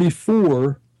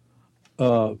 144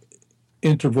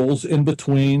 intervals in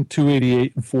between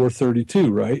 288 and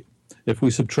 432, right? If we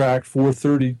subtract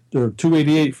 430 or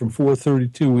 288 from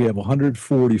 432, we have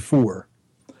 144.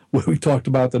 We talked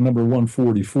about the number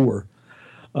 144.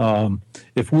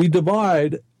 If we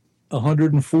divide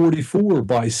 144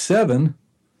 by 7,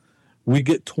 we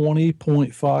get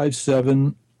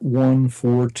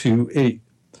 20.57148.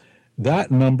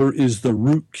 That number is the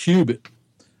root cubit.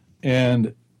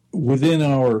 And within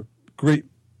our Great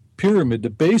Pyramid, the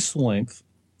base length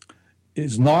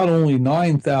is not only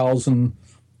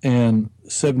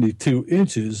 9,072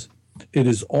 inches, it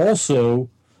is also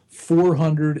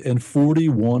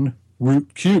 441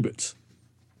 root cubits.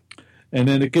 And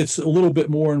then it gets a little bit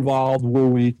more involved where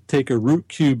we take a root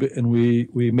cubit and we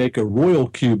make a royal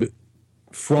cubit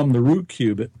from the root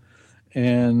cubit.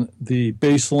 And the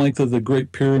base length of the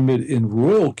Great Pyramid in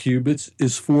royal cubits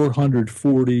is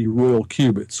 440 royal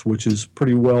cubits, which is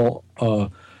pretty well,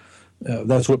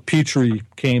 that's what Petrie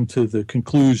came to the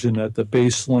conclusion that the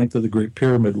base length of the Great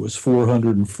Pyramid was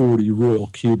 440 royal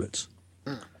cubits.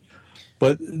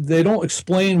 But they don't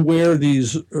explain where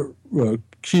these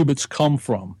cubits come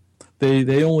from.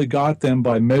 They only got them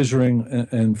by measuring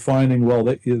and finding, well,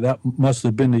 that must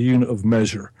have been the unit of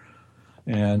measure.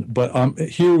 But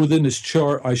here within this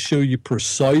chart, I show you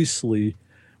precisely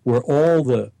where all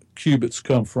the cubits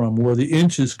come from, where the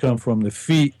inches come from, the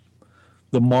feet,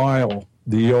 the mile,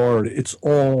 the yard. It's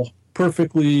all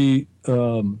perfectly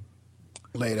laid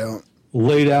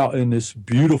out in this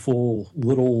beautiful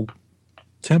little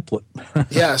template.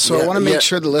 Yeah, so I want to make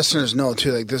sure the listeners know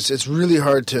too. Like this, it's really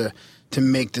hard to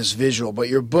make this visual. But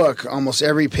your book, almost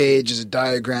every page is a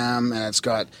diagram, and it's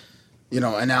got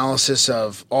analysis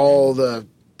of all the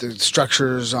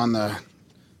structures on the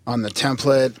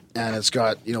template, and it's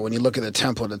got when you look at the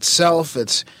template itself,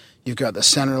 you've got the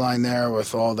center line there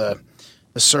with all the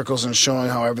circles and showing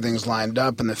how everything's lined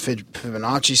up, and the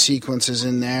Fibonacci sequences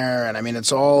in there, and I mean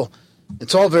it's all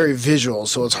very visual,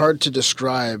 so it's hard to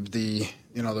describe the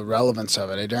the relevance of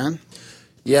it, eh, Darren?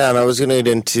 Yeah, and I was going to get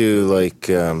into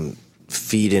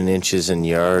feet and inches and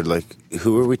yard. Like,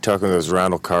 who were we talking about? It was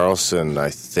Randall Carlson, I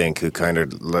think, who kind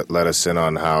of let us in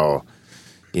on how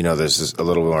there's a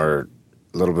little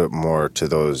bit more to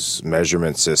those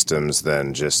measurement systems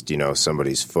than just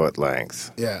somebody's foot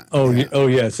length. Yeah. Oh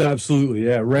yes, absolutely.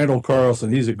 Yeah, Randall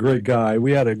Carlson, he's a great guy.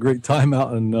 We had a great time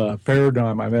out in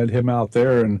Paradigm. I met him out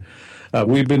there, and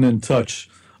we've been in touch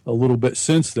a little bit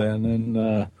since then. And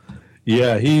that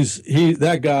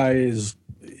guy is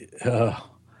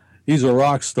he's a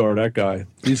rock star. That guy,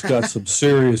 he's got some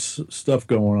serious stuff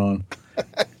going on.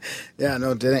 Yeah,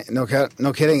 no kidding.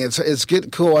 It's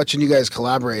cool watching you guys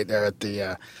collaborate there at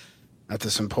the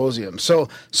symposium. So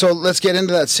let's get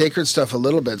into that sacred stuff a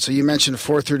little bit. So you mentioned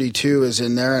 432 is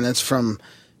in there, and it's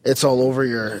all over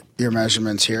your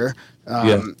measurements here.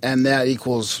 And that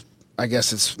equals, I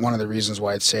guess it's one of the reasons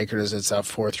why it's sacred is it's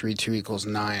 432 equals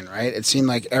 9, right? It seemed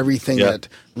like everything that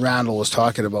Randall was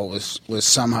talking about was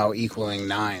somehow equaling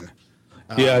 9.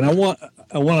 Yeah, and I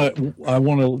want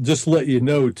to just let you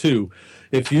know too,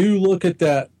 if you look at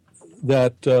that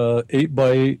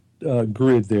 8x8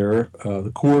 grid there,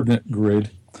 the coordinate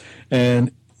grid,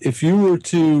 and if you were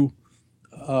to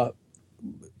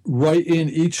write in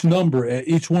each number at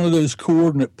each one of those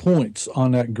coordinate points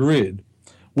on that grid,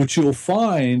 what you'll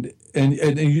find, and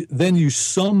then you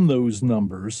sum those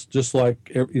numbers, just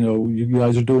like you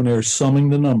guys are doing there, summing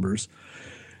the numbers.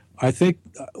 I think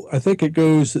it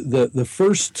goes the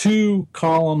first two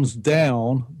columns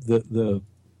down, the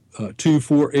 2,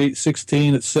 4, 8,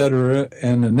 16, etc.,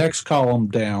 and the next column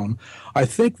down. I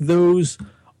think those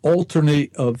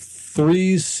alternate of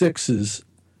 3s, 6s,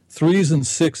 3s and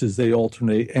 6s. They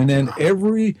alternate, and then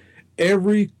every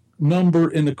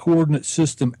number in the coordinate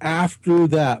system after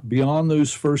that, beyond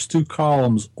those first two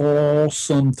columns, all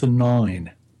sum to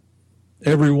 9.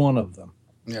 every one of them.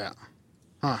 Yeah.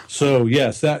 So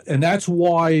yes, that's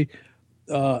why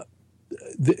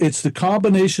it's the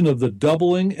combination of the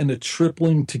doubling and the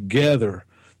tripling together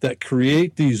that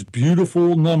create these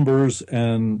beautiful numbers,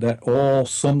 and that all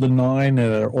sum to 9, and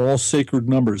are all sacred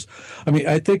numbers. I mean,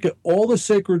 I think all the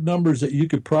sacred numbers that you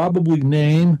could probably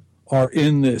name are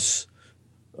in this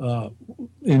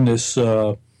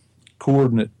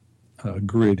coordinate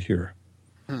grid here,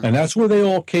 and that's where they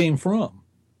all came from.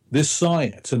 This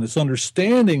science, and it's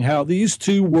understanding how these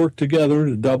two work together,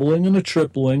 the doubling and the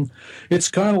tripling.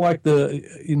 It's kind of like I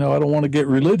don't want to get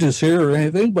religious here or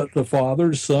anything, but the Father,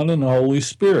 the Son, and the Holy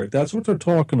Spirit. That's what they're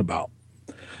talking about.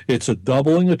 It's a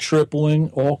doubling, a tripling,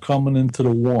 all coming into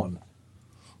the one.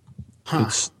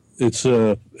 It's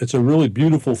a really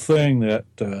beautiful thing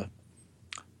that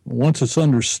once it's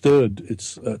understood,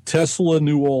 Tesla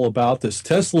knew all about this.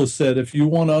 Tesla said, if you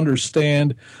want to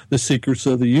understand the secrets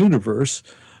of the universe,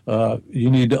 you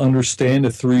need to understand the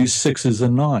 3s, 6s,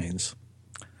 and 9s.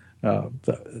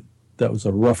 That was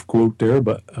a rough quote there,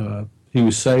 but he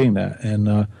was saying that. And,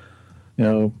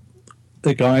 I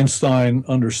think Einstein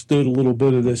understood a little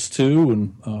bit of this too,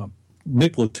 and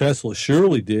Nikola Tesla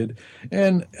surely did.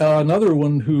 And another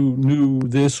one who knew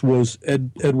this was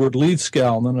Edward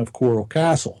Leedskalnin of Coral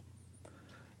Castle.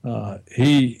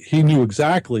 He knew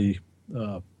exactly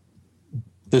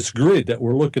this grid that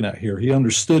we're looking at here. He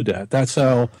understood that. That's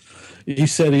how he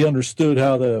said he understood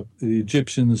how the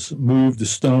Egyptians moved the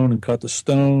stone and cut the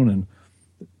stone, and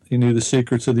he knew the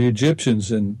secrets of the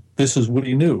Egyptians, and this is what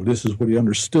he knew. This is what he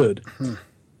understood. And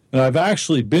I've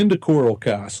actually been to Coral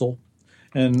Castle,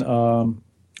 and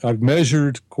I've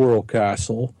measured Coral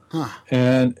Castle,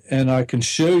 and I can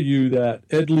show you that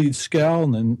Ed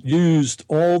Leedskalnin used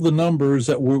all the numbers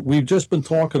that we've just been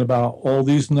talking about, all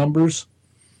these numbers.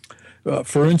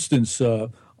 For instance,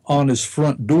 on his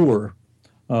front door,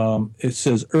 it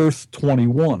says Earth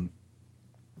 21.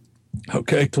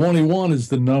 Okay, 21 is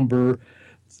the number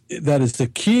that is the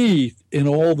key in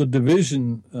all the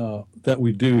division that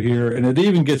we do here, and it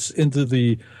even gets into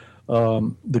the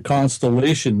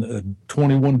constellation,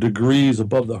 21 degrees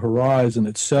above the horizon,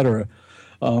 etc.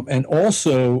 And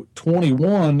also,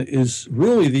 21 is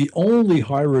really the only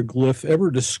hieroglyph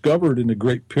ever discovered in the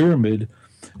Great Pyramid,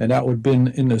 and that would have been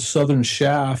in the southern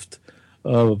shaft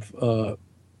of I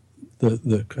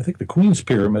think the Queen's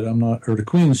Pyramid, or the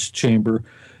Queen's Chamber,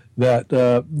 that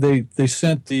they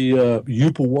sent the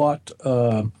Upawatt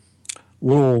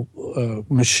little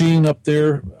machine up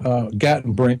there.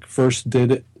 Gattenbrink first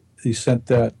did it. He sent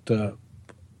that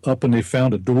up, and they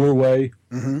found a doorway.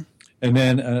 Mm-hmm. And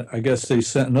then I guess they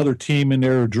sent another team in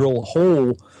there to drill a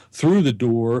hole through the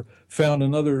door, found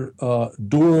another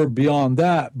door beyond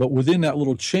that. But within that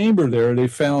little chamber there, they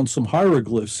found some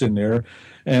hieroglyphs in there.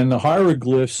 And the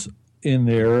hieroglyphs in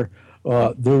there,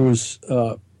 there was,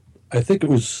 I think it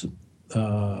was,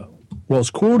 it's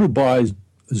quoted by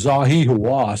Zahi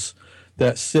Hawass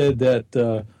that said that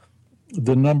the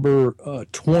number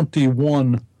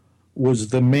 21 was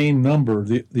the main number.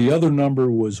 The other number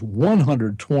was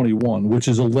 121, which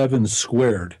is 11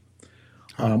 squared.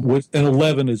 And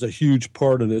 11 is a huge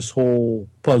part of this whole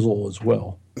puzzle as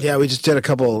well. Yeah, we just did a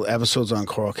couple episodes on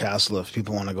Coral Castle if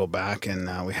people want to go back, and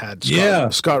we had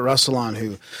Scott Russell on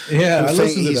who I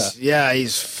listened to that. Yeah,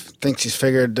 thinks he's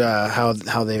figured how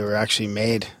they were actually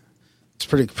made. It's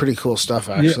pretty cool stuff,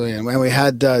 actually. Yeah. And we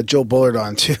had Joe Bullard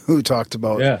on too, who talked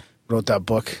about wrote that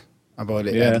book about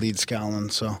it, Ed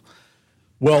Leedskalnin. So,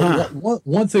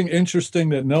 one thing interesting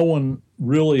that no one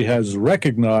really has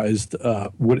recognized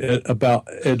about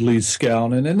Ed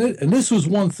Leedskalnin, and this was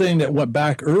one thing that went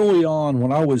back early on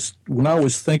when I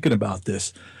was thinking about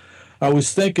this. I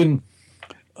was thinking,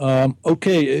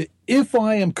 okay, if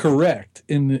I am correct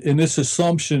in this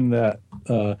assumption that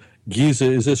Giza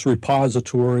is this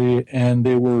repository, and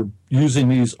they were using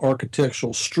these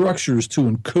architectural structures to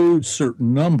encode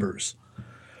certain numbers,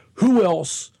 who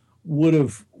else would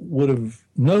have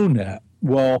known that?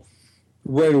 Well,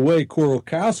 right away, Coral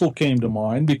Castle came to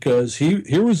mind, because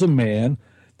here was a man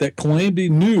that claimed he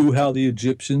knew how the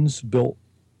Egyptians built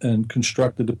and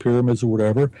constructed the pyramids or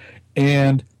whatever,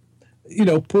 and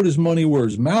put his money where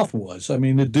his mouth was. I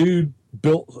mean, the dude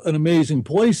built an amazing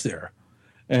place there,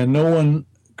 and no one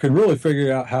could really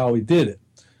figure out how he did it.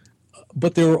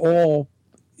 But they were all,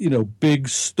 big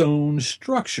stone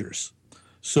structures.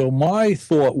 So my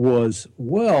thought was,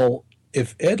 well,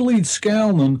 if Ed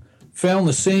Leedskalnin found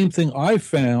the same thing I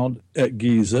found at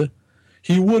Giza,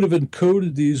 he would have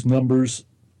encoded these numbers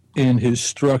in his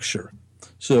structure.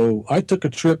 So I took a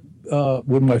trip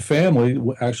with my family,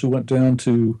 actually went down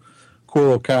to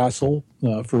Coral Castle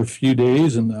for a few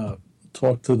days, and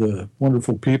talked to the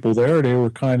wonderful people there. They were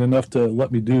kind enough to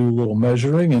let me do a little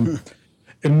measuring, and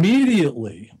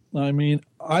immediately,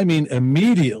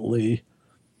 immediately,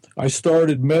 I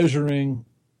started measuring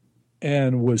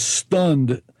and was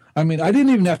stunned. I mean, I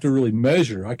didn't even have to really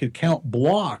measure. I could count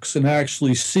blocks and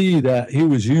actually see that he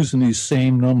was using these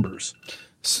same numbers.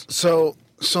 So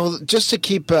just to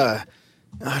keep, I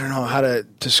don't know how to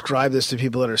describe this to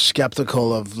people that are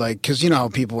skeptical of, like, because you know how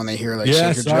people, when they hear like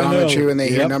sacred geometry, when they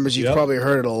hear numbers, you've probably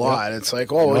heard it a lot. It's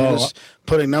like, oh, you're just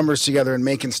putting numbers together and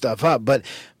making stuff up. But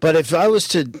if I was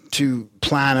to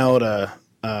plan out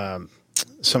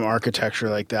some architecture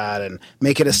like that and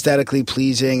make it aesthetically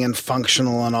pleasing and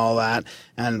functional and all that,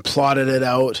 and plotted it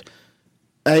out,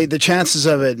 the chances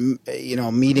of it,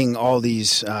 meeting all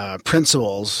these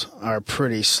principles are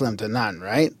pretty slim to none,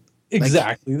 right?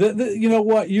 Exactly. You know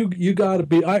what? You got to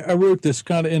be. I wrote this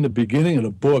kind of in the beginning of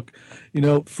the book.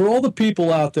 For all the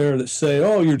people out there that say,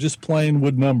 "Oh, you're just playing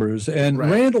with numbers," and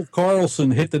Randall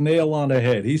Carlson hit the nail on the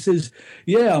head. He says,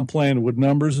 "Yeah, I'm playing with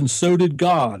numbers, and so did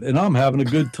God, and I'm having a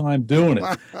good time doing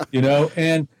it."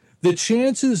 And the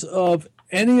chances of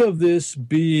any of this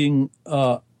being,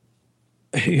 a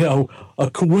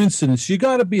coincidence. You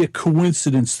got to be a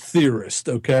coincidence theorist.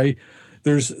 Okay,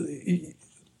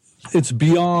 it's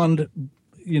beyond,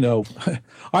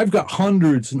 I've got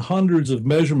hundreds and hundreds of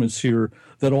measurements here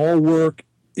that all work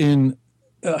in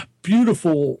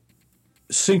beautiful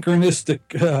synchronistic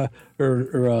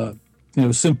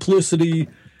simplicity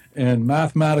and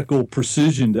mathematical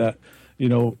precision that,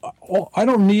 I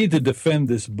don't need to defend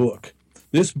this book.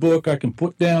 This book I can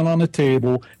put down on the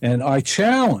table, and I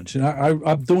challenge, and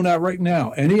I'm doing that right now,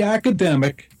 any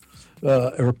academic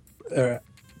or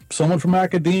someone from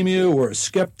academia or a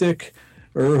skeptic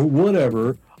or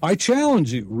whatever, I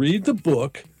challenge you, read the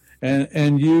book,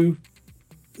 and you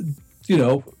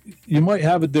might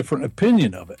have a different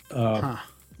opinion of it.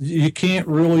 You can't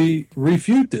really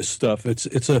refute this stuff. It's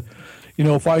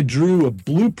if I drew a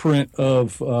blueprint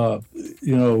of, a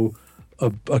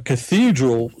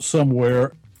cathedral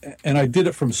somewhere, and I did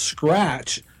it from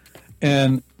scratch,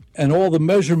 and all the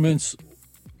measurements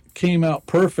came out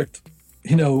perfect,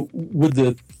 with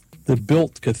the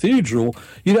built cathedral,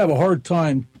 you'd have a hard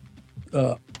time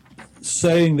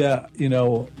saying that,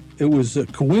 it was a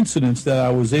coincidence that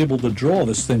I was able to draw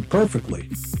this thing perfectly.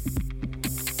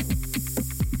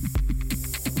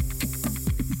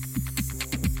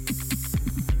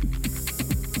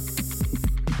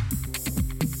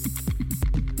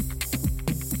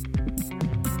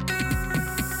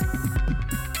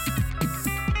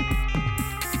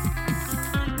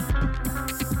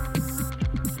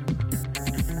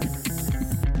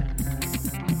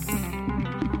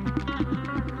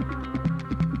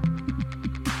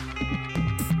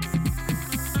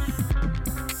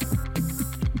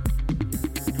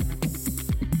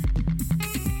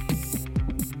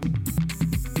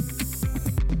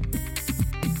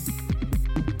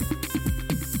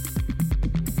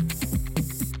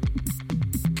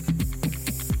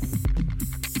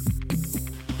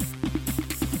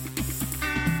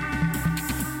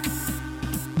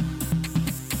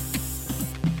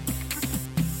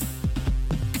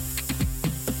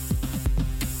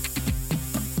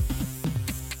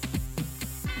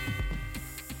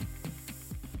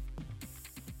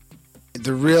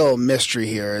 The real mystery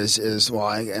here is it's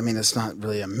not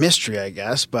really a mystery, I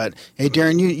guess, but hey,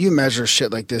 Darren, you measure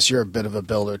shit like this. You're a bit of a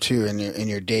builder too in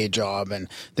your day job, and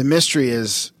the mystery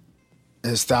is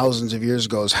thousands of years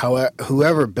ago is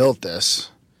whoever built this,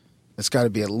 it's got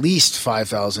to be at least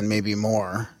 5,000, maybe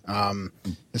more.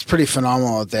 It's pretty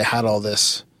phenomenal that they had all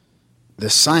this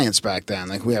science back then.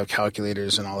 Like, we have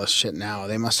calculators and all this shit now.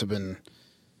 They must have been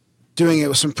doing it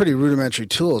with some pretty rudimentary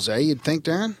tools, You'd think,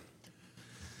 Darren?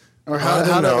 Or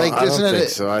I don't think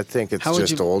so. I think it's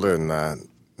just older than that.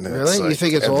 Really? You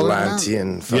think it's older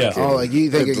than that? Yeah. Oh, like you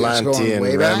think it's going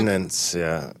way back? Remnants,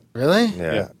 yeah. Really?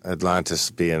 Yeah. Atlantis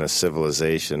being a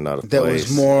civilization, not a that place.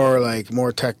 Was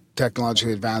more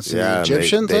technologically advanced than the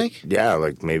Egyptians, Yeah,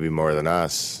 like maybe more than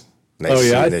us. And they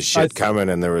seen this shit coming,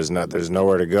 and there's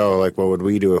nowhere to go. Like, what would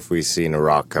we do if we seen a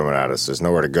rock coming at us? There's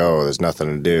nowhere to go. There's nothing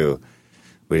to do.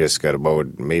 We just got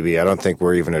about maybe. I don't think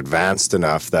we're even advanced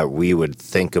enough that we would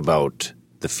think about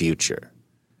the future.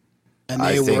 And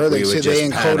they were. They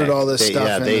encoded all this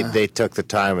stuff. Yeah, they took the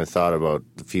time and thought about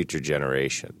the future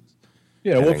generations.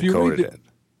 Yeah, well, if you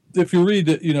read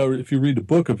the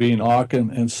book of Enoch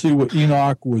and see what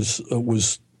Enoch was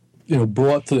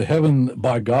brought to heaven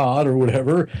by God or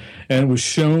whatever, and was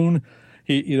shown.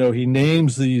 He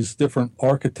names these different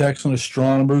architects and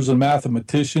astronomers and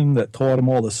mathematicians that taught him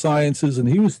all the sciences, and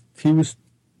he was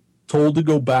told to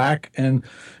go back and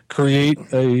create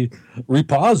a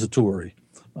repository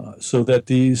so that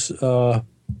this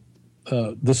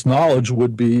knowledge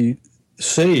would be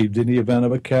saved in the event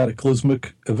of a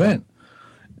cataclysmic event.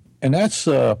 And that's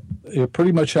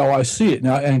pretty much how I see it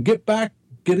now. And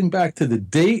getting back to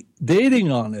the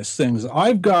dating on this things,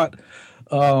 I've got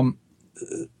a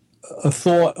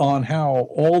thought on how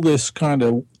all this kind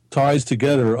of ties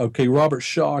together. Okay, Robert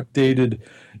Schoch dated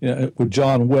with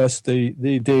John West. They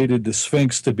dated the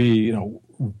Sphinx to be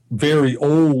very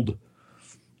old.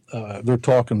 They're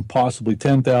talking possibly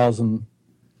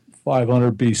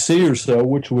 10,500 BC or so,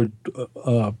 which would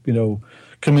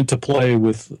come into play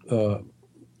with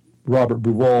Robert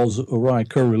Bauval's Orion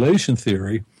correlation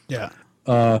theory. Yeah.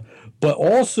 But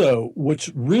also, what's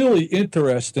really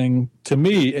interesting to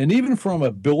me, and even from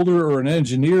a builder or an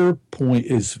engineer point,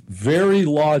 is very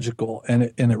logical, and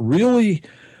it really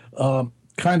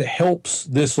kind of helps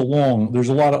this along. There's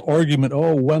a lot of argument.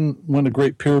 When the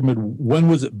Great Pyramid, when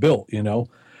was it built?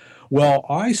 Well,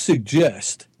 I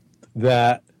suggest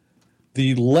that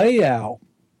the layout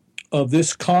of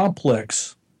this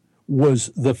complex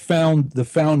was the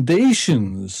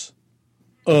foundations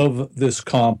of this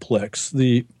complex.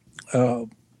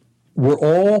 Were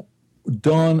all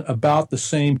done about the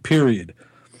same period.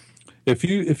 If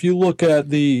you look at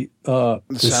the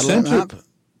satellite map,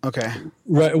 okay,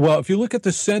 right. Well, if you look at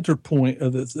the center point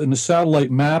in the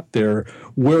satellite map there,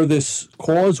 where this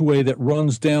causeway that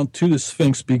runs down to the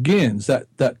Sphinx begins, that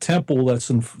temple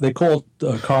they call it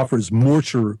Khafre's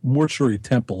mortuary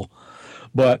temple,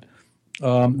 but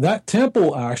that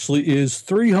temple actually is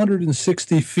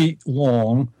 360 feet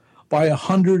long by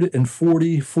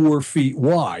 144 feet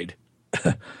wide.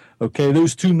 Okay,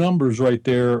 those two numbers right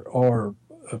there are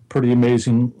pretty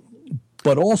amazing.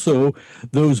 But also,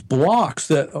 those blocks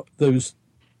that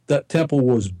temple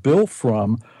was built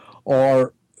from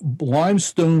are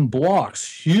limestone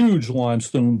blocks, huge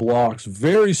limestone blocks,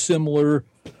 very similar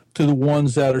to the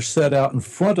ones that are set out in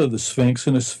front of the Sphinx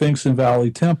in the Sphinx and Valley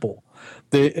Temple.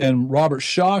 And Robert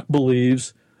Schoch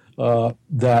believes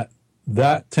that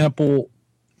temple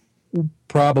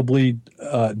probably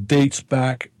dates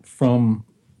back from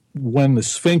when the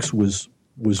Sphinx was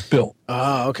built.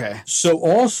 Oh, okay. So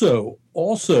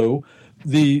also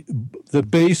the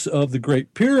base of the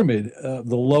Great Pyramid,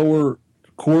 the lower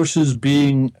courses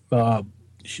being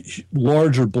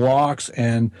larger blocks,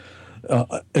 and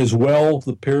as well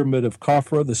the Pyramid of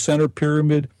Khafre, the center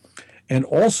pyramid, and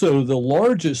also the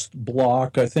largest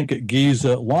block, I think at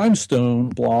Giza, limestone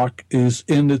block, is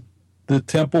in the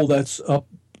temple that's up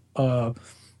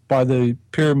by the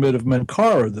Pyramid of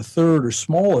Menkaure, the third or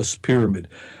smallest pyramid.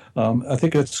 I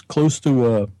think it's close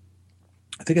to a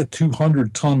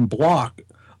 200-ton block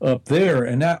up there,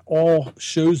 and that all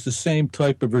shows the same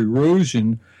type of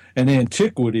erosion and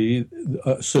antiquity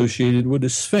associated with the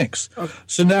Sphinx. Okay.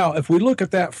 So now, if we look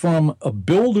at that from a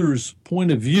builder's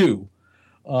point of view,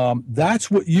 that's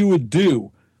what you would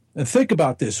do. And think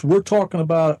about this. We're talking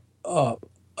about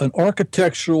an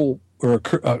architectural or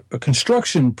a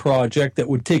construction project that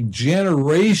would take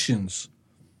generations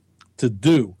to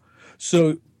do.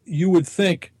 So you would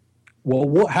think, well,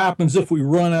 what happens if we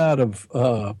run out of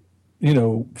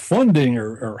funding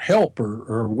or help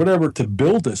or whatever to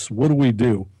build this? What do we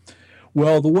do?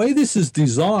 Well, the way this is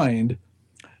designed,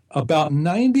 about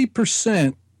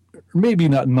 90%, maybe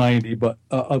not 90, but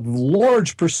a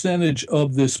large percentage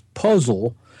of this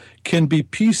puzzle can be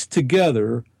pieced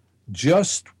together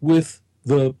just with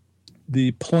the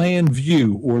plan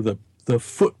view or the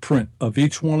footprint of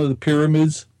each one of the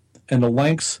pyramids and the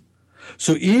lengths.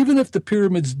 So even if the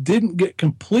pyramids didn't get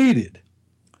completed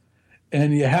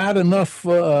and you had enough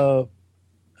enough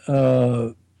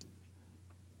of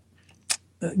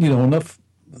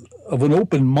an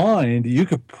open mind, you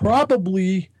could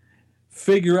probably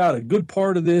figure out a good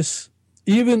part of this,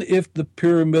 even if the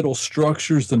pyramidal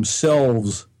structures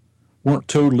themselves weren't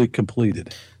totally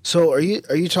completed. So are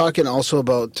you talking also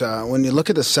about when you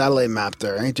look at the satellite map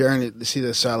there, right, Darren, you see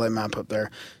the satellite map up there.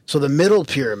 So the middle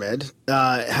pyramid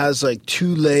has like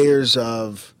two layers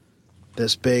of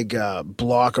this big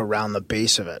block around the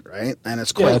base of it, right? And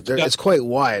it's quite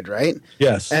wide, right?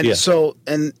 Yes. And so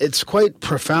it's quite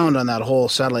profound on that whole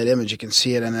satellite image. You can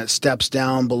see it, and it steps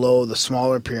down below the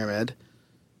smaller pyramid.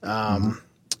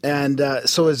 And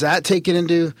so is that taken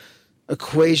into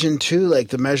equation too, like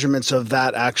the measurements of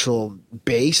that actual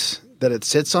base that it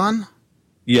sits on?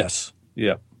 Yes.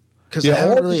 Yeah. Because I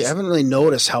haven't really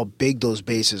noticed how big those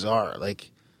bases are. Like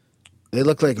they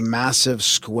look like massive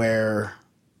square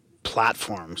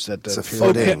platforms that the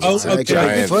footing. It's a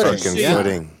giant fucking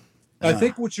footing. I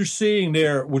think what you're seeing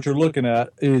there, what you're looking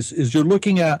at is you're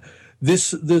looking at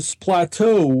this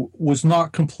plateau was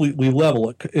not completely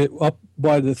level. Up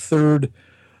by the third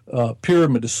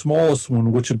pyramid, the smallest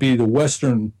one, which would be the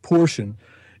western portion,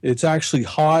 it's actually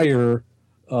higher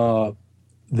than,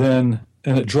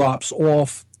 and it drops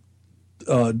off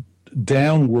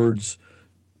downwards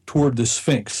toward the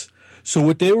Sphinx. So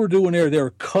what they were doing there, they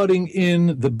were cutting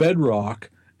in the bedrock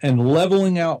and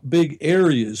leveling out big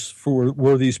areas for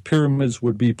where these pyramids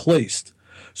would be placed.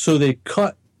 So they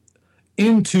cut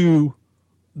into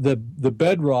the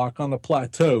bedrock on the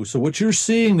plateau. So what you're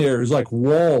seeing there is like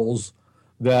walls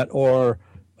that are,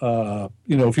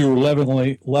 if you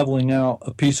were leveling out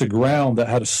a piece of ground that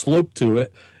had a slope to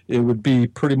it, it would be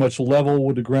pretty much level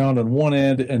with the ground on one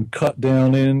end and cut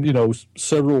down in,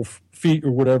 several feet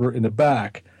or whatever in the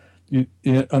back. You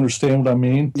understand what I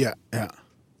mean? Yeah, yeah.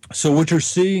 So what you're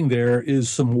seeing there is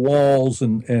some walls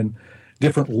and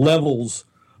different levels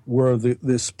where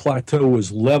this plateau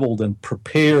is leveled and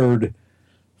prepared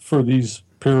for these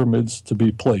pyramids to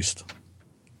be placed.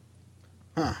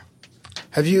 Huh.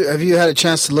 Have you had a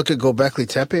chance to look at Göbekli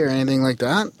Tepe or anything like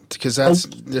that? Because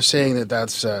they're saying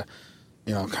that's kind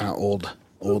of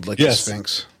old like the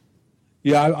Sphinx.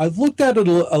 Yeah, I've looked at it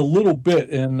a little bit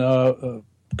and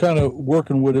kind of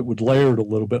working with it with Laird a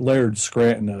little bit. Laird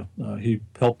Scranton, he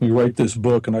helped me write this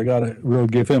book, and I got to really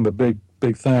give him a big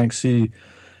thanks. He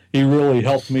really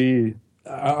helped me.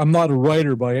 I'm not a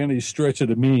writer by any stretch of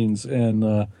the means,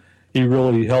 and he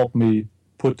really helped me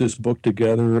put this book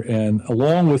together. And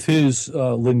along with his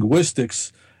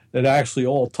linguistics, it actually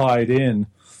all tied in.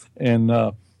 And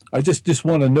I just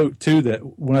want to note, too,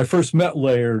 that when I first met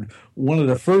Laird, one of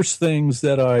the first things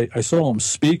that I saw him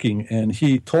speaking, and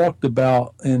he talked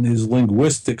about in his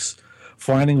linguistics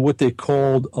finding what they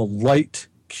called a light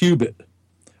cubit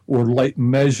or light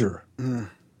measure.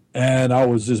 And I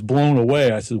was just blown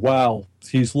away. I said, wow,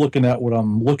 he's looking at what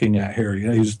I'm looking at here.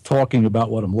 He's talking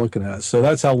about what I'm looking at. So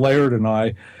that's how Laird and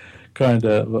I kind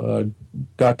of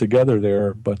got together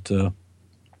there. But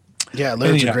yeah,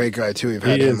 Laird's a great guy too. We've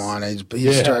had him on.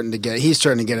 He's starting to get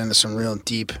into some real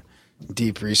deep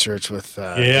research with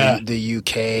the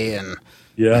UK and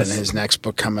his next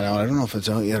book coming out. I don't know if it's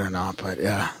out yet or not, but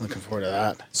looking forward to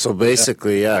that. So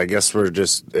basically, I guess we're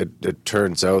just. It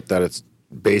turns out that it's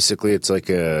like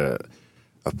a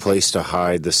place to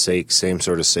hide the same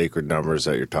sort of sacred numbers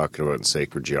that you're talking about in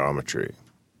sacred geometry.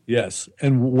 Yes,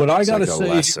 and what I got to say,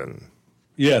 lesson.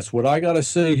 Yes, what I got to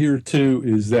say here too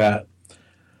is that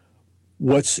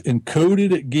what's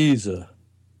encoded at Giza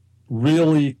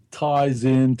really ties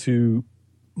into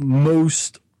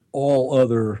most all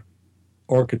other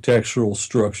architectural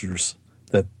structures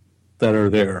that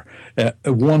are there. At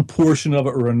one portion of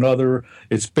it or another,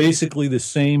 it's basically the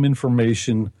same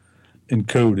information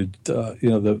encoded.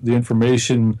 The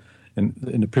information in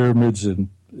the pyramids in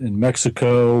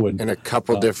Mexico and a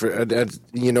couple different.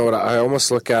 You know what? I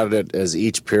almost look at it as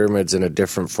each pyramid's in a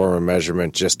different form of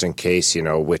measurement, just in case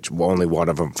which only one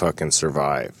of them fucking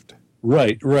survived.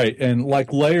 Right, and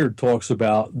like Laird talks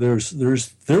about, there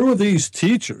were these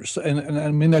teachers, and I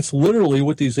mean that's literally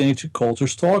what these ancient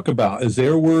cultures talk about. Is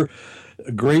there were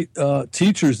great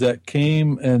teachers that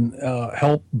came and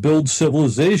helped build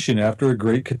civilization after a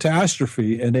great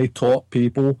catastrophe, and they taught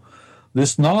people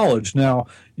this knowledge. Now,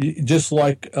 just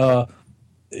like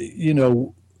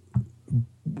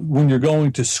when you're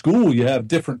going to school, you have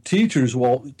different teachers.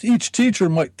 Well, each teacher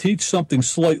might teach something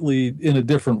slightly in a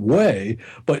different way,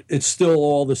 but it's still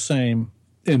all the same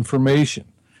information.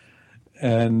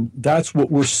 And that's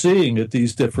what we're seeing at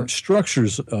these different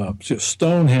structures,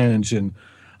 Stonehenge and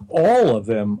all of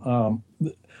them.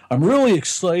 I'm really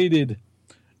excited,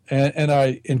 and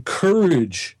I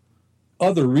encourage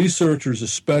other researchers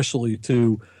especially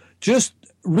to just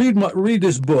read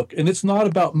this book. And it's not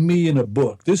about me in a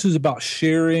book. This is about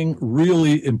sharing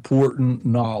really important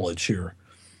knowledge here.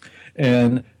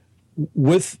 And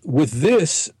with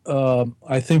this,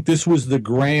 I think this was the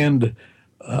grand,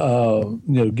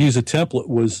 Giza Template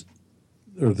was,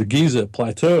 or the Giza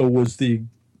Plateau was the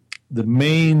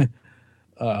main,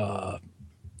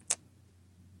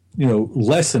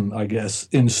 lesson, I guess,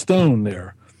 in stone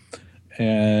there.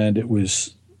 And it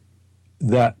was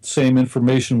that same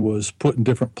information was put in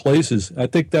different places. I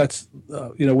think that's,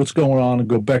 what's going on in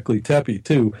Göbekli Tepe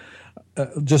too.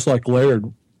 Just like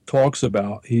Laird talks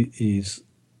about, he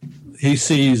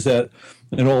sees that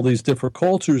in all these different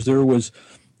cultures there was,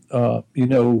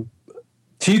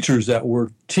 teachers that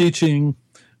were teaching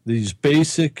these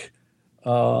basic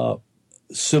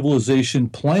civilization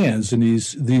plans and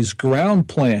these ground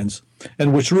plans.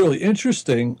 And what's really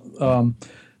interesting,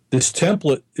 this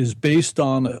template is based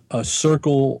on a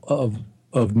circle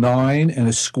of 9 and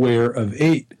a square of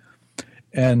 8.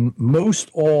 And most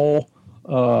all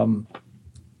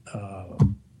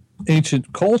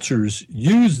ancient cultures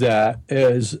use that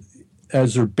as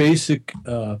their basic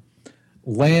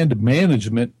land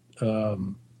management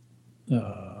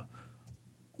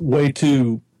way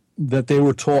that they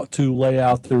were taught to lay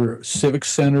out their civic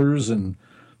centers and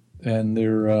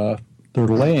their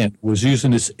land was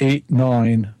using this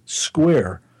 8-9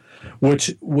 square,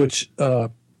 which we'll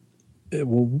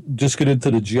just get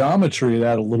into the geometry of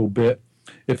that a little bit.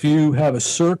 If you have a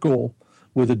circle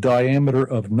with a diameter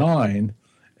of 9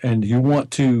 and you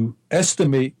want to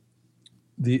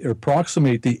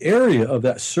approximate the area of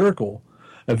that circle,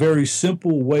 a very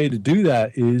simple way to do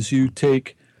that is you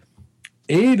take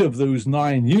 8 of those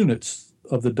 9 units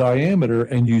of the diameter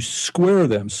and you square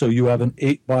them, so you have an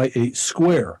 8 by 8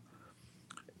 square.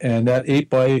 And that 8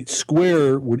 by 8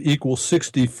 square would equal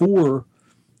 64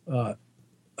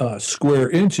 square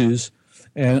inches,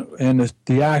 and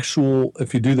the actual,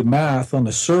 if you do the math on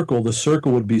the circle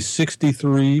would be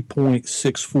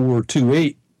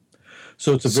 63.6428.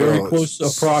 So it's a very close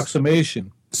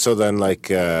approximation. So then, like,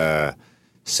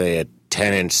 say a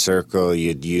 10-inch circle,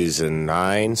 you'd use a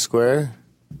 9 square?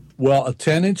 Well, a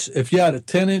 10-inch, if you had a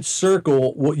 10-inch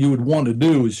circle, what you would want to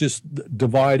do is just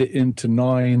divide it into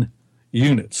 9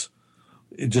 units.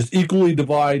 Just equally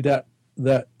divide that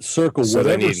circle. So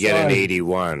then you'd get an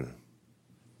 81.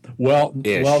 Well,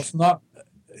 it's not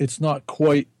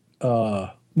quite.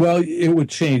 Well, it would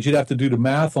change. You'd have to do the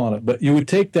math on it, but you would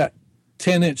take that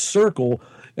 10-inch circle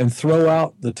and throw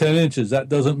out the 10 inches. That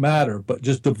doesn't matter, but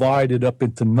just divide it up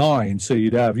into 9. So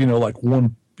you'd have, you'd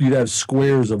have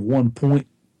squares of 1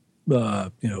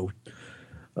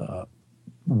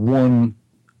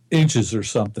 inches or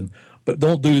something. But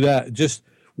don't do that. Just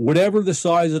whatever the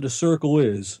size of the circle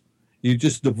is, you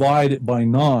just divide it by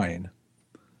 9.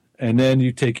 And then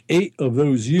you take 8 of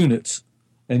those units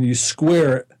and you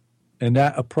square it, and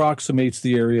that approximates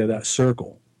the area of that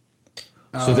circle.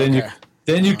 So then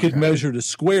you could measure the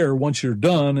square once you're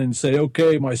done and say,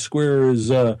 okay, my square is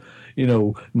 9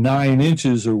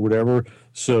 inches or whatever.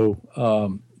 So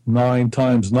 9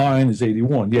 times 9 is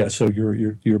 81. Yeah, so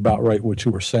you're about right what you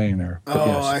were saying there. But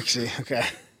yes. Actually, okay.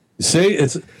 See,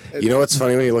 it's You know what's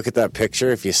funny when you look at that picture?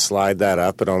 If you slide that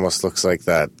up, it almost looks like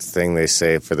that thing they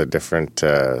say for the different,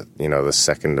 the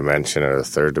second dimension or the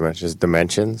third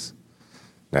dimensions.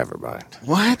 Never mind.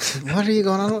 What? What are you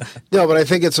going on with? No, but I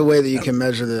think it's a way that you can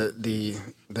measure the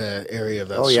area of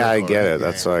that. Oh yeah, I get right? it.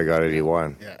 That's why I got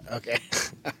 81. Yeah. Okay.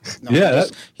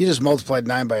 You just multiplied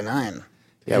 9 by 9.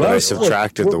 Yeah, but I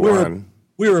subtracted the 1.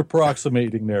 We were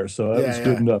approximating there, so that was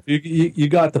good enough. You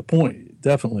got the point,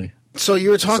 definitely. So you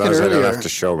were talking earlier. I don't have to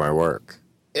show my work.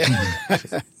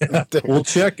 We'll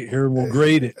check it here. We'll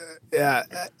grade it. Yeah,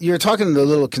 you were talking a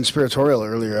little conspiratorial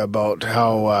earlier about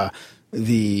how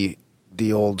the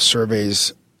old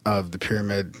surveys of the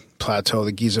Pyramid Plateau,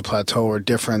 the Giza Plateau, are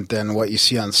different than what you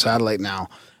see on satellite now.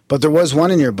 But there was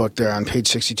one in your book there on page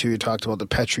 62. You talked about the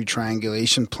Petrie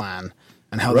triangulation plan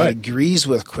and how that agrees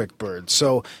with QuickBird.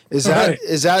 So is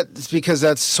that because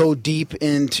that's so deep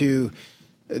into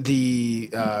the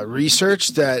research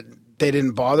that they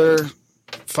didn't bother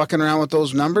fucking around with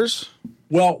those numbers?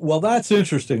 Well, that's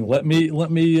interesting. Let me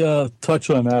touch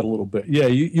on that a little bit. Yeah,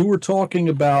 you were talking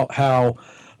about how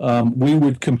we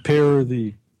would compare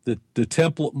the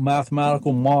template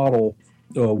mathematical model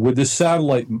with this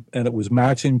satellite, and it was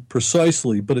matching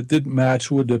precisely, but it didn't match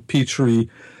with the Petrie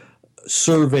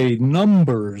survey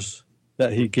numbers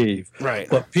that he gave. Right.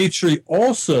 But Petrie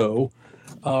also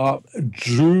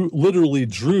literally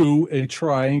drew a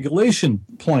triangulation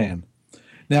plan.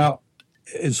 Now,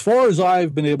 as far as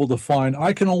I've been able to find,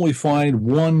 I can only find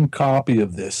one copy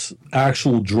of this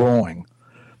actual drawing.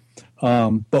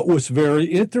 But what's very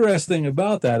interesting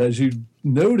about that, as you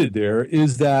noted there,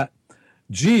 is that,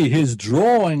 his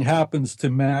drawing happens to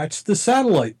match the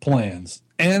satellite plans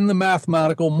and the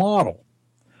mathematical model.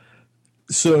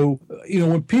 So,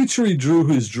 when Petrie drew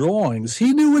his drawings,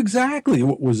 he knew exactly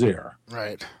what was there.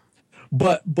 Right.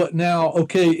 But now,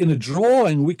 okay, in a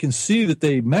drawing, we can see that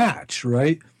they match,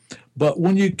 right? But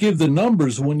when you give the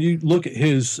numbers, when you look at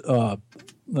his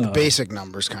basic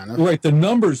numbers, kind of. Right, the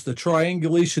numbers, the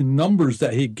triangulation numbers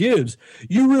that he gives,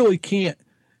 you really can't,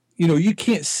 you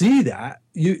can't see that.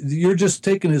 You're just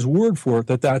taking his word for it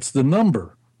that that's the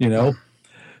number,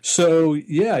 So,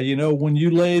 yeah, when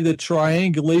you lay the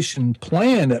triangulation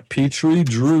plan that Petrie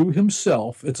drew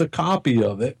himself, it's a copy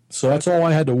of it. So that's all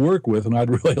I had to work with, and I'd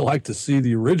really like to see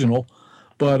the original.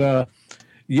 But,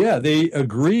 they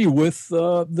agree with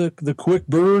the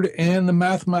QuickBird and the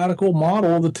mathematical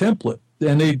model of the template.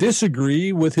 they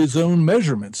disagree with his own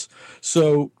measurements.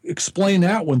 So explain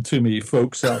that one to me,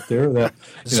 folks out there. That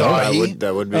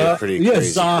that would be a pretty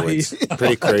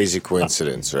pretty crazy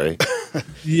coincidence, right?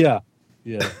 Yeah.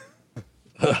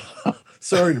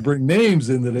 Sorry to bring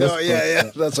names into this. No, yeah,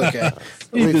 that's okay.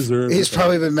 He's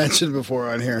probably been mentioned before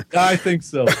on here. I think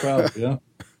so, probably, yeah.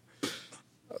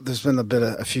 There's been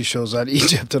a few shows on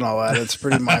Egypt and all that. It's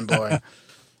pretty mind-blowing.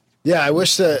 Yeah, I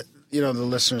wish that, the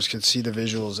listeners could see the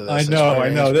visuals of this. I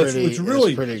know. It's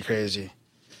really pretty crazy.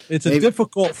 It's a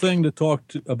difficult thing to talk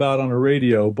about on a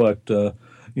radio, but,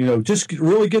 just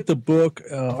really get the book.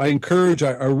 I encourage,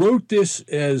 I wrote this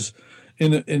as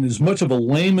in as much of a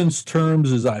layman's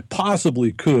terms as I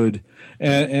possibly could,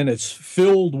 and it's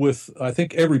filled with, I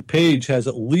think every page has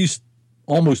at least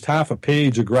almost half a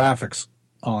page of graphics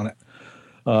on it.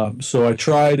 So I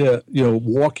try to,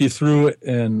 walk you through it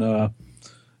and,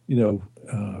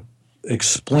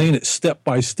 explain it step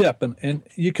by step, and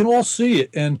you can all see it.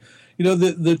 And,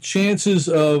 the chances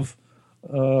of,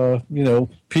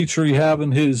 Petrie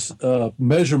having his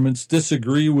measurements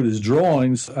disagree with his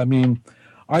drawings, I mean,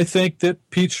 I think that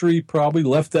Petrie probably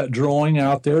left that drawing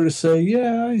out there to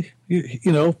say,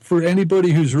 for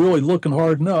anybody who's really looking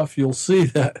hard enough, you'll see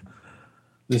that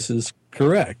this is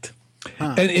correct.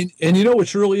 Huh. And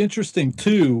what's really interesting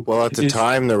too. Well, at the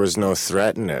time there was no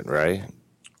threat in it, right?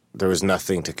 There was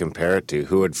nothing to compare it to.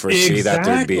 Who would foresee that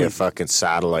there'd be a fucking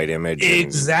satellite image in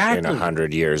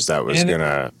 100 years that was going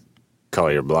to call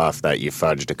your bluff that you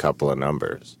fudged a couple of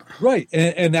numbers? Right,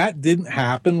 and that didn't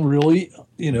happen really,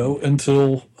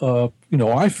 until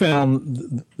I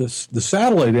found the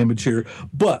satellite image here.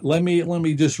 But let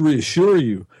me just reassure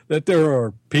you that there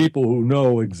are people who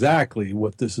know exactly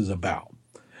what this is about.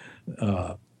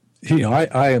 I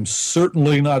am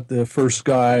certainly not the first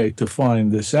guy to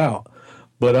find this out,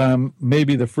 but I'm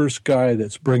maybe the first guy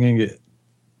that's bringing it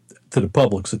to the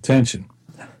public's attention.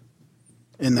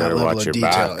 In that level of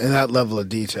detail. In that level of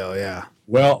detail, yeah.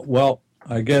 Well,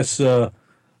 I guess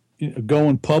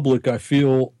going public, I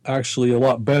feel actually a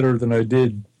lot better than I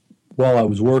did while I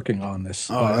was working on this.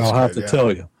 I'll have to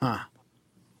tell you. Huh.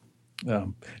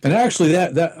 And actually,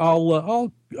 that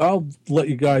I'll let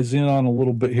you guys in on a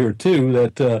little bit here too.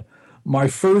 That my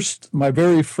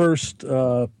very first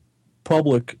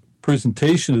public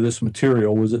presentation of this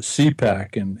material was at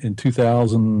CPAC in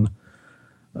 2000.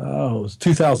 It was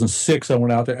 2006. I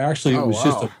went out there. Actually, it was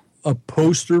just a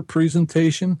poster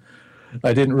presentation.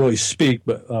 I didn't really speak,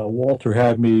 but Walter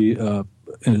had me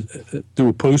do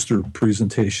a poster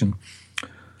presentation.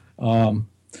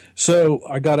 So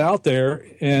I got out there,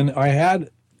 and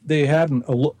they had an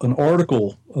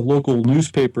article, a local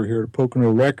newspaper here at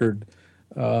Pocono Record,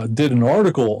 did an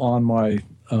article on my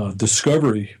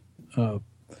discovery,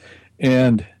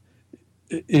 and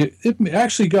it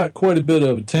actually got quite a bit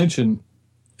of attention.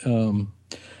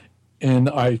 And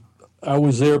I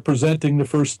was there presenting the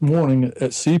first morning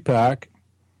at CPAC,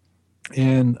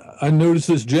 and I noticed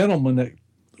this gentleman that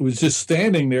was just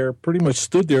standing there, pretty much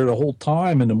stood there the whole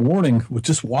time in the morning, was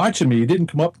just watching me. He didn't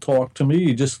come up and talk to me.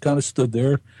 He just kind of stood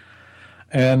there.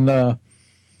 And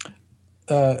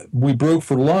we broke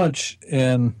for lunch,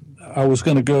 and I was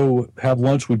going to go have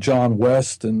lunch with John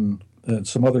West and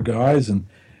some other guys, and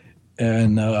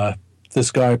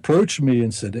this guy approached me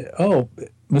and said, "Oh,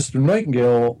 Mr.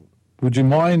 Nightingale, would you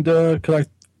mind?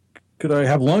 Could I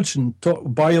have lunch and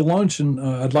buy you lunch? And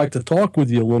I'd like to talk with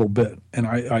you a little bit." And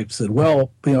I said,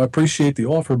 "Well, I appreciate the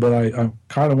offer, but I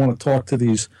kind of want to talk to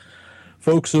these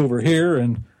folks over here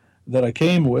and that I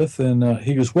came with." And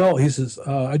he goes, "Well," he says,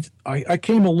 I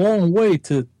came a long way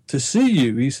to see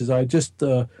you." He says, "I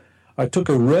took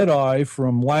a red eye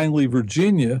from Langley,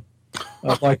 Virginia.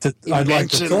 I'd like to talk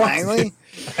to you."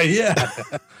 Yeah.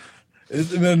 And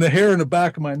then the hair in the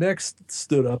back of my neck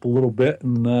stood up a little bit,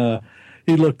 and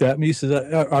he looked at me. He says,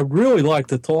 I'd really like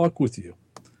to talk with you."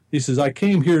 He says, "I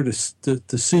came here to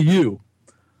see you."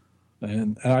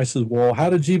 And I said, "Well, how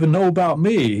did you even know about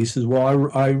me?" He says, "Well,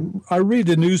 I read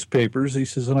the newspapers." He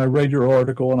says, "And I read your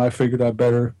article, and I figured I'd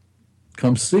better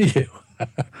come see you."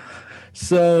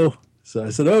 So I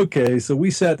said, "Okay." So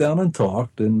we sat down and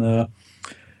talked, and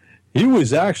he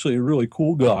was actually a really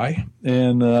cool guy,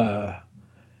 and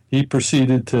he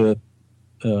proceeded to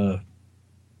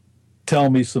tell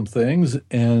me some things,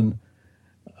 and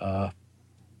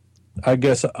I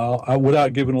guess I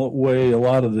without giving away a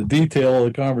lot of the detail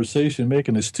of the conversation,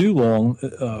 making this too long,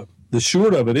 the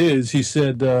short of it is, he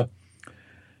said,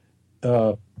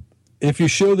 "If you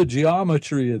show the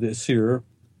geometry of this here,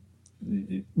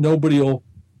 nobody will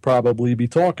probably be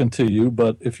talking to you,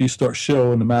 but if you start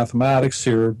showing the mathematics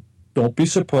here, don't be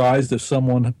surprised if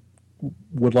someone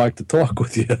would like to talk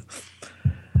with you."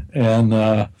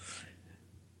 And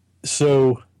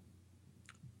so.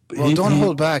 Well, don't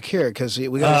hold back here because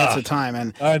we got lots of time,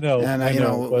 and I know, and I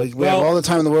know, we have all the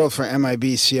time in the world for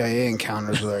MIB CIA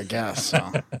encounters with our guests.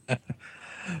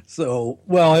 So,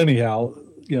 well, anyhow,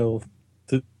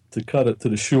 to cut it to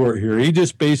the short here, he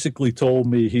just basically told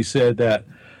me. He said that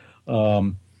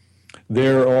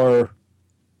there are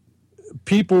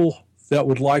people that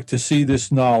would like to see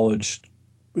this knowledge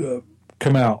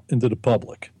come out into the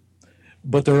public,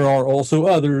 but there are also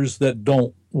others that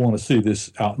don't want to see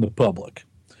this out in the public.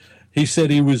 He said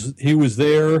he was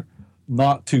there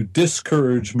not to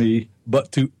discourage me,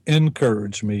 but to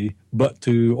encourage me, but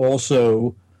to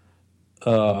also,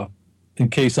 in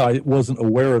case I wasn't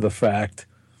aware of the fact,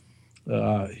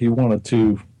 he wanted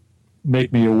to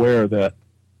make me aware that,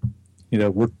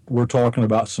 we're talking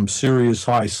about some serious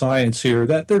high science here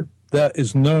that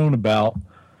is known about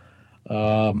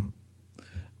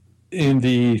in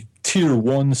the tier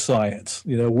 1 science.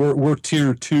 We're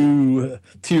tier 2,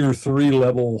 tier 3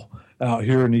 level out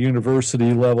here in the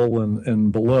university level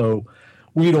and below.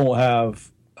 We don't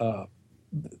have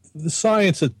the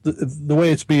science, the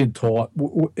way it's being taught.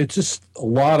 It's just a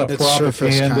lot of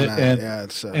propaganda,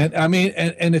 and I mean,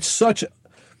 and it's such.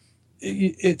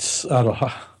 It's I don't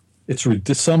know.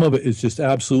 It's some of it is just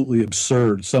absolutely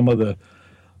absurd. Some of the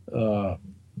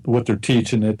what they're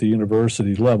teaching at the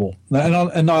university level,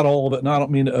 and not all of it. And I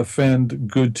don't mean to offend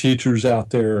good teachers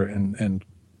out there and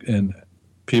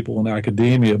people in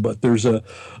academia, but there's a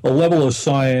level of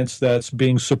science that's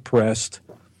being suppressed,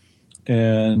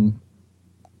 and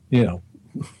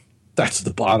that's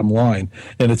the bottom line,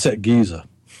 and it's at Giza.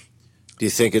 Do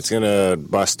you think it's going to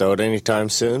bust out anytime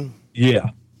soon? Yeah,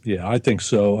 I think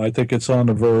so. I think it's on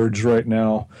the verge right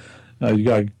now.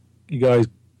 You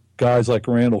guys like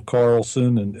Randall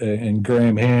Carlson and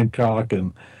Graham Hancock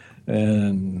and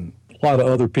a lot of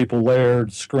other people,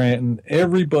 Laird, Scranton.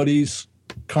 Everybody's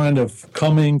kind of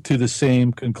coming to the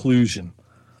same conclusion,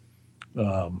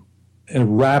 and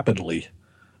rapidly.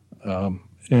 I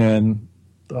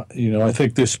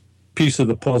think this piece of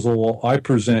the puzzle I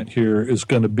present here is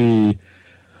going to be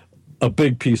a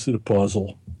big piece of the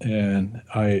puzzle. And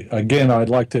I'd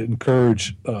like to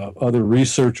encourage other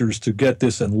researchers to get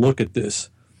this and look at this.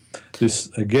 This,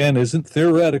 again, isn't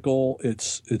theoretical.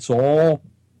 It's all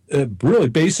really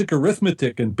basic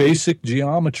arithmetic and basic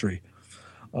geometry.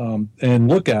 And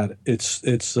look at it.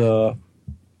 It's going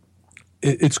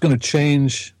to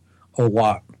change a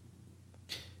lot.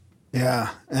 Yeah,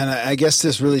 and I guess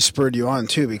this really spurred you on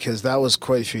too, because that was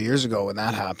quite a few years ago when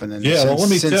that happened. And yeah, let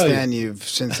me tell you.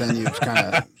 Since then you've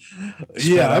kind of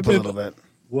up a little bit.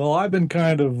 Well, I've been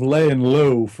kind of laying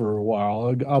low for a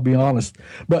while, I'll be honest.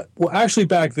 But actually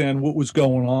back then what was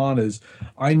going on is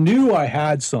I knew I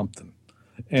had something.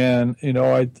 And,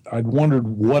 I'd wondered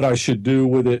what I should do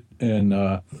with it. And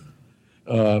I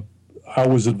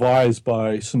was advised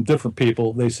by some different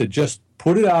people. They said, just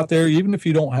put it out there, even if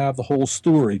you don't have the whole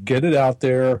story. Get it out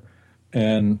there.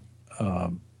 And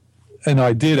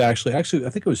I did actually, I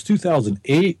think it was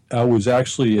 2008. I was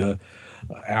actually,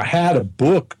 I had a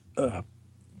book.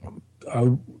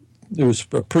 It was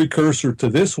a precursor to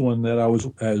this one that I was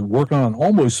working on,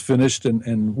 almost finished,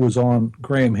 and was on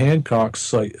Graham Hancock's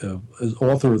site as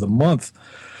author of the month.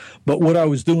 But what I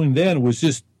was doing then was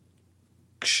just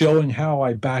showing how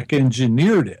I back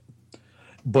engineered it.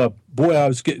 But boy, I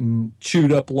was getting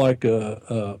chewed up like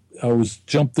I was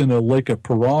jumped in a lake of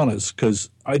piranhas, because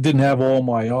I didn't have all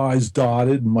my I's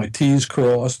dotted and my T's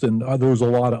crossed, and there was a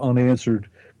lot of unanswered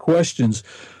questions.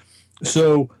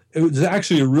 So it was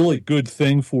actually a really good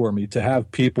thing for me to have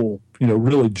people,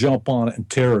 really jump on it and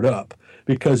tear it up,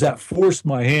 because that forced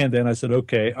my hand. And I said,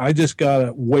 okay, I just got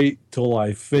to wait till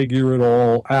I figure it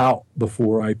all out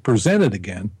before I present it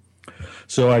again.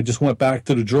 So I just went back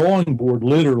to the drawing board,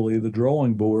 literally the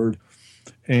drawing board,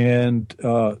 and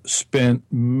spent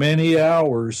many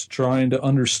hours trying to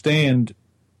understand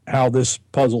how this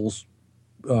puzzle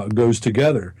goes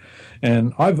together.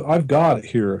 And I've got it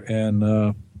here. And,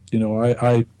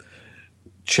 I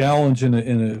challenge in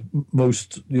a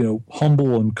most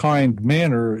humble and kind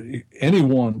manner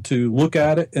anyone to look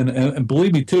at it, and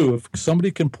believe me too, if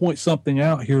somebody can point something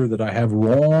out here that I have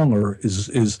wrong or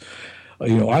is I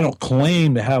don't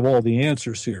claim to have all the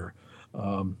answers here,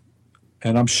 and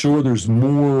I'm sure there's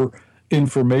more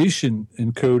information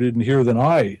encoded in here than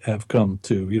I have come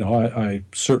to. I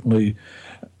certainly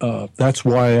that's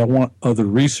why I want other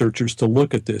researchers to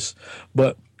look at this,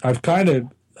 but I've kind of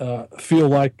feel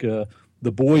like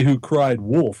the boy who cried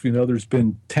wolf. There's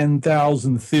been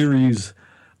 10,000 theories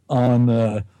on,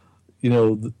 the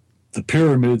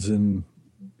pyramids, and,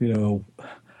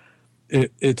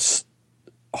 it's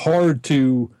hard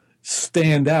to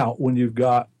stand out when you've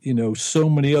got, so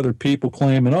many other people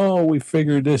claiming, oh, we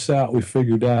figured this out, we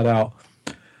figured that out.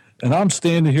 And I'm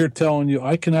standing here telling you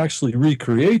I can actually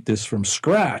recreate this from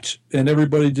scratch. And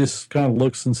everybody just kind of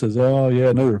looks and says, oh, yeah,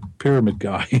 another pyramid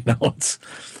guy. It's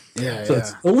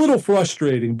a little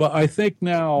frustrating. But I think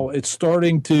now it's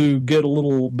starting to get a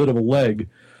little bit of a leg.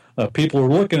 People are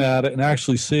looking at it and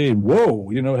actually saying, whoa,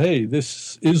 hey,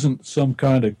 this isn't some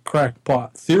kind of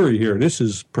crackpot theory here. This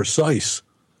is precise.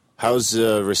 How's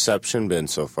the reception been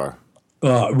so far?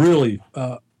 Really,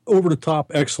 over the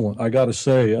top excellent, I got to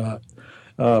say.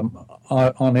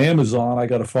 On Amazon, I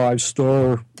got a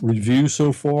 5-star review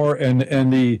so far, and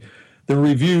the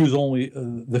reviews, only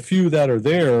the few that are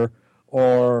there,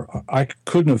 I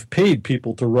couldn't have paid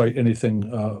people to write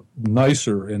anything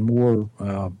nicer and more.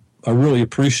 I really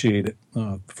appreciate it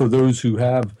for those who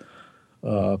have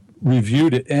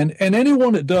reviewed it, and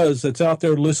anyone that does, that's out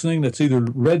there listening, that's either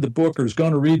read the book or is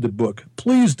going to read the book,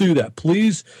 please do that.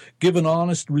 Please give an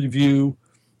honest review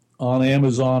on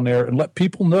Amazon there and let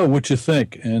people know what you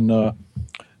think. And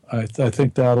I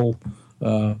think that'll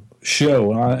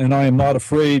show. And I am not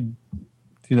afraid,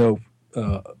 of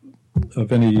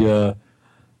any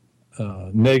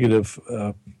negative.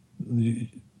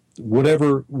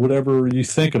 Whatever you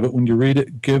think of it when you read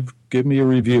it, give me a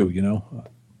review.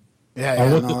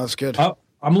 That's good.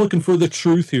 I'm looking for the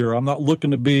truth here. I'm not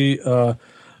looking to be,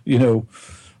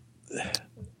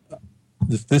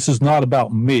 this is not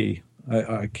about me.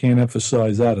 I can't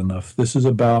emphasize that enough. This is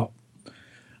about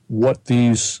what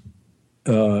these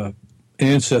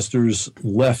ancestors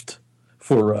left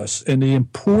for us and the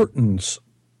importance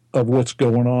of what's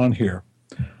going on here.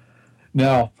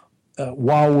 Now,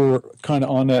 while we're kind of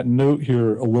on that note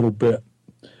here a little bit,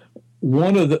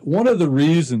 one of the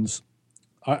reasons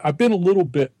I've been a little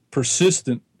bit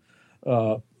persistent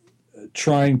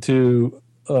trying to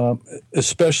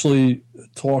especially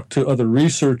talk to other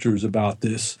researchers about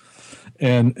this,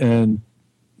 and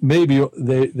maybe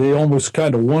they almost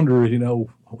kind of wonder,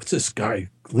 what's this guy?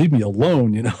 Leave me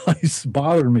alone, he's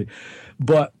bothering me.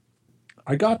 But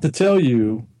I got to tell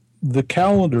you, the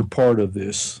calendar part of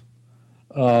this,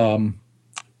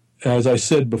 as I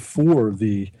said before,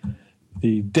 the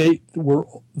date where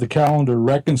the calendar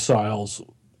reconciles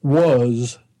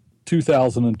was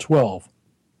 2012,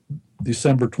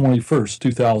 December 21st,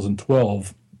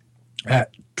 2012,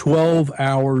 at 12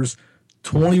 hours,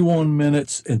 21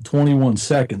 minutes, and 21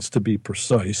 seconds to be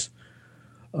precise.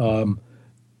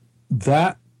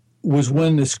 That was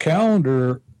when this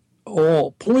calendar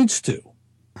all points to.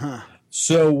 Huh.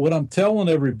 So what I'm telling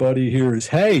everybody here is,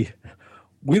 hey,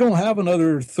 we don't have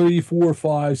another 3, 4,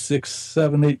 5, 6,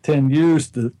 7, 8, 10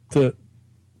 years to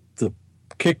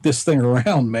kick this thing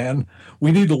around, man.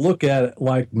 We need to look at it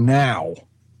like now.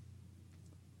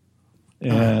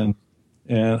 And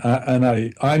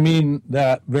I mean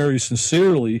that very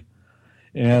sincerely,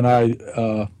 and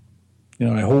I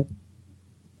hope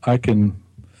I can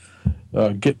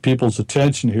get people's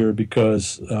attention here,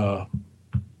 because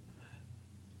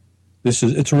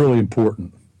it's really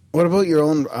important. What about your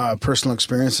own personal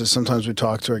experiences? Sometimes we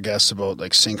talk to our guests about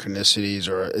like synchronicities,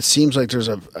 or it seems like there's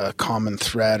a common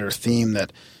thread or theme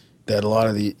that a lot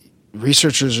of the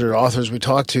researchers or authors we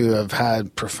talk to have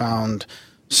had profound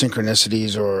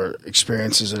synchronicities or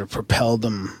experiences that have propelled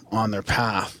them on their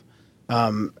path.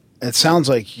 It sounds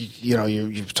like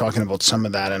you're talking about some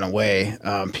of that in a way.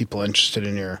 People interested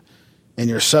in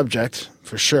your subject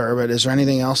for sure. But is there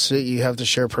anything else that you have to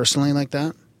share personally like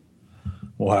that?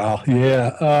 Wow.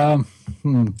 Yeah.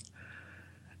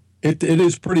 It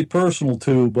is pretty personal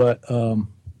too, but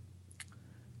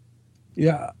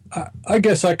yeah, I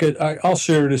guess I'll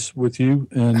share this with you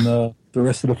and the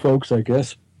rest of the folks, I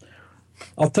guess.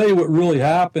 I'll tell you what really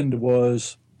happened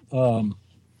was, I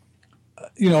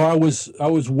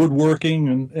was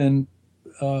woodworking and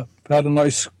had a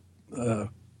nice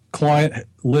client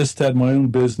list, had my own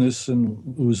business,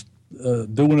 and was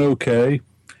doing okay,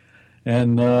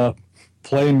 and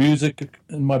playing music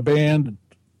in my band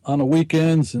on the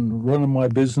weekends and running my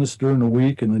business during the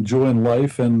week and enjoying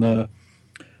life. And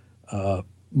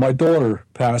my daughter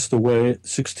passed away at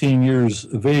 16 years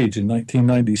of age in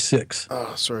 1996.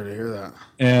 Oh, sorry to hear that.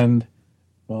 And,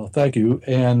 well, thank you.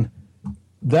 And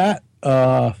that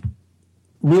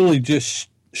really just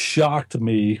shocked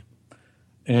me.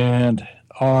 And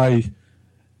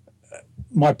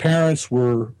my parents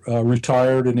were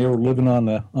retired, and they were living on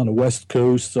the West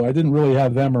Coast, so I didn't really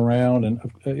have them around. And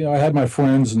I had my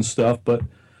friends and stuff, but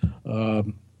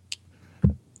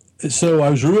so I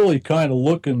was really kind of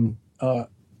looking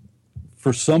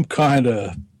for some kind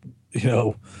of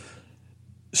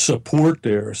support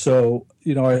there. So,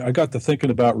 I got to thinking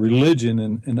about religion,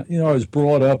 and I was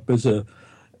brought up as a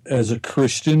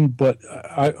Christian, but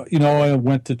I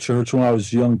went to church when I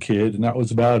was a young kid, and that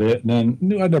was about it. And then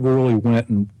I never really went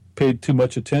and paid too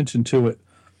much attention to it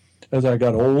as I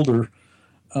got older.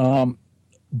 But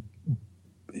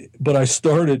I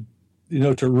started,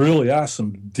 to really ask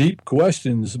some deep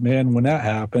questions, man, when that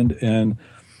happened. And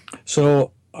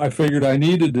so I figured I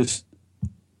needed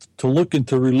to look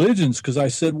into religions, because I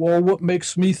said, well, what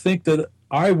makes me think that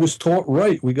I was taught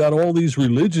right? We got all these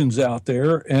religions out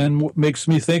there, and what makes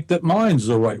me think that mine's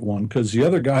the right one? Because the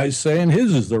other guy's saying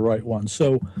his is the right one.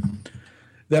 So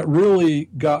that really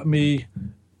got me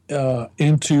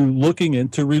into looking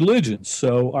into religions.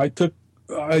 So I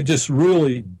just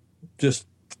really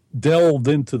delved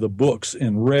into the books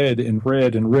and read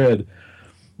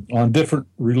on different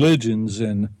religions,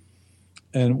 and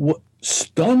what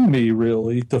stunned me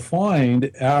really to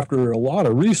find after a lot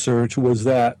of research was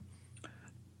that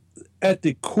at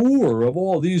the core of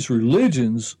all these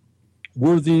religions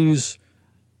were these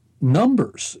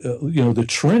numbers, the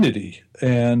Trinity,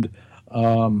 and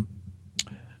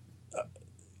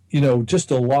just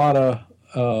a lot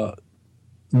of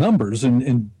numbers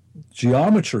and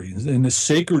geometry, and the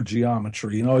sacred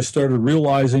geometry. I started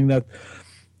realizing that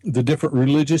the different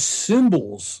religious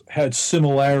symbols had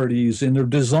similarities in their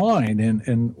design,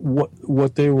 and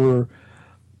what they were,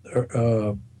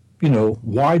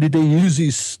 why did they use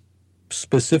these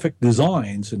specific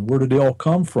designs, and where did they all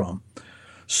come from?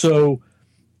 So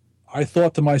I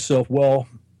thought to myself, well,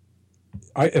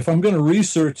 if I'm going to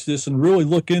research this and really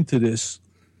look into this,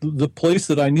 the place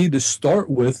that I need to start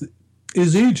with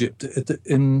is Egypt,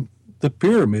 in the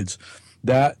pyramids.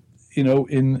 That,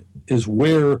 is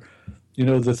where,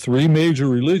 the three major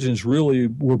religions really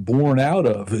were born out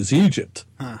of, is Egypt.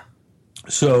 Huh.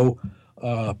 So,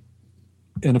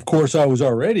 and of course, I was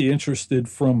already interested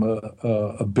from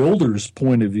a builder's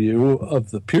point of view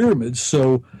of the pyramids.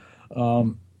 So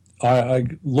I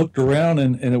looked around,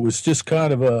 and it was just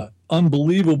kind of a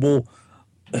unbelievable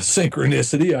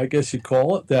synchronicity, I guess you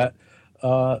call it, that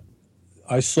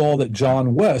I saw that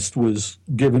John West was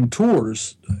giving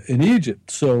tours in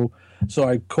Egypt. So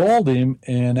I called him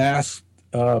and asked,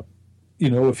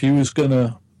 if he was going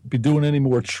to be doing any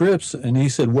more trips. And he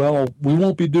said, well, we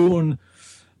won't be doing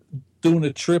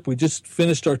a trip. We just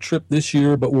finished our trip this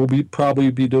year, but we'll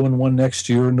probably be doing one next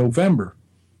year in November.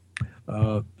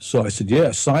 So I said,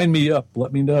 yeah, sign me up.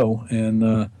 Let me know.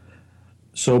 And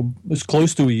so it was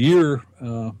close to a year.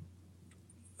 And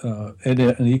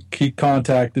he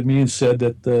contacted me and said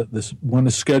that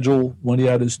when he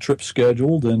had his trip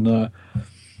scheduled, and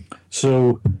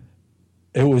so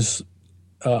it was.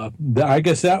 I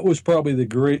guess that was probably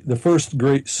the first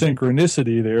great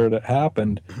synchronicity there that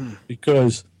happened,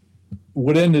 because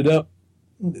what ended up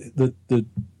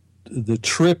the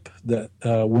trip that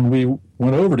when we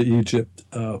went over to Egypt,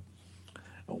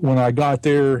 when I got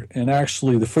there, and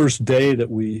actually the first day that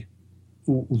we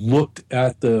looked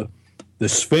at the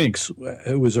Sphinx,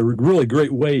 it was a really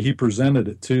great way he presented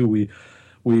it too.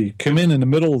 We came in the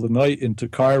middle of the night into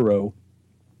Cairo,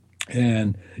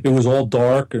 and it was all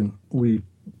dark, and we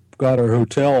got our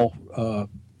hotel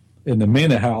in the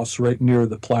Mina house right near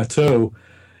the plateau,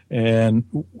 and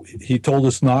he told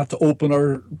us not to open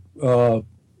our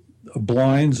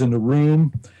blinds in the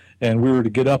room, and we were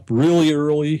to get up really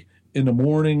early in the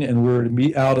morning, and we were to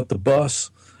meet out at the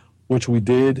bus, which we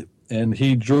did, and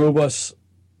they drove us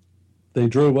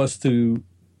to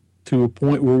a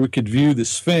point where we could view the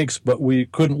Sphinx, but we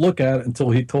couldn't look at it until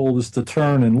he told us to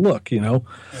turn and look,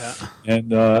 Yeah.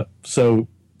 And so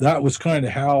that was kind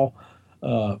of how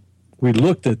we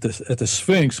looked at the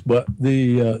Sphinx. But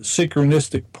the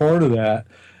synchronistic part of that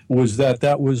was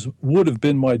that would have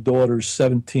been my daughter's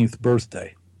 17th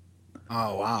birthday.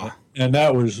 Oh wow! And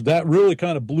that really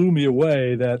kind of blew me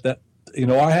away. That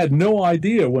I had no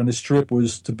idea when this trip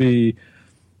was to be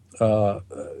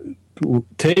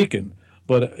taken,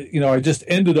 but I just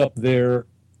ended up there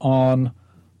on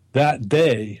that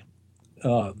day.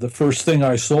 The first thing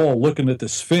I saw, looking at the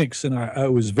Sphinx, and I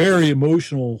was very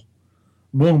emotional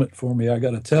moment for me, I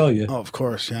got to tell you. Oh, of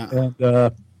course, yeah.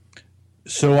 And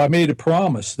so I made a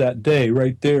promise that day,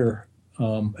 right there.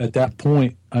 At that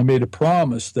point, I made a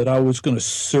promise that I was going to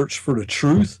search for the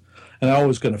truth, and I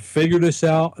was going to figure this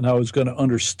out, and I was going to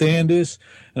understand this,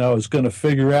 and I was going to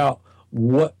figure out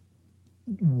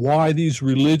why these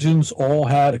religions all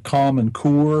had a common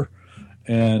core,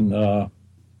 and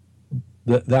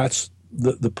that's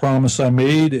the promise I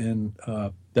made, and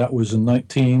that was in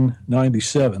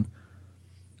 1997,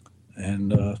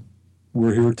 and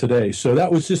we're here today. So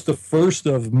that was just the first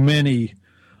of many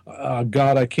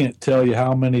God, I can't tell you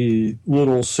how many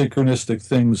little synchronistic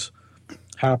things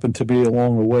happened to be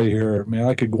along the way here. Man,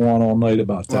 I could go on all night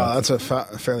about that. Wow, that's a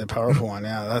fairly powerful one.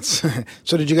 Yeah, that's.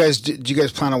 So did you guys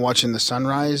plan on watching the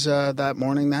sunrise that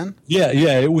morning then? Yeah,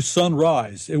 it was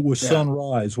sunrise. It was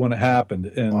sunrise when it happened,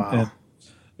 and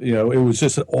it was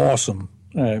just awesome.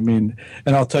 I mean,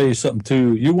 and I'll tell you something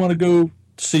too. You want to go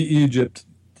see Egypt?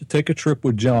 Take a trip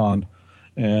with John,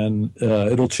 and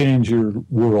it'll change your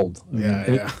world.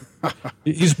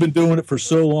 He's been doing it for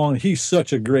so long. He's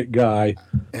such a great guy.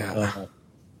 Yeah.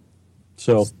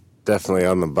 So definitely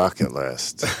on the bucket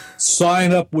list.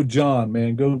 Sign up with John,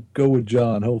 man. Go with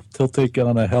John. He'll take you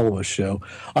on a hell of a show.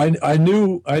 I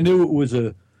knew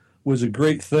it was a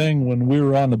great thing when we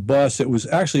were on the bus. It was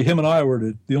actually him and I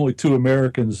were the only two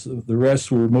Americans. The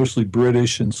rest were mostly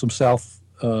British and some South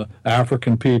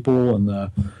African people and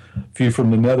a few from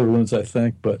the Netherlands, I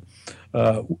think. But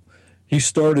he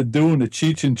started doing the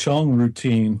Cheech and Chong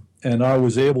routine. And I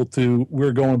was able to. We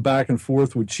were going back and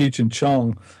forth with Cheech and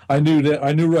Chong. I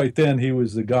knew right then he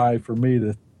was the guy for me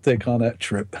to take on that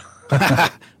trip. I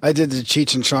did the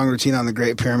Cheech and Chong routine on the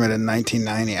Great Pyramid in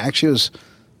 1990. Actually, it was,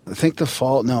 I think the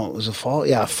fall. No, it was the fall.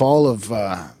 Yeah, fall of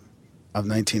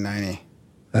 1990.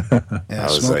 Yeah,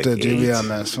 smoked a doobie on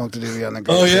the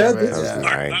Great Pyramid.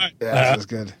 That was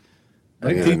good. I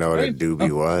didn't even know what a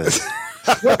doobie was.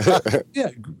 Yeah,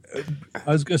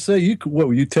 I was gonna say what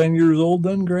were you 10 years old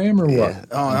then, Graham, or what? Yeah.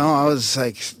 Oh no, I was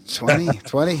like 20.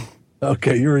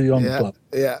 Okay, you were a young pup.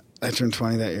 Yeah, I turned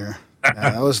 20 that year.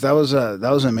 Yeah, that was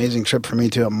an amazing trip for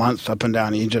me too. A month up and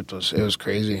down Egypt was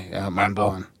crazy. Yeah, mind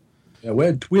blowing. Yeah, we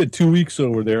had 2 weeks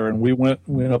over there, and we went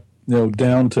up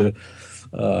down to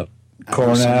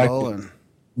Karnak.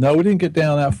 No, we didn't get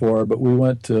down that far, but we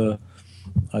went to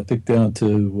I think down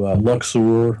to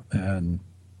Luxor and.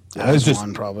 That was just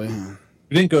one, probably. We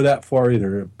didn't go that far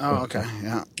either. Oh, okay.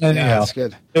 Yeah. Anyhow, that's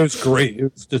good. It was great.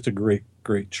 It was just a great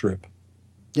trip.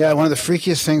 Yeah, one of the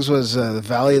freakiest things was the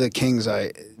Valley of the Kings.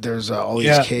 There's all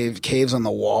these caves on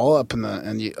the wall up on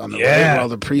the right where all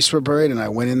the priests were buried, and I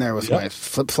went in there with my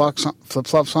flip flops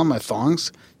on, my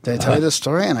thongs. Did I tell you this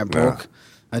story? And I broke.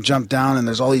 I jumped down, and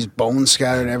there's all these bones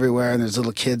scattered everywhere, and there's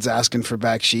little kids asking for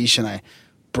baksheesh, and I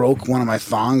broke one of my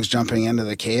thongs jumping into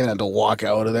the cave and had to walk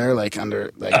out of there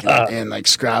and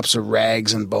scraps of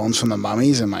rags and bones from the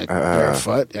mummies in my bare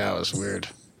foot. Yeah, it was weird.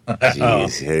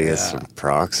 Jeez, you get some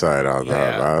peroxide on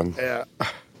that, man. Yeah.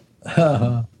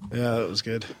 Yeah, that was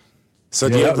good. So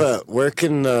do you have where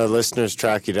can listeners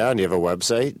track you down? Do you have a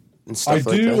website and stuff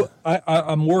like that? I do.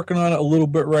 I'm working on it a little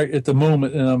bit right at the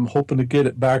moment, and I'm hoping to get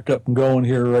it back up and going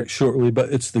here right shortly,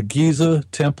 but it's the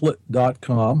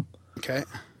GizaTemplate.com. Okay.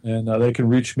 And they can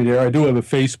reach me there. I do have a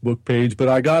Facebook page, but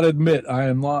I got to admit, I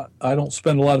don't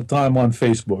spend a lot of time on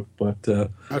Facebook, but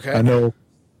I know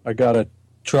I got to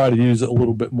try to use it a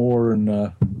little bit more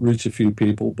and reach a few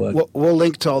people. But we'll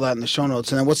link to all that in the show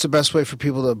notes. And then what's the best way for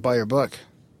people to buy your book?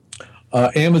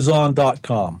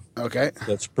 Amazon.com. Okay.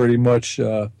 That's pretty much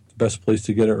the best place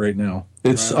to get it right now.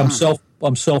 I'm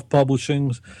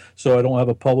self-publishing, so I don't have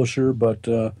a publisher, but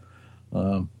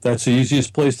that's the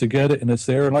easiest place to get it, and it's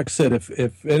there. And like I said,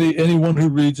 if anyone who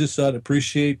reads this, I'd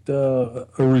appreciate a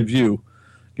review.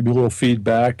 Give me a little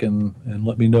feedback and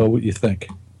let me know what you think.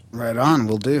 Right on,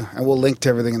 we'll do. And we'll link to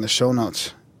everything in the show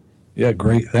notes. Yeah,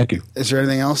 great. Thank you. Is there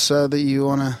anything else that you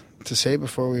want to say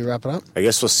before we wrap it up? I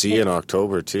guess we'll see you in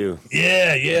October, too.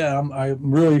 Yeah.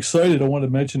 I'm really excited. I want to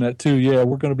mention that, too. Yeah,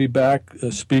 we're going to be back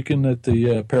speaking at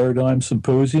the Paradigm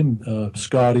Symposium.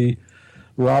 Scotty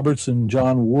Roberts and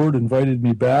John Ward invited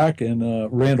me back, and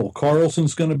Randall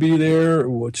Carlson's going to be there,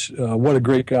 which what a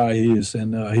great guy he is,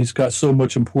 and he's got so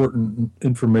much important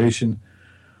information.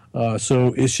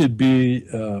 So it should be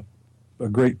a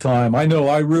great time. I know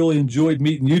I really enjoyed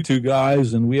meeting you two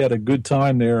guys, and we had a good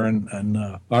time there, and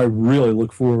I really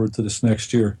look forward to this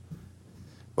next year.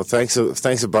 Well, thanks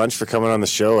a bunch for coming on the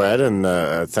show, Ed,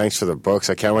 and thanks for the books.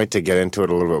 I can't wait to get into it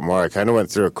a little bit more. I kind of went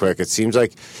through it quick. It seems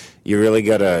like you really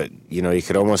got to, you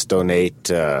could almost donate,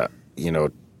 10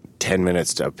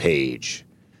 minutes to a page.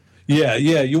 Yeah,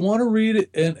 you want to read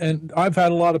it, and I've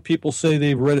had a lot of people say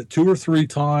they've read it 2 or 3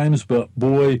 times, but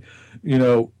boy,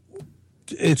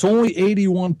 it's only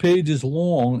 81 pages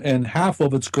long, and half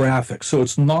of it's graphic, so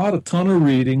it's not a ton of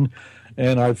reading,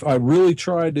 and I really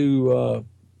tried to,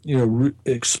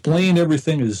 explain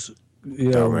everything as,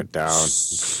 dumb it down.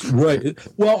 Right.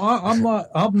 Well,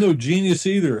 I'm no genius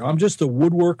either. I'm just a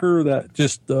woodworker that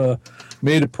just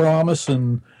made a promise,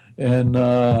 and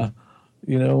here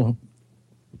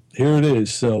it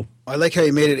is. So I like how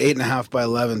you made it 8.5 by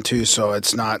 11 too. So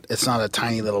it's not a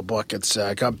tiny little book. It's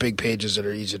got big pages that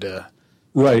are easy to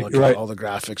Right, right. All the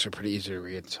graphics are pretty easy to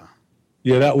read. So.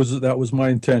 Yeah, that was my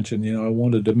intention. I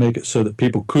wanted to make it so that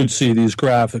people could see these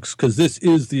graphics, because this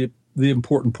is the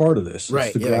important part of this.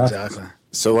 Right. It's the Yeah. graphics. Exactly.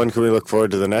 So when can we look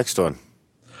forward to the next one?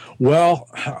 Well,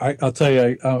 I'll tell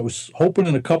you, I was hoping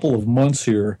in a couple of months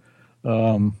here.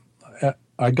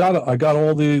 I got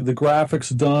all the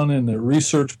graphics done and the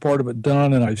research part of it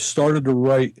done, and I've started to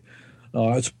write.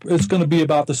 It's going to be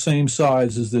about the same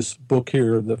size as this book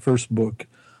here, the first book.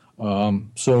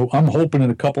 So I'm hoping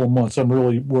in a couple of months. I'm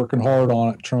really working hard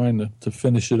on it, trying to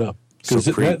finish it up. Because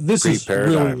this is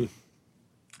really,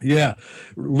 yeah.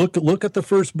 Look at the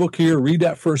first book here. Read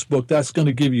that first book. That's going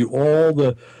to give you all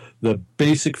the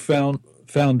basic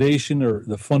foundation or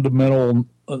the fundamental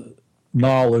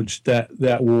knowledge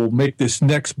that will make this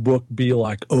next book be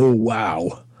like, oh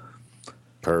wow,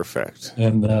 perfect.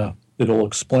 And it'll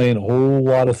explain a whole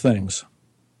lot of things.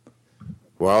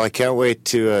 Well, I can't wait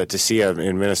to see you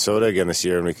in Minnesota again this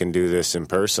year, and we can do this in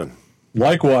person.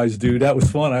 Likewise, dude. That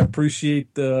was fun. I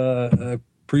appreciate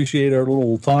our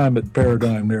little time at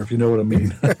Paradigm there, if you know what I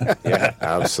mean. Yeah,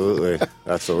 absolutely.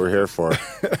 That's what we're here for.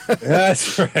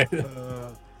 That's right.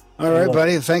 All right,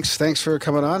 buddy. Thanks for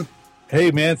coming on. Hey,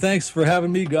 man. Thanks for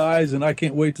having me, guys, and I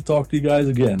can't wait to talk to you guys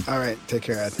again. All right. Take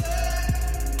care, Ed.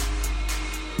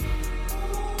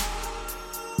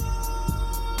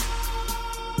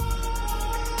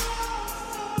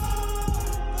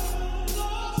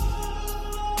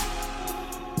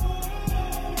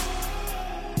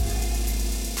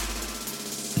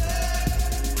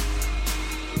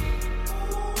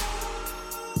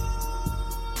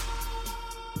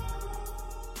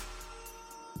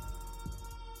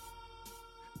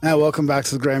 Welcome back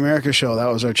to the Grimerica show. That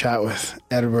was our chat with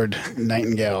Edward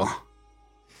Nightingale.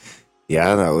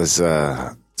 Yeah, that was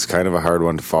it's kind of a hard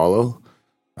one to follow.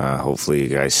 Hopefully you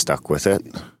guys stuck with it.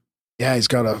 Yeah, he's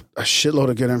got a shitload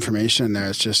of good information in there.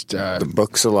 It's just the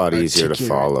book's a lot easier to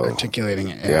follow. Articulating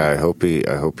it. Yeah, I hope he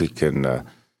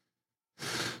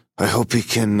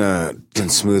can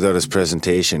smooth out his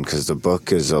presentation, because the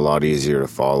book is a lot easier to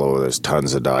follow. There's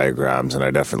tons of diagrams, and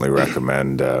I definitely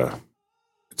recommend.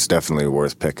 It's definitely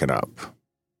worth picking up.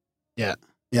 Yeah.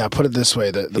 Put it this way: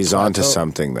 he's plateau, onto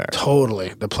something there.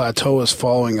 Totally, the plateau is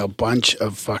following a bunch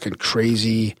of fucking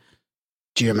crazy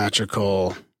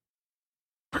geometrical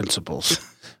principles.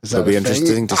 It'll be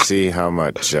interesting to see how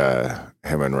much him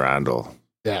and Randall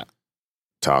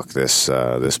talk this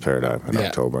paradigm in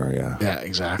October. Yeah,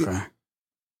 exactly.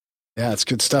 Yeah, it's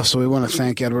good stuff. So we want to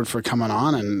thank Edward for coming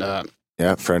on, and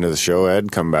friend of the show,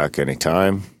 Ed. Come back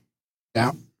anytime.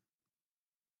 Yeah.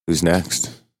 Who's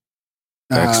next?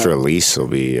 Next release will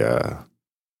be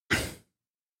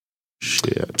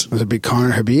shit. Was it be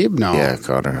Connor Habib? No. Yeah,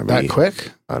 Connor Habib. That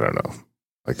quick? I don't know.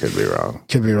 I could be wrong.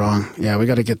 Could be wrong. Yeah, we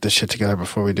got to get this shit together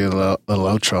before we do the little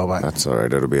outro. But that's all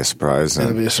right. It'll be a surprise then.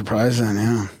 It'll be a surprise then,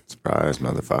 yeah. Surprise,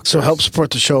 motherfucker. So help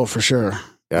support the show for sure.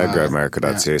 Yeah,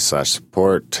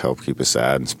 grimerica.ca/support. Help keep us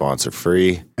ad and sponsor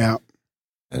free. Yeah.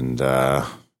 And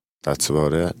that's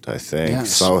about it, I think. Yeah.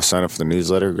 So sign up for the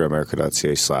newsletter,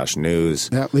 grimerica.ca/news.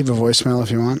 Yeah, leave a voicemail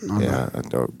if you want.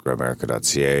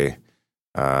 Grimerica.ca.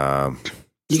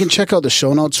 You can check out the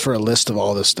show notes for a list of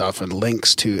all this stuff and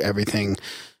links to everything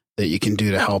that you can do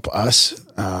to help us.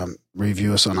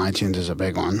 Review us on iTunes is a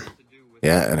big one.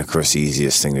 Yeah, and of course, the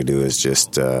easiest thing to do is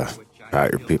just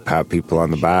pat people on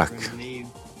the back.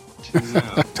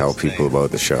 Tell people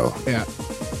about the show. Yeah.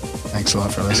 Thanks a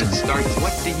lot for listening. And it starts,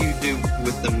 what do you do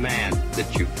with the mad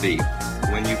that you feel?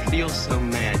 When you feel so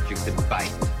mad you could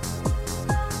bite.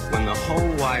 When the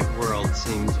whole wide world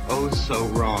seems oh so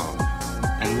wrong,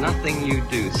 and nothing you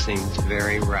do seems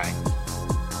very right.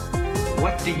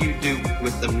 What do you do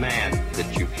with the mad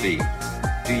that you feel?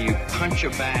 Do you punch a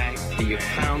bag? Do you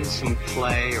pound some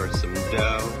clay or some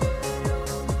dough?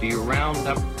 Do you round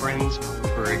up friends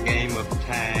for a game of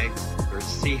tag?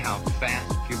 See how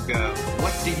fast you go.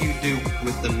 What do you do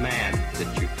with the mad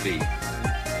that you feel?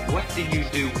 What do you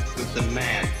do with the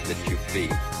mad that you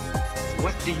feel?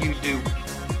 What do you do?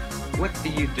 What do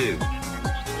you do?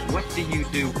 What do you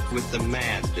do with the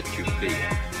mad that you feel?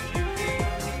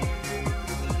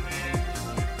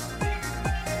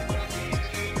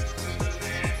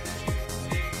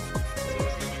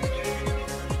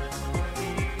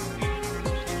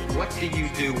 What do you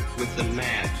do with the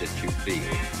mad that you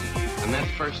feel? And that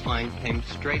first line came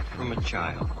straight from a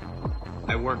child.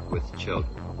 I work with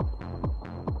children.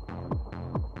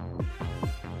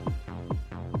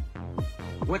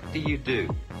 What do you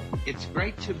do? It's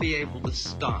great to be able to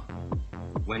stop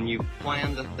when you've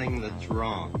planned a thing that's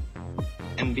wrong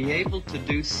and be able to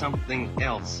do something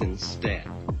else instead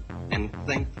and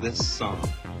think this song.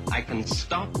 I can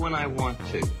stop when I want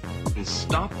to can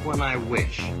stop when I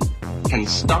wish, can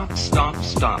stop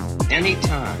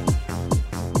anytime.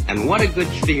 And what a good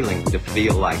feeling to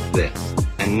feel like this,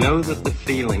 and know that the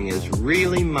feeling is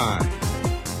really mine.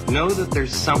 Know that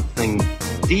there's something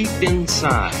deep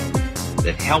inside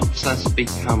that helps us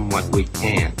become what we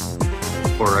can.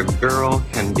 For a girl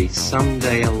can be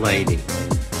someday a lady,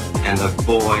 and a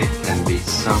boy can be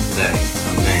someday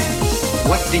a man.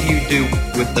 What do you do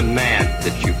with the mad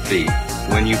that you feel?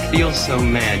 When you feel so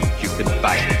mad you could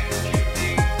bite it.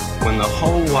 When the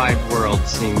whole wide world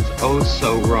seems oh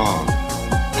so wrong,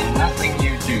 and nothing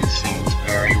you do seems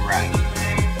very right.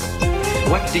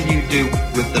 What do you do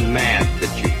with the mad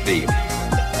that you feel?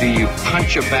 Do you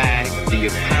punch a bag? Do you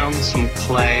pound some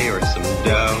clay or some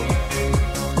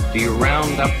dough? Do you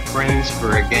round up friends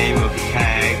for a game of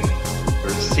tag? Or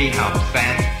see how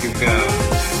fast you go?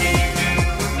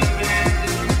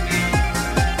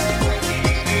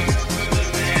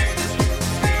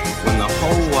 When the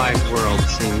whole wide world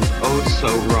seems oh so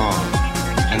wrong,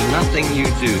 and nothing you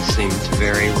do seems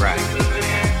very right.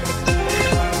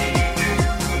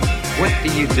 What do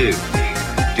you do?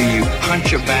 Do you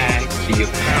punch a bag? Do you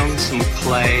pound some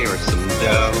clay or some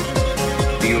dough?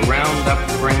 Do you round up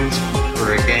friends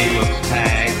for a game of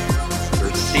tag?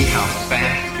 Or see how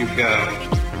fast you go?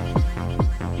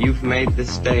 You've made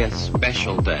this day a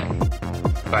special day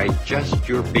by just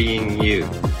your being you.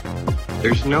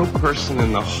 There's no person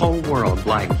in the whole world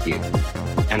like you,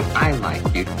 and I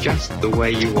like you just the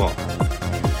way you are.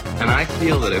 And I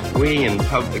feel that if we in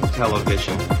public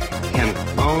television can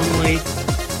only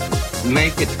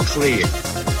make it clear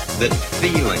that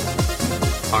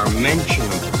feelings are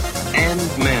mentionable and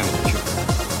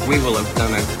manageable, we will have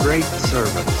done a great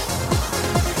service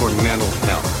for mental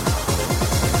health.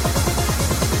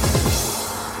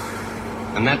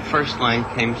 And that first line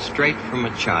came straight from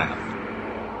a child.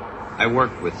 I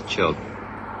work with children.